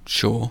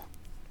 Sure.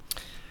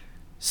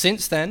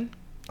 Since then,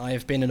 I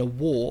have been in a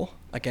war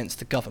against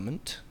the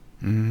government,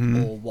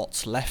 or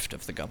what's left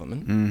of the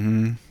government.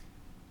 Mm-hmm.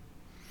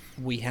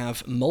 We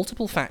have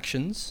multiple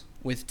factions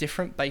with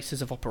different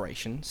bases of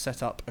operation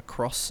set up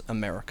across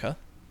America.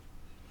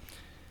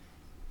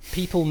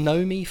 People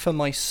know me for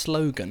my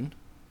slogan,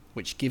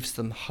 which gives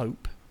them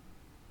hope.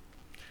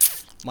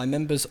 My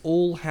members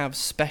all have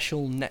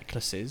special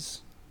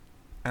necklaces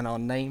and are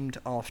named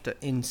after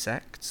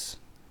insects.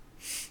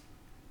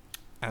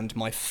 And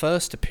my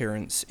first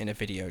appearance in a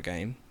video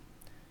game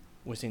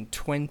was in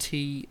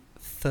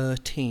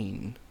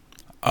 2013.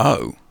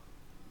 Oh.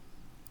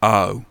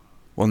 Well,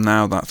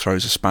 now that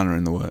throws a spanner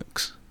in the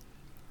works.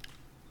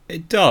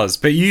 It does,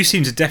 but you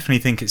seem to definitely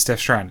think it's Death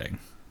Stranding.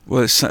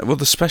 Well,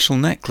 the special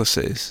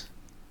necklaces.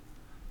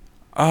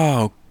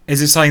 Oh,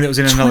 Is it something that was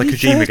in another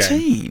Kojima game?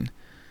 2013?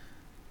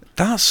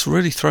 That's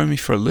really thrown me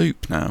for a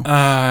loop now.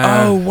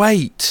 Oh,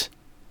 wait.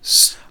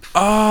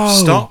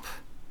 Oh. Stop.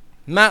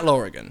 Matt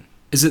Lorigan.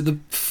 Is it the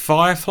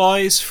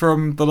Fireflies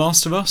from The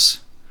Last of Us?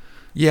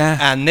 Yeah.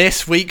 And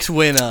this week's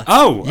winner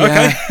Oh,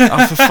 okay. Yeah.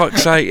 Oh, for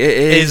fuck's sake, it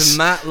is. is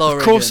Matt Lorigan.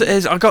 Of course it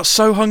is. I got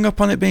so hung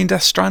up on it being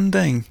Death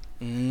Stranding.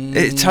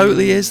 It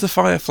totally is the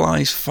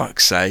Fireflies,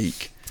 fuck's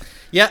sake.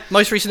 Yeah,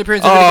 most recent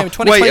appearance in the video game,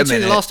 wait a 2022, The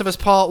minute. Last of Us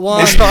Part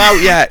 1. It's not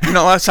out yet. You're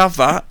not allowed to have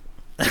that.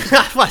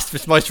 That's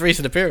its most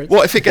recent appearance.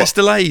 What if it gets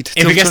delayed? If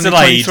till it gets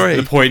delayed, 2023?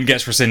 the point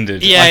gets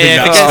rescinded. Yeah, I think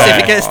yeah. that's If fair.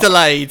 it gets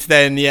delayed,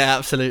 then yeah,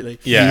 absolutely.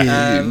 Yeah. You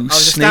I was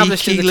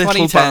established in sneaky the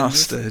little 2010s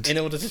bastard. in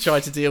order to try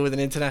to deal with an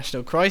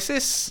international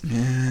crisis.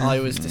 I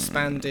was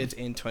disbanded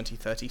in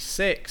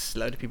 2036. A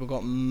load of people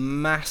got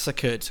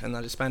massacred and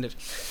I disbanded.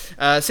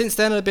 Since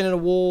then, I've been in a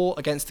war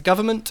against the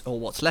government, or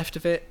what's left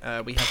of it.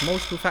 We have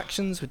multiple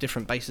factions with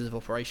different bases of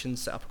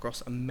operations set up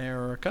across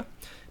America.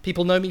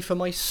 People know me for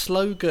my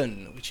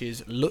slogan, which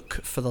is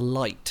 "Look for the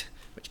light,"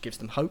 which gives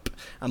them hope.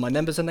 And my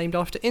members are named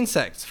after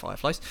insects,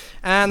 fireflies,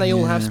 and they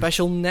all have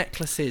special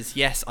necklaces.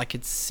 Yes, I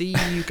could see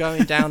you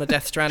going down a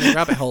Death Stranding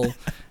rabbit hole,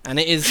 and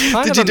it is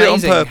kind Did of you do it on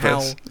amazing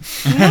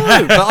purpose?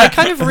 No, but I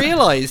kind of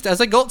realised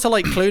as I got to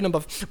like clue number...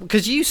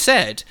 Because you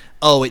said,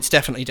 oh, it's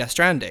definitely Death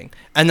Stranding.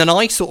 And then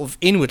I sort of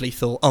inwardly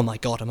thought, oh my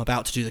god, I'm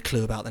about to do the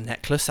clue about the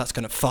necklace. That's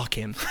going to fuck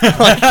him.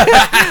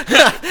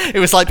 It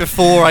was like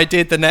before I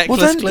did the necklace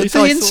Well, then clue. the so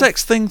I sort of-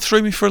 insects thing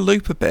threw me for a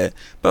loop a bit.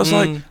 But I was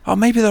like, oh,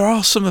 maybe there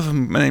are some of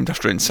them named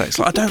after insects.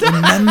 Like, I don't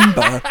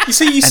remember. You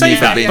see, you say any of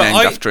them that, being but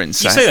named after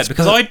insects. you say that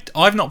because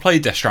I've not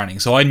played Death Stranding,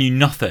 so I knew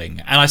nothing.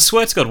 And I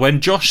swear to God, when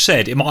Josh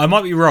said, I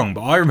might be wrong,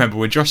 but I remember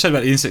when Josh said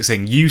about the insects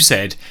thing, you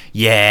said,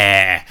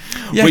 yeah,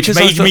 Yeah, which 'cause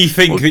I made thought- me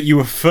think that you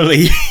were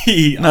fully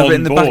No, on but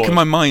in the board. back of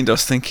my mind, I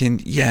was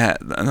thinking, yeah,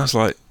 and I was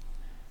like,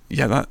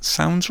 yeah, that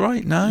sounds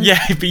right. No. Yeah,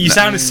 but you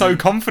sounded so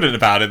confident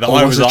about it that Or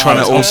I was was I trying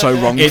like, to also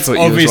wrong it's foot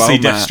you as obviously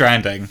well, Death Matt?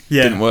 Stranding.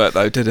 Yeah. Didn't work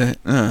though, did it?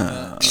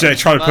 Should I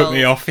try to put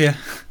me off? Yeah.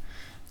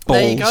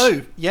 There you Balls.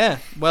 go. Yeah,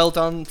 well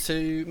done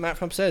to Matt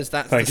from upstairs.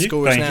 That's Thank the you,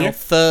 score is thank now you.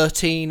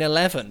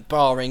 13-11,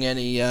 barring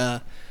any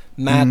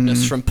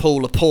madness from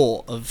Paul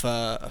Laporte of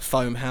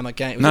Foam Hammer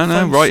Games.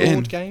 No, right Sword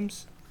in.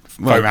 Games.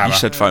 Well, Foam hammer. you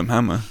said foam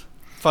hammer.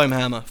 Foam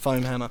Hammer.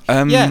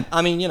 Um, Yeah,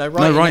 I mean, right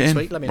No, in right next in.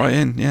 week. Let me know. Right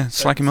in. Yeah,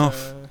 slag him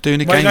off.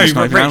 Doing a Wait, game no, that's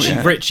not even out Rich,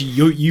 yet. Rich,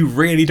 you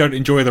really don't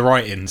enjoy the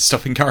write-ins.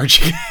 Stop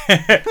encouraging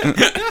it.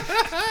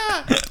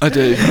 I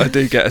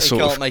do get a He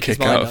sort can't of make his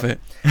kick mind out up. of it.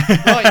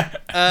 Right,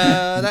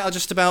 that'll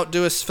just about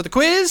do us for the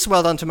quiz.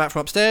 Well done to Matt from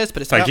upstairs,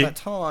 but it's Thank about you. that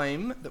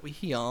time that we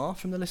hear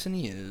from the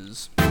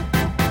listeners.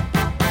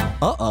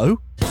 Uh-oh.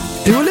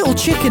 Do a little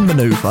chicken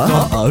manoeuvre.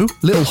 Uh-oh.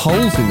 Little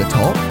holes in the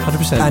top.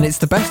 100%. And it's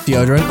the best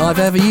deodorant I've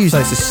ever used. So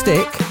it's a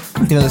stick.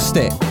 You know the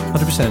stick.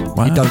 100%.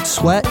 Wow. You don't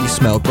sweat. You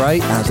smell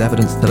great, as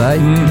evidence today.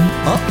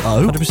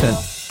 Uh-oh.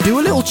 100%. Do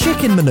a little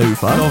chicken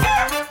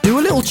manoeuvre. Do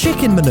a little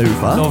chicken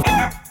manoeuvre.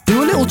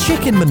 Do a little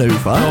chicken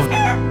manoeuvre.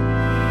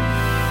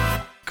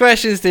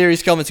 Questions,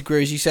 theories, comments, and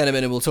queries, you send them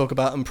in and we'll talk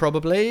about them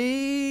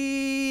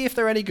probably if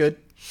they're any good.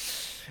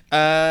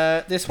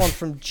 This one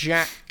from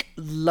Jack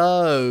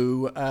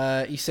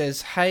Lowe. He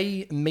says,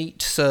 "Hey,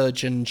 meat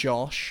surgeon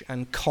Josh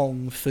and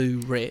Kung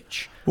Fu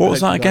Rich." What I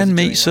was hope that you guys again? are doing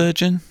Meat well.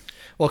 surgeon?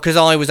 Well, because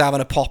I was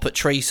having a pop at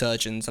tree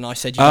surgeons, and I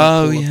said you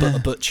Oh, don't call yeah. a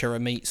butcher a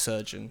meat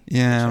surgeon.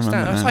 Yeah, I Which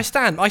remember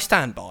that. I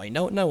stand by.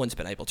 No one's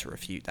been able to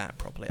refute that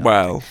properly. I don't think.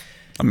 Well,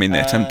 I mean, they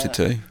attempted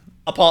to.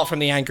 Apart from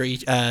the angry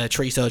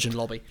tree surgeon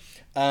lobby.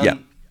 Yeah.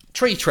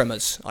 Tree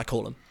trimmers, I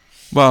call them.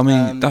 Well, I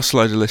mean, that's a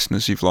load of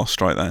listeners you've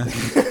lost right there.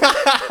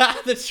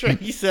 The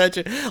tree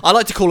surgeon. I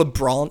like to call them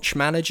branch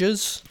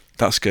managers.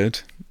 That's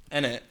good.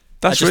 Innit?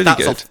 That's really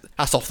good.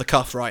 That's off the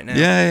cuff right now.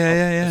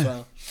 Yeah. As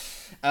well.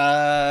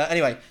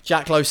 Anyway,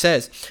 Jack Lowe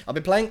says, "I've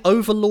been playing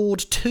Overlord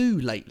 2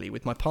 lately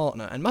with my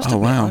partner, and must Oh,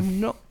 admit, wow. I'm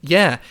not.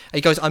 Yeah,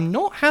 he goes, I'm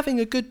not having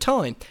a good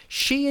time.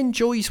 She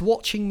enjoys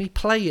watching me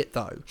play it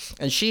though,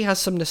 and she has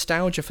some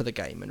nostalgia for the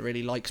game and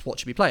really likes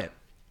watching me play it.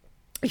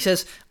 He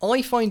says,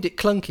 I find it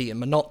clunky and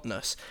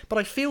monotonous, but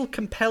I feel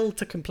compelled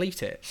to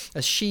complete it,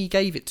 as she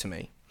gave it to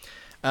me.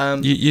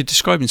 You're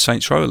describing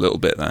Saints Row a little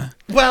bit there.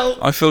 Well,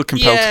 I feel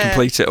compelled to yeah.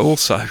 complete it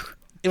also.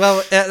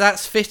 Well,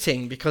 that's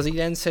fitting, because he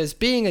then says,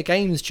 being a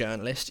games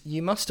journalist,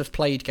 you must have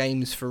played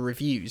games for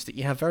reviews that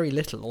you have very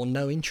little or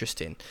no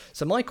interest in.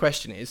 So my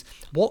question is,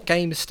 what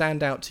games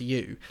stand out to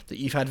you that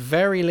you've had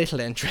very little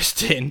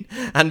interest in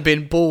and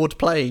been bored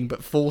playing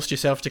but forced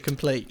yourself to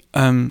complete?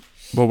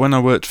 Well, when I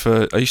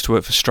used to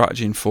work for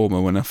Strategy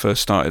Informer when I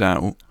first started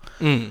out.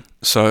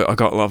 So I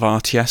got a lot of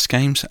RTS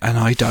games, and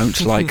I don't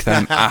like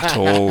them at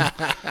all.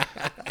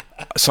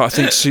 So I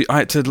think I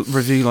had to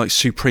review like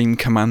Supreme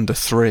Commander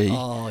 3.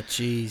 Oh,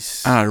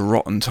 jeez. And I had a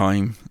rotten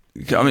time.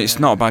 I mean, it's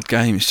not a bad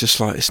game. It's just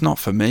like, it's not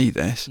for me,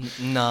 this.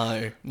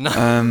 No.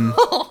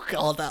 Oh,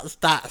 God, that's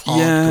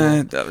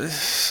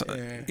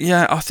hardcore.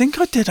 Yeah, I think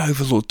I did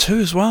Overlord 2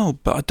 as well,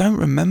 but I don't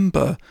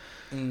remember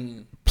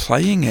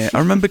playing it. I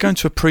remember going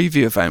to a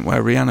preview event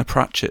where Rhianna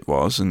Pratchett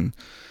was, and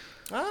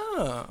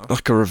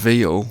like a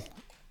reveal.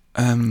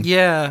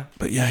 Yeah.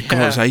 But yeah,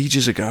 God, it was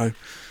ages ago.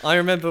 I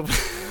remember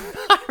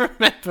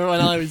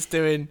when I was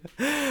doing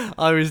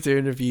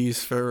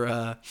reviews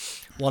for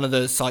one of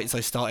the sites I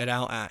started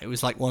out at. It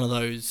was like one of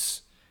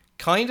those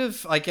kind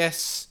of, I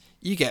guess,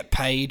 you get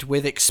paid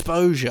with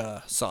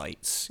exposure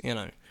sites, you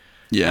know.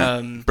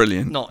 Yeah,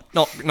 brilliant.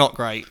 Not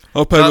great.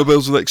 I'll pay my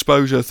bills with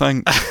exposure,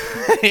 thanks.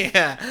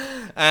 Yeah,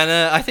 and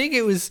I think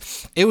it was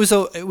a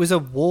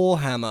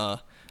Warhammer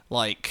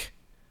like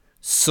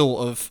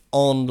sort of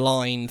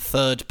online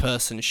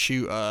third-person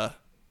shooter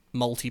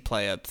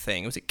multiplayer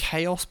thing. Was it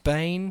Chaos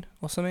Bane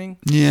or something?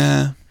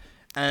 Yeah.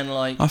 And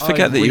like, I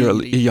forget that you're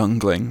a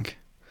youngling.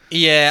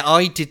 Yeah,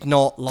 I did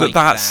not like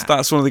that.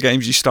 That's one of the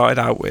games you started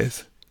out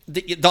with.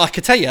 I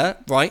could tell you,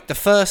 right, the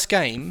first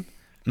game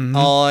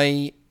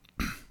I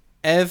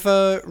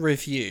ever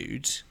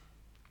reviewed,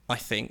 I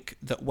think,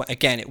 that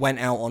again, it went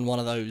out on one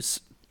of those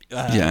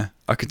yeah,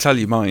 I could tell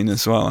you mine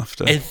as well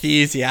after.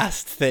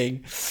 enthusiast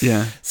thing.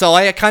 Yeah. So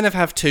I kind of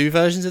have two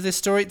versions of this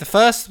story. The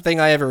first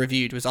thing I ever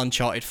reviewed was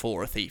Uncharted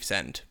 4: A Thief's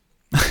End,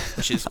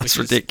 which is That's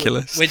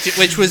ridiculous. Which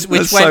That's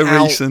went so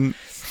out. recent.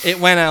 It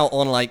went out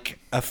on like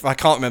I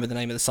can't remember the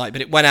name of the site,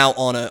 but it went out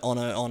on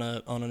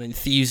an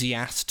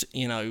enthusiast,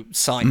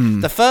 site.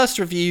 The first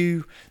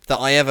review that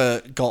I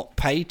ever got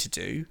paid to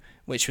do,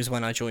 which was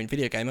when I joined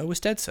Video Gamer,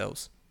 was Dead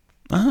Cells.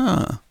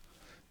 Ah.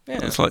 Yeah,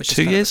 It's like which is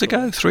 2 kind of years cool.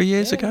 ago, 3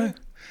 years ago.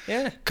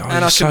 Yeah.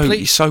 God, And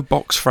you're so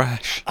box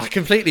fresh. I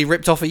completely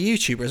ripped off a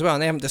YouTuber as well,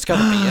 and they haven't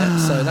discovered me yet,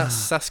 so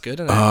that's good,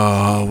 isn't it?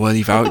 Oh, well,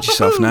 you've outed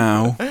yourself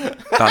now.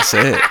 That's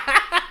it.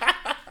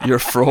 You're a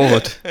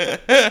fraud.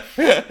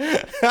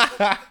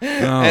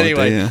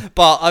 Anyway, dear.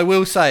 but I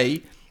will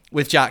say,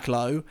 with Jack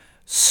Lowe,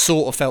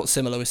 sort of felt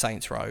similar with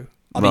Saints Row.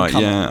 Right,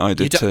 yeah, I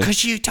did too.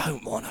 Because you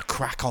don't want to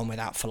crack on with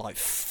that for like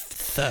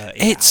 30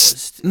 It's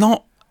hours.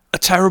 not a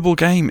terrible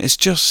game. It's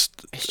just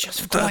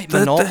quite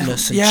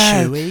monotonous and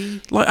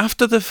chewy. Like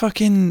after the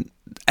fucking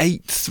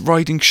 8th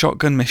riding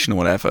shotgun mission or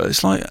whatever,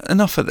 it's like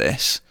enough of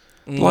this.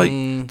 Like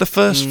the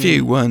first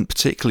few weren't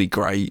particularly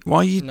great.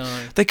 Why you? No.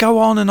 They go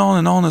on and on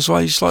and on as well.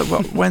 You're just like,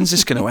 well, when's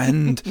this going to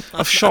end?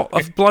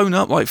 I've blown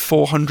up like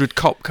 400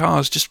 cop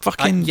cars. Just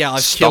fucking I've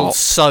stop. killed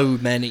so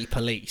many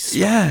police.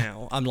 Yeah. Right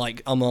now.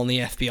 I'm on the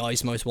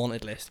FBI's most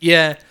wanted list.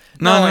 Yeah.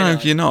 No,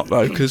 you're not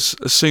though, because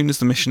as soon as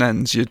the mission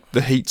ends,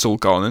 the heat's all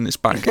gone and it's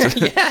back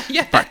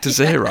to back to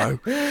zero.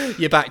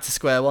 You're back to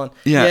square one.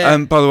 Yeah.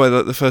 By the way,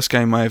 the first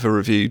game I ever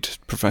reviewed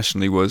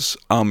professionally was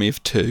Army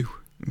of Two.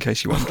 In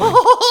case you're wondering.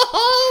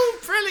 Oh,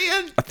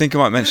 brilliant! I think I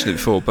might mention it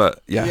before,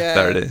 but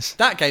there it is.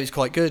 That game's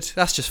quite good.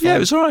 That's just fun. Yeah, it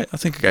was alright. I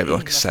think I gave it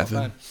like a That's not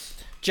 7. bad.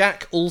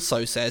 Jack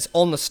also says,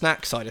 on the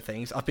snack side of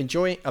things, I've been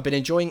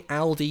enjoying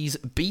Aldi's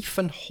beef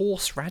and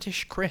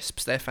horseradish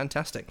crisps. They're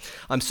fantastic.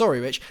 I'm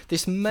sorry, Rich,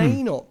 this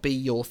may not be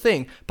your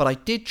thing, but I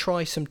did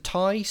try some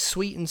Thai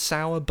sweet and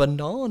sour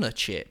banana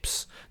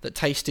chips that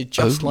tasted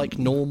just like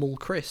normal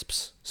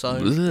crisps. So,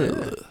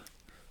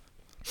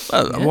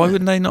 Why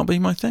wouldn't they not be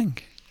my thing?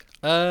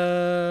 sweet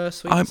and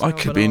sour I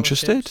could be banana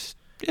interested. chips.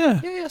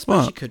 Yeah. Yeah, I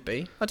suppose you could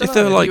be. I don't If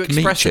know. they were Have you like meat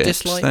expressed a chips,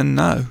 dislike? then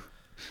no.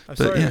 I'm But,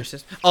 sorry, yeah. Rich.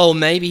 Oh,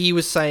 maybe he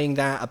was saying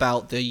that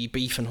about the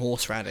beef and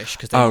horseradish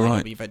because they might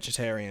not be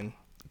vegetarian.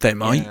 They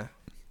might.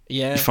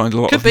 Yeah. You find a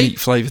lot Could of be. meat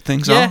flavoured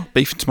things Yeah. are.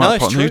 Beef and tomato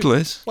it's pot true. noodle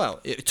is. Well,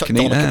 Can eat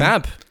doner them.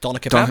 kebab. Doner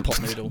kebab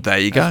pot noodle. There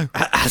you go.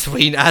 As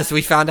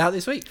we found out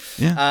this week.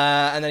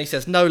 Yeah. And then he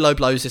says, no low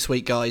blows this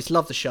week, guys.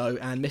 Love the show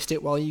and missed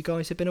it while you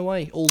guys have been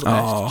away. All the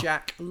best, Oh.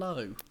 Jack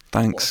Lowe.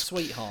 Thanks.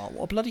 What a sweetheart.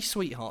 What a bloody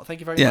sweetheart.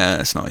 Thank you very much. Yeah,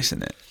 it's nice,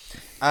 isn't it?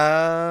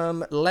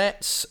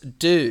 Let's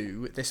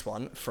do this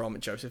one from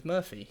Joseph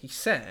Murphy. He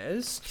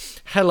says,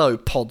 hello,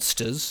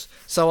 podsters.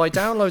 So I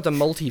download the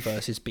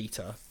Multiverses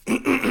beta.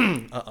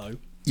 Uh-oh.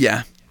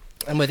 Yeah.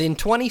 And within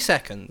 20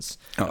 seconds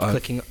of Uh-oh.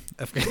 clicking...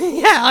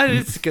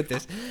 it's good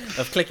this.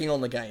 Of clicking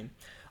on the game,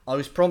 I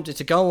was prompted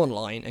to go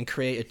online and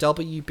create a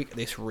WB...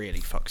 This really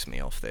fucks me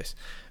off, this.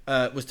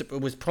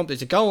 Was prompted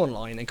to go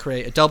online and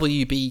create a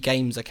WB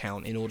Games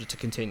account in order to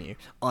continue.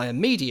 I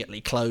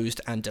immediately closed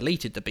and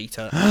deleted the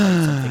beta and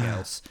played something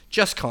else.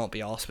 Just can't be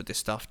arsed with this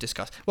stuff.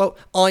 Discuss. Well,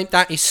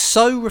 that is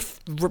so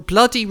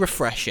bloody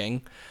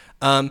refreshing.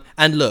 And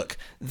look,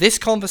 this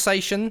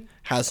conversation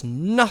has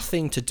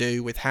nothing to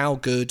do with how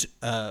good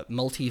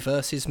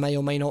Multiverses may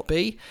or may not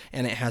be,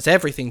 and it has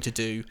everything to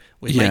do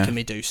with making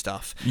me do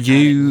stuff.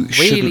 You And it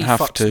really shouldn't have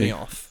fucks to. me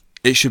off.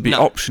 It should be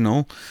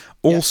optional.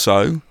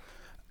 Also,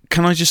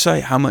 can I just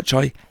say how much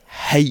I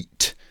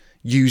hate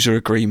user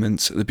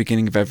agreements at the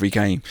beginning of every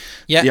game?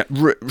 Yeah.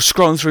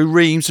 Scrolling through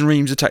reams and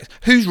reams of text.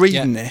 Who's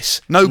reading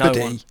this? Nobody.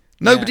 No one.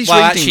 Nobody's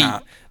Well, reading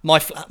actually,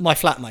 that. my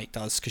flatmate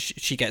does because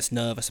she gets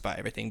nervous about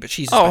everything, but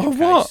she's a Oh, special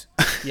what?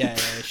 case. Yeah,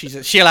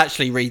 she'll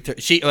actually read through.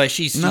 She's a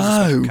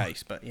special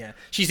case, but yeah,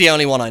 she's the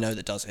only one I know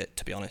that does it,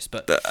 to be honest.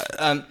 But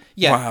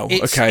Wow,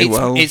 okay,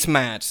 it's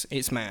mad.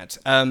 It's mad.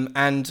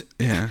 And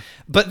Yeah.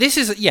 but this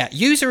is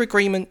user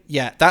agreement.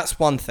 Yeah, that's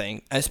one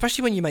thing,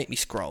 especially when you make me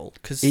scroll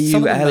because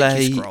some of them EULA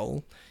make you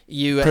scroll.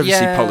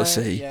 privacy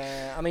policy.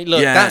 Yeah, I mean,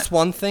 look, Yeah. that's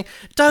one thing.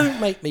 Don't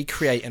make me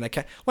create an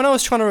account. When I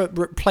was trying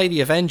to play the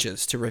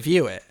Avengers to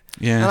review it,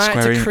 Yeah, and I Square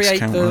had to Enix create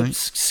account, the right?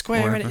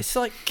 Square Whatever. Enix, it's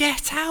like,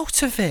 get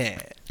out of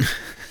it.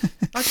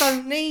 I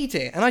don't need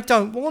it, and I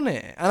don't want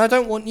it, and I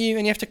don't want you.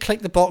 And you have to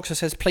click the box that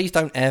says, "Please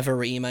don't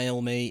ever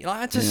email me." Like,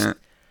 I just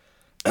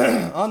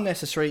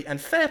unnecessary.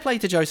 And fair play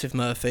to Joseph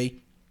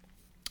Murphy.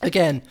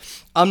 Again,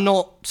 I'm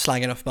not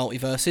slagging off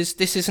Multiverses.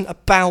 This isn't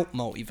about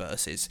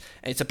Multiverses.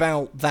 It's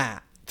about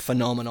that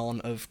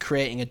phenomenon of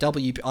creating a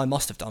WB. I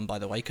must have done, by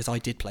the way, because I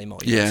did play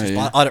Multiverses.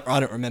 Yeah. But I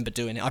don't remember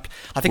doing it.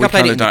 I think We I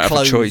played it kind in of the don't have a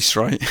closed. choice,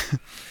 right?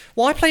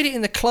 Well, I played it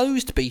in the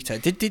closed beta.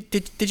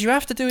 Did you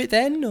have to do it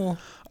then, or?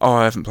 Oh,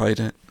 I haven't played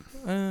it.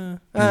 Well,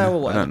 I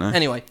whatever. don't know.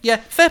 Anyway, yeah,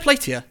 fair play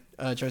to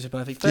you, Joseph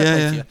Murphy. Fair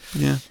play to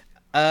you.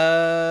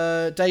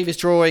 Yeah. Davis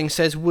Drawing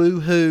says,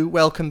 "Woohoo!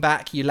 Welcome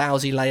back, you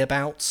lousy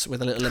layabouts!"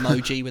 With a little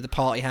emoji with a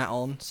party hat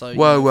on. So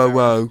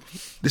Whoa.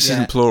 This Yeah.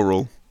 isn't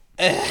plural.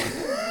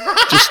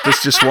 There's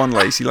just one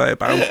lazy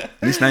layabout.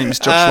 And his name is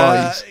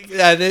Josh Wise.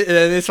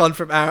 This one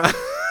from Aaron.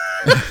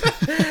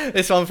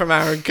 This one from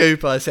Aaron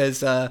Cooper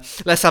says,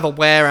 let's have a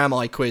where am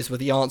I quiz with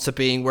the answer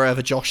being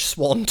wherever Josh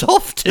swanned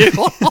off to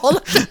on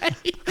holiday.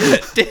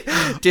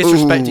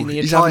 Disrespecting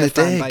the he's having entire a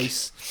fan dig.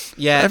 base.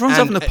 Yeah, Everyone's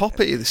and, having a pop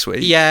at you this week.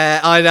 Yeah,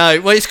 I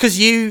know. Well, it's because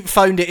you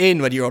phoned it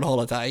in when you were on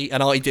holiday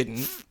and I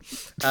didn't.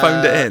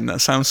 Phoned it in. That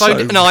sounds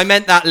No, I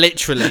meant that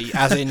literally,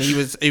 as in he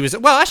was.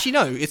 Well, actually,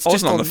 no. It's I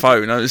just wasn't on the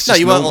phone. I was just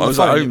you weren't normal. on I the was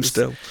phone. at It home was-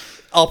 still.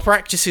 Our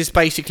practices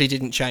basically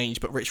didn't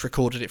change, but Rich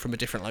recorded it from a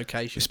different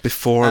location. It's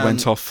before I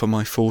went off for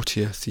my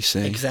 40th, you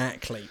see.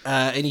 Exactly.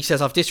 And he says,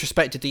 I've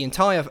disrespected the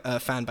entire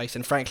fan base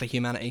and frankly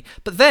humanity.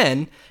 But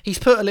then he's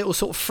put a little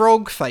sort of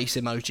frog face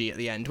emoji at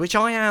the end, which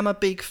I am a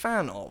big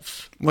fan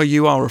of. Well,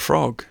 you are a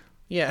frog.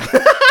 Yeah.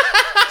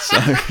 So,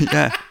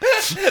 yeah.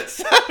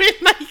 So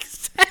it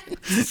makes sense.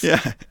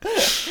 Yeah.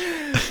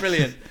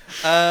 Brilliant.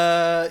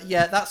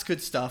 Yeah, that's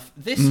good stuff.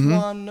 This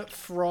one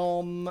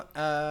from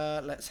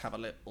let's have a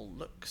little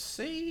look.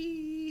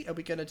 See, are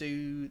we going to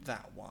do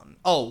that one?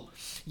 Oh,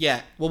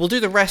 yeah. Well, we'll do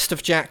the rest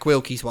of Jack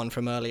Wilkie's one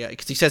from earlier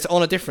because he says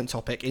on a different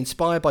topic,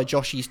 inspired by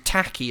Joshy's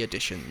tacky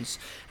additions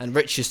and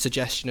Rich's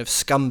suggestion of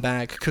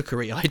scumbag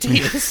cookery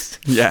ideas.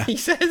 Yeah. He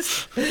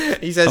says.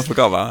 I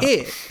forgot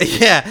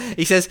that.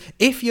 He says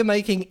if you're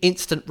making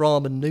instant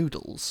ramen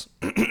noodles,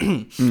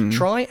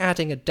 try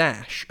adding a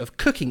dash of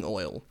cooking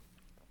oil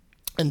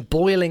and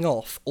boiling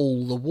off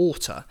all the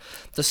water.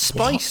 The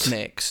spice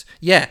mix,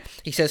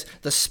 he says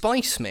the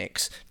spice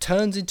mix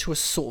turns into a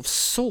sort of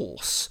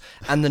sauce,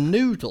 and the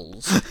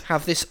noodles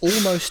have this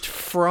almost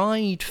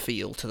fried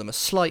feel to them, a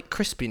slight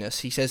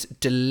crispiness. He says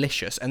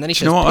delicious, and then he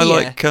says, Do you know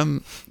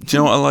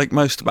what I like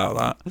most about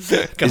that?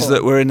 Is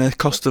that we're in a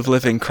cost of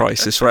living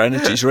crisis where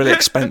energy is really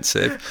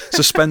expensive.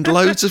 So spend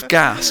loads of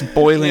gas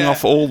boiling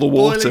off all the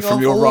water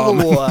from your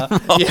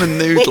ramen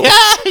noodles.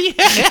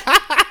 Yeah.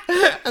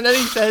 And then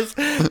he says,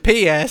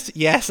 P.S.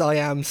 Yes, I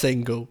am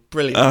single.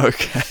 Brilliant.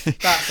 Okay.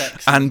 That's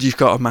excellent. And you've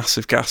got a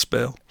massive gas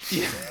bill.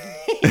 Yeah,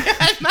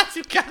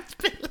 massive gas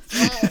bill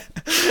as well.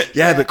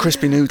 Yeah, but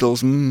crispy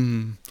noodles,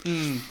 And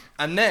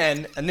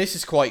then, and this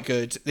is quite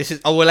good.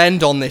 I will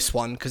end on this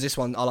one because this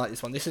one I like.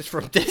 This one. This is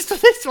from this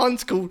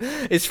one's called.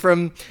 It's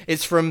from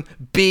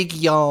Big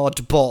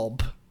Yard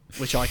Bob,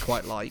 which I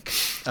quite like.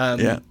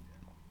 And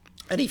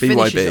he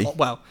finishes it,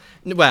 well.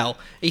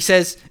 He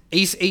says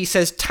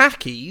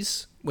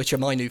Takis, which are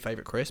my new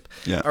favourite crisp,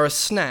 are a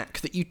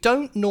snack that you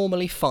don't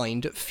normally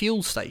find at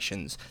fuel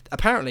stations.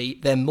 Apparently,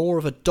 they're more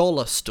of a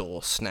dollar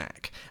store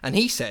snack. And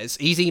he says,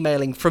 he's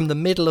emailing from the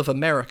middle of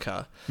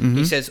America.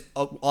 He says,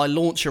 I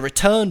launch a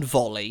return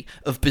volley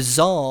of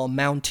bizarre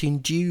Mountain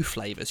Dew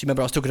flavours. You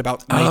remember I was talking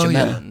about Major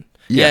Melon?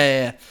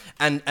 Yeah.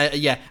 And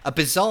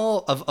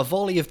a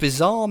volley of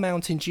bizarre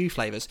Mountain Dew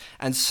flavours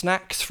and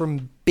snacks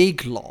from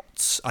Big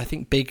Lots. I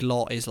think Big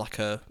Lot is like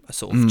a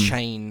sort of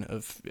chain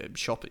of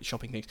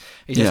shopping things.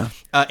 He says,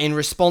 in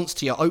response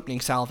to your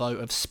opening salvo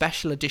of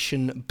special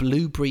edition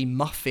blueberry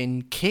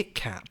muffin Kit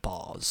Kat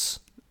bars.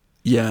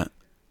 Yeah.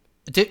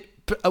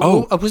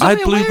 Was I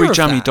had blueberry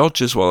jammy that?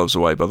 Dodgers while I was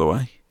away, by the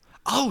way.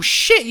 Oh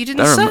shit! You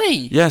didn't say.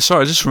 Yeah,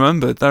 sorry, I just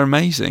remembered. They're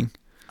amazing.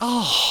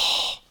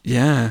 Oh.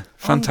 Yeah,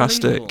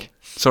 fantastic.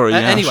 Sorry,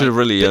 anyway, I should have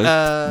really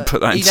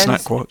put that in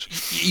Snack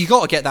Watch. You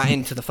got to get that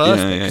into the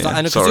first bit. Yeah.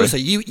 And also,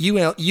 you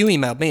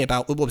emailed me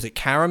about, what was it,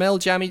 caramel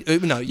jammy?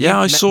 No. Yeah,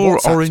 I saw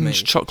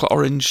chocolate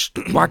orange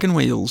wagon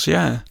wheels.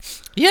 Yeah.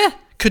 Yeah,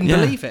 couldn't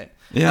believe it.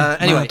 Yeah.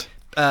 Anyway,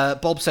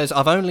 Bob says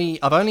I've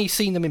only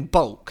seen them in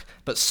bulk,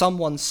 but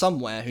someone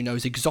somewhere who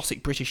knows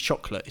exotic British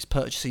chocolate is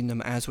purchasing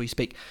them as we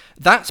speak.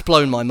 That's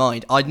blown my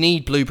mind. I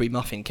need blueberry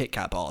muffin Kit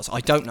Kat bars.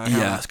 I don't know how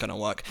that's going to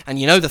work. And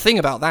the thing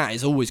about that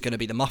is always going to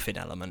be the muffin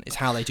element. Is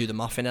how they do the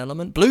muffin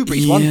element.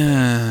 Blueberry's one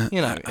thing.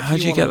 How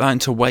do you get that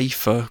into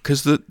wafer?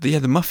 Because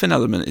the muffin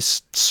element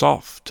is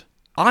soft.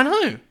 I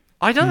know.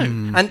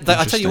 And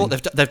I tell you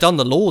what, they've done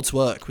the Lord's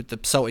work with the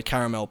salted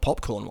caramel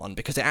popcorn one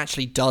because it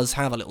actually does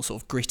have a little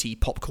sort of gritty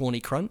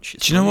popcorny crunch.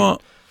 Do you know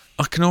what?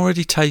 I can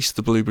already taste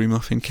the blueberry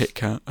muffin Kit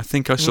Kat. I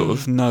think I sort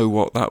of know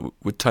what that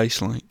would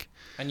taste like.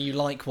 And you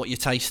like what you're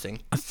tasting?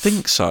 I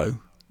think so.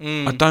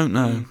 I don't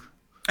know.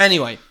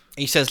 Anyway,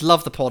 he says,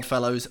 love the pod,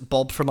 fellows.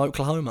 Bob from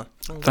Oklahoma.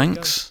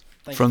 Thanks.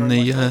 From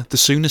the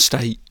Sooner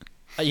State.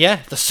 Yeah.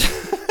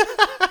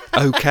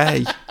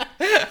 Okay.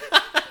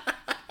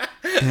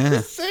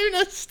 The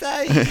Sooner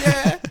State,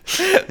 yeah.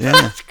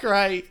 That's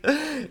great.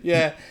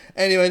 Yeah.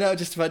 Anyway, that was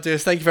just about do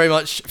us. Thank you very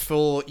much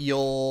for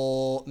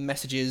your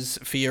messages,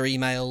 for your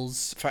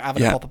emails, for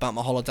having a pop about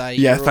my holiday.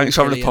 Yeah, thanks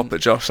for having a pop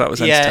at Josh. That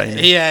was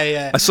entertaining.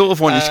 Yeah. I sort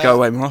of want you to go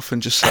away more often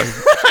just so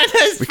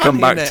we come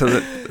back to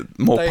the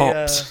more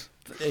pops.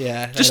 Do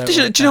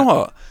you know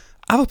what?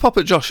 Have a pop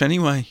at Josh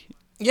anyway.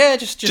 Yeah,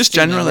 just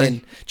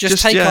generally.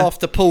 Just take off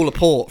the Paula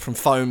Port from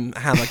Foam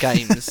Hammer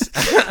Games.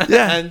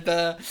 And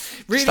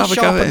really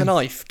sharpen the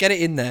knife. Get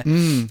it in there.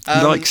 He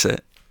likes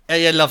it.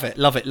 Yeah, love it.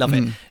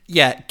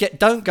 Yeah,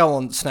 don't go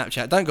on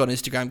Snapchat. Don't go on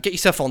Instagram. Get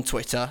yourself on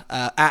Twitter,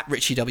 at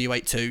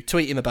RichieW82.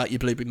 Tweet him about your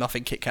blueberry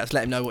muffin Kit Kats.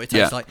 Let him know what it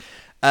tastes like.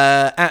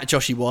 At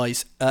Joshy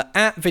Wise,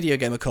 at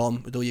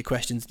Videogamer.com with all your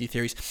questions and your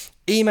theories.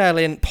 Email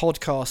in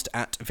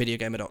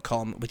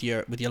podcast@videogamer.com with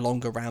your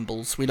longer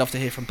rambles. We love to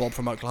hear from Bob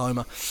from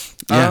Oklahoma.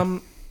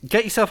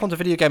 Get yourself onto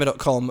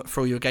Videogamer.com for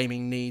all your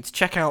gaming needs.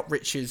 Check out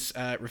Rich's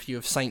review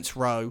of Saints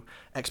Row,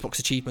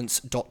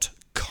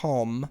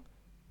 XboxAchievements.com,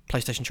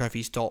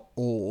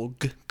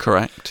 PlayStationTrophies.org.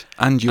 Correct.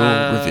 And your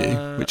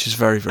review, which is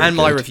very, very and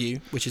good. my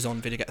review, which is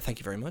on Videogamer. Thank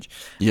you very much.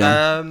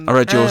 Yeah. I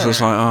read yours, I was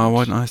like,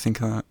 why didn't I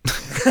think of that?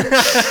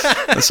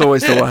 That's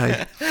always the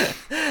way.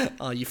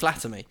 Oh, you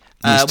flatter me.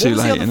 It's too what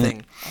was late, the other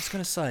thing I was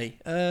going to say?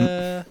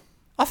 I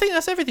think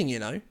that's everything,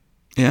 Yeah?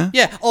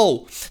 Yeah.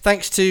 Oh,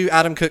 thanks to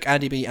Adam Cook,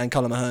 Andy B, and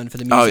Colin Mahern for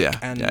the music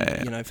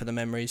and for the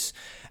memories.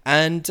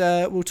 And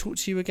we'll talk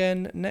to you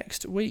again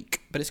next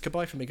week. But it's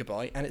goodbye from me,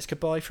 goodbye, and it's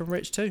goodbye from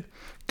Rich too.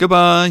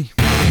 Goodbye.